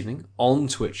this evening on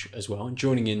Twitch as well, and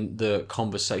joining in the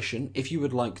conversation. If you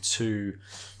would like to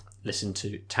listen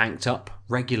to Tanked Up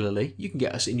regularly, you can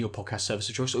get us in your podcast service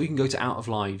of choice, or you can go to Out of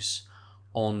Lives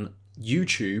on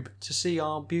YouTube to see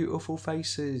our beautiful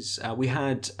faces. We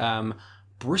had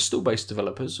Bristol-based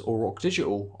developers, or Rock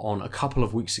Digital, on a couple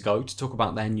of weeks ago to talk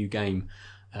about their new game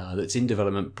that's in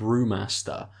development,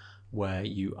 Brewmaster, where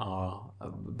you are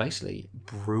basically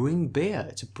brewing beer.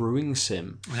 It's a brewing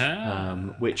sim,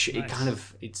 which nice. It kind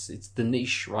of it's the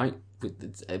niche, right?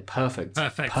 It's a perfect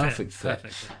fit.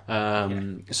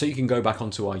 So you can go back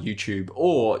onto our YouTube,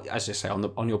 or as I say,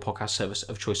 on your podcast service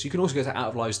of choice. You can also go to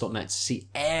outoflives.net to see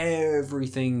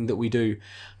everything that we do.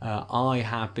 I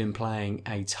have been playing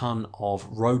a ton of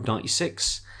Road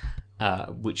 96.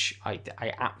 Which I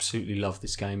absolutely love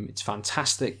this game. It's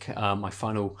fantastic. My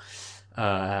final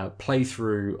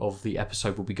playthrough of the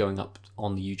episode will be going up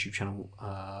on the YouTube channel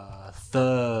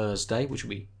Thursday, which will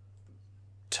be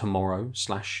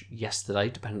tomorrow/yesterday,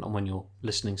 depending on when you're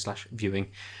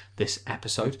listening/viewing this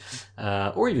episode,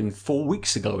 or even 4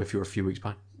 weeks ago if you're a few weeks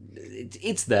behind.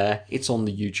 It's there. It's on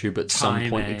the YouTube at some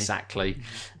point. Exactly.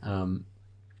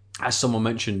 As someone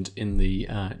mentioned in the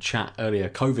chat earlier,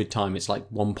 COVID time, it's like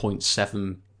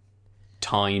 1.7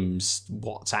 times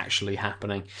what's actually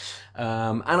happening.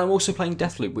 And I'm also playing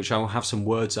Deathloop, which I will have some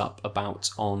words up about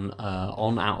on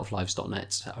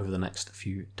outoflives.net over the next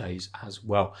few days as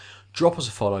well. Drop us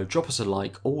a follow, drop us a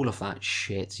like, all of that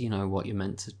shit. You know what you're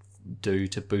meant to do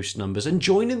to boost numbers, and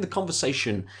join in the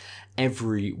conversation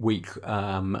every week.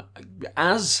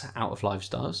 As Out of Lives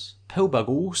does, Pillbug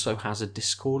also has a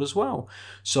Discord as well,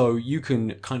 so you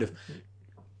can kind of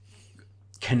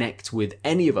connect with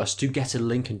any of us to get a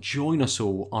link and join us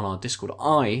all on our Discord.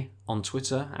 I, on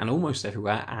Twitter and almost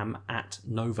everywhere, am at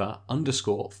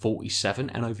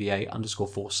Nova_47,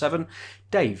 NOVA_47.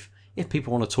 Dave, if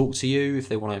people want to talk to you, if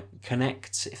they want to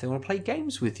connect, if they want to play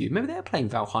games with you, maybe they're playing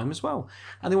Valheim as well,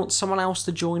 and they want someone else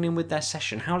to join in with their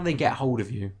session, how do they get hold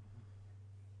of you?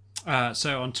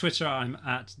 So on Twitter, I'm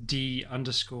at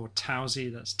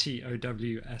D_Towsey, that's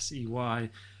TOWSEY.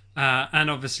 And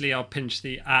obviously I'll pinch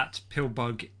the at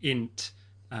PillbugInt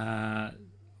on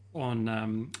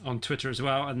Twitter as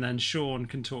well, and then Sean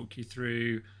can talk you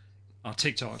through our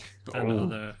TikTok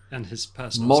and his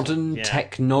personal modern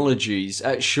technologies.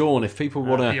 Sean, if people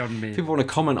want to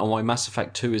comment on why Mass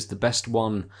Effect 2 is the best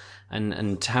one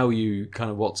and tell you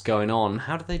kind of what's going on,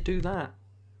 how do they do that?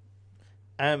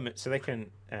 So they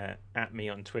can at me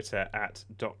on Twitter at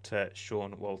Dr.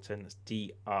 Sean Walton. That's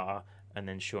DR, and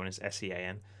then Sean is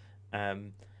SEAN.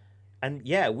 And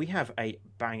yeah, we have a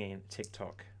banging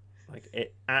TikTok, like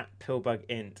it at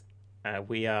PillbugInt.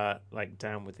 We are like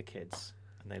down with the kids,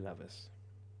 and they love us.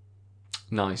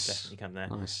 Nice, definitely come there.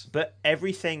 Nice. But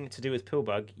everything to do with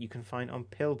Pillbug, you can find on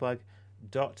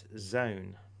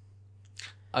pillbug.zone.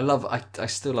 I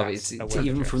still love it. It's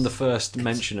even from the first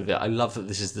mention of it. I love that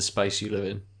this is the space you live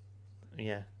in.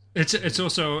 Yeah. It's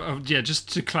also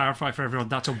just to clarify for everyone,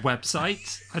 that's a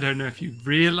website. I don't know if you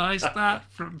realised that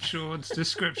from Sean's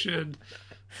description.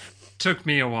 Took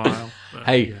me a while. But,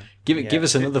 hey, give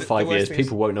us another 5 years.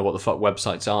 People won't know what the fuck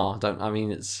websites are.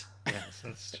 It's. Yes,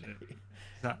 that's true.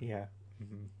 Yeah.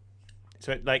 Mm-hmm.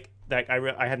 So I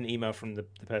had an email from the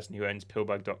person who owns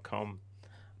pillbug.com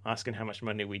asking how much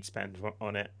money we'd spend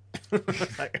on it.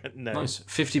 Like, no. Nice.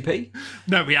 50p?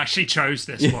 No, we actually chose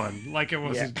this one. Like it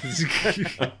wasn't.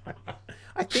 Yeah.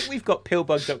 I think we've got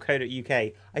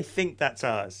pillbug.co.uk. I think that's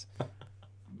ours.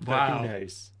 Wow. Who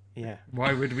knows? Yeah.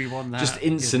 Why would we want that? Just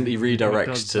instantly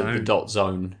redirect to the dot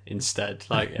zone instead.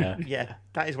 Like, yeah. Yeah,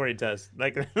 that is what it does.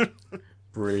 Like,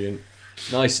 Brilliant.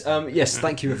 Nice. Yes,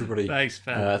 thank you, everybody. Thanks,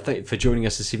 Ben. Thank you for joining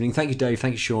us this evening. Thank you, Dave.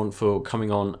 Thank you, Sean, for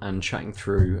coming on and chatting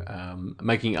through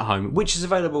Making It Home, which is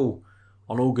available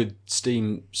on all good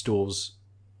Steam stores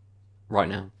right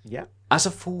now. Yeah. As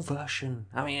a full version.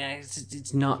 I mean,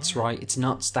 it's nuts, right? It's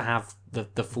nuts to have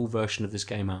the full version of this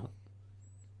game out.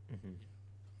 Mm-hmm.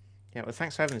 Yeah, well,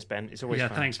 thanks for having us, Ben. It's always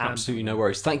fun. Thanks, Ben. Absolutely no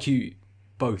worries. Thank you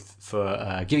both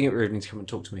for giving up your evening to come and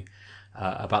talk to me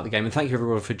about the game, and thank you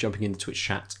everyone for jumping in the Twitch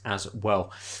chat as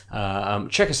well.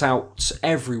 Check us out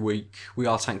every week. We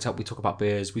are Tanked Up. We talk about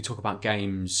beers. We talk about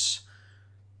games.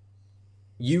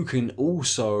 You can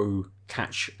also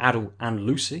catch Adel and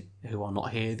Lucy, who are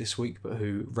not here this week, but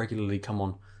who regularly come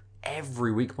on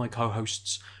every week, my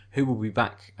co-hosts, who will be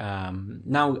back.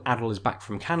 Now Adel is back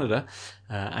from Canada,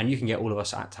 and you can get all of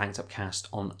us at Tanked Upcast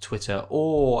on Twitter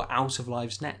or Out of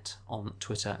Lives Net on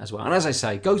Twitter as well. And as I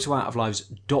say, go to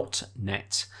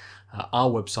outoflives.net, our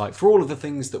website, for all of the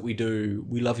things that we do.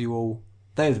 We love you all.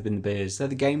 They've been the beers. They're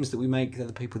the games that we make. They're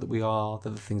the people that we are.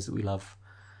 They're the things that we love.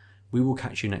 We will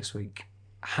catch you next week.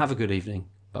 Have a good evening.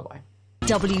 Bye-bye.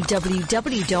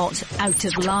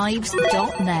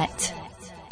 www.outoflives.net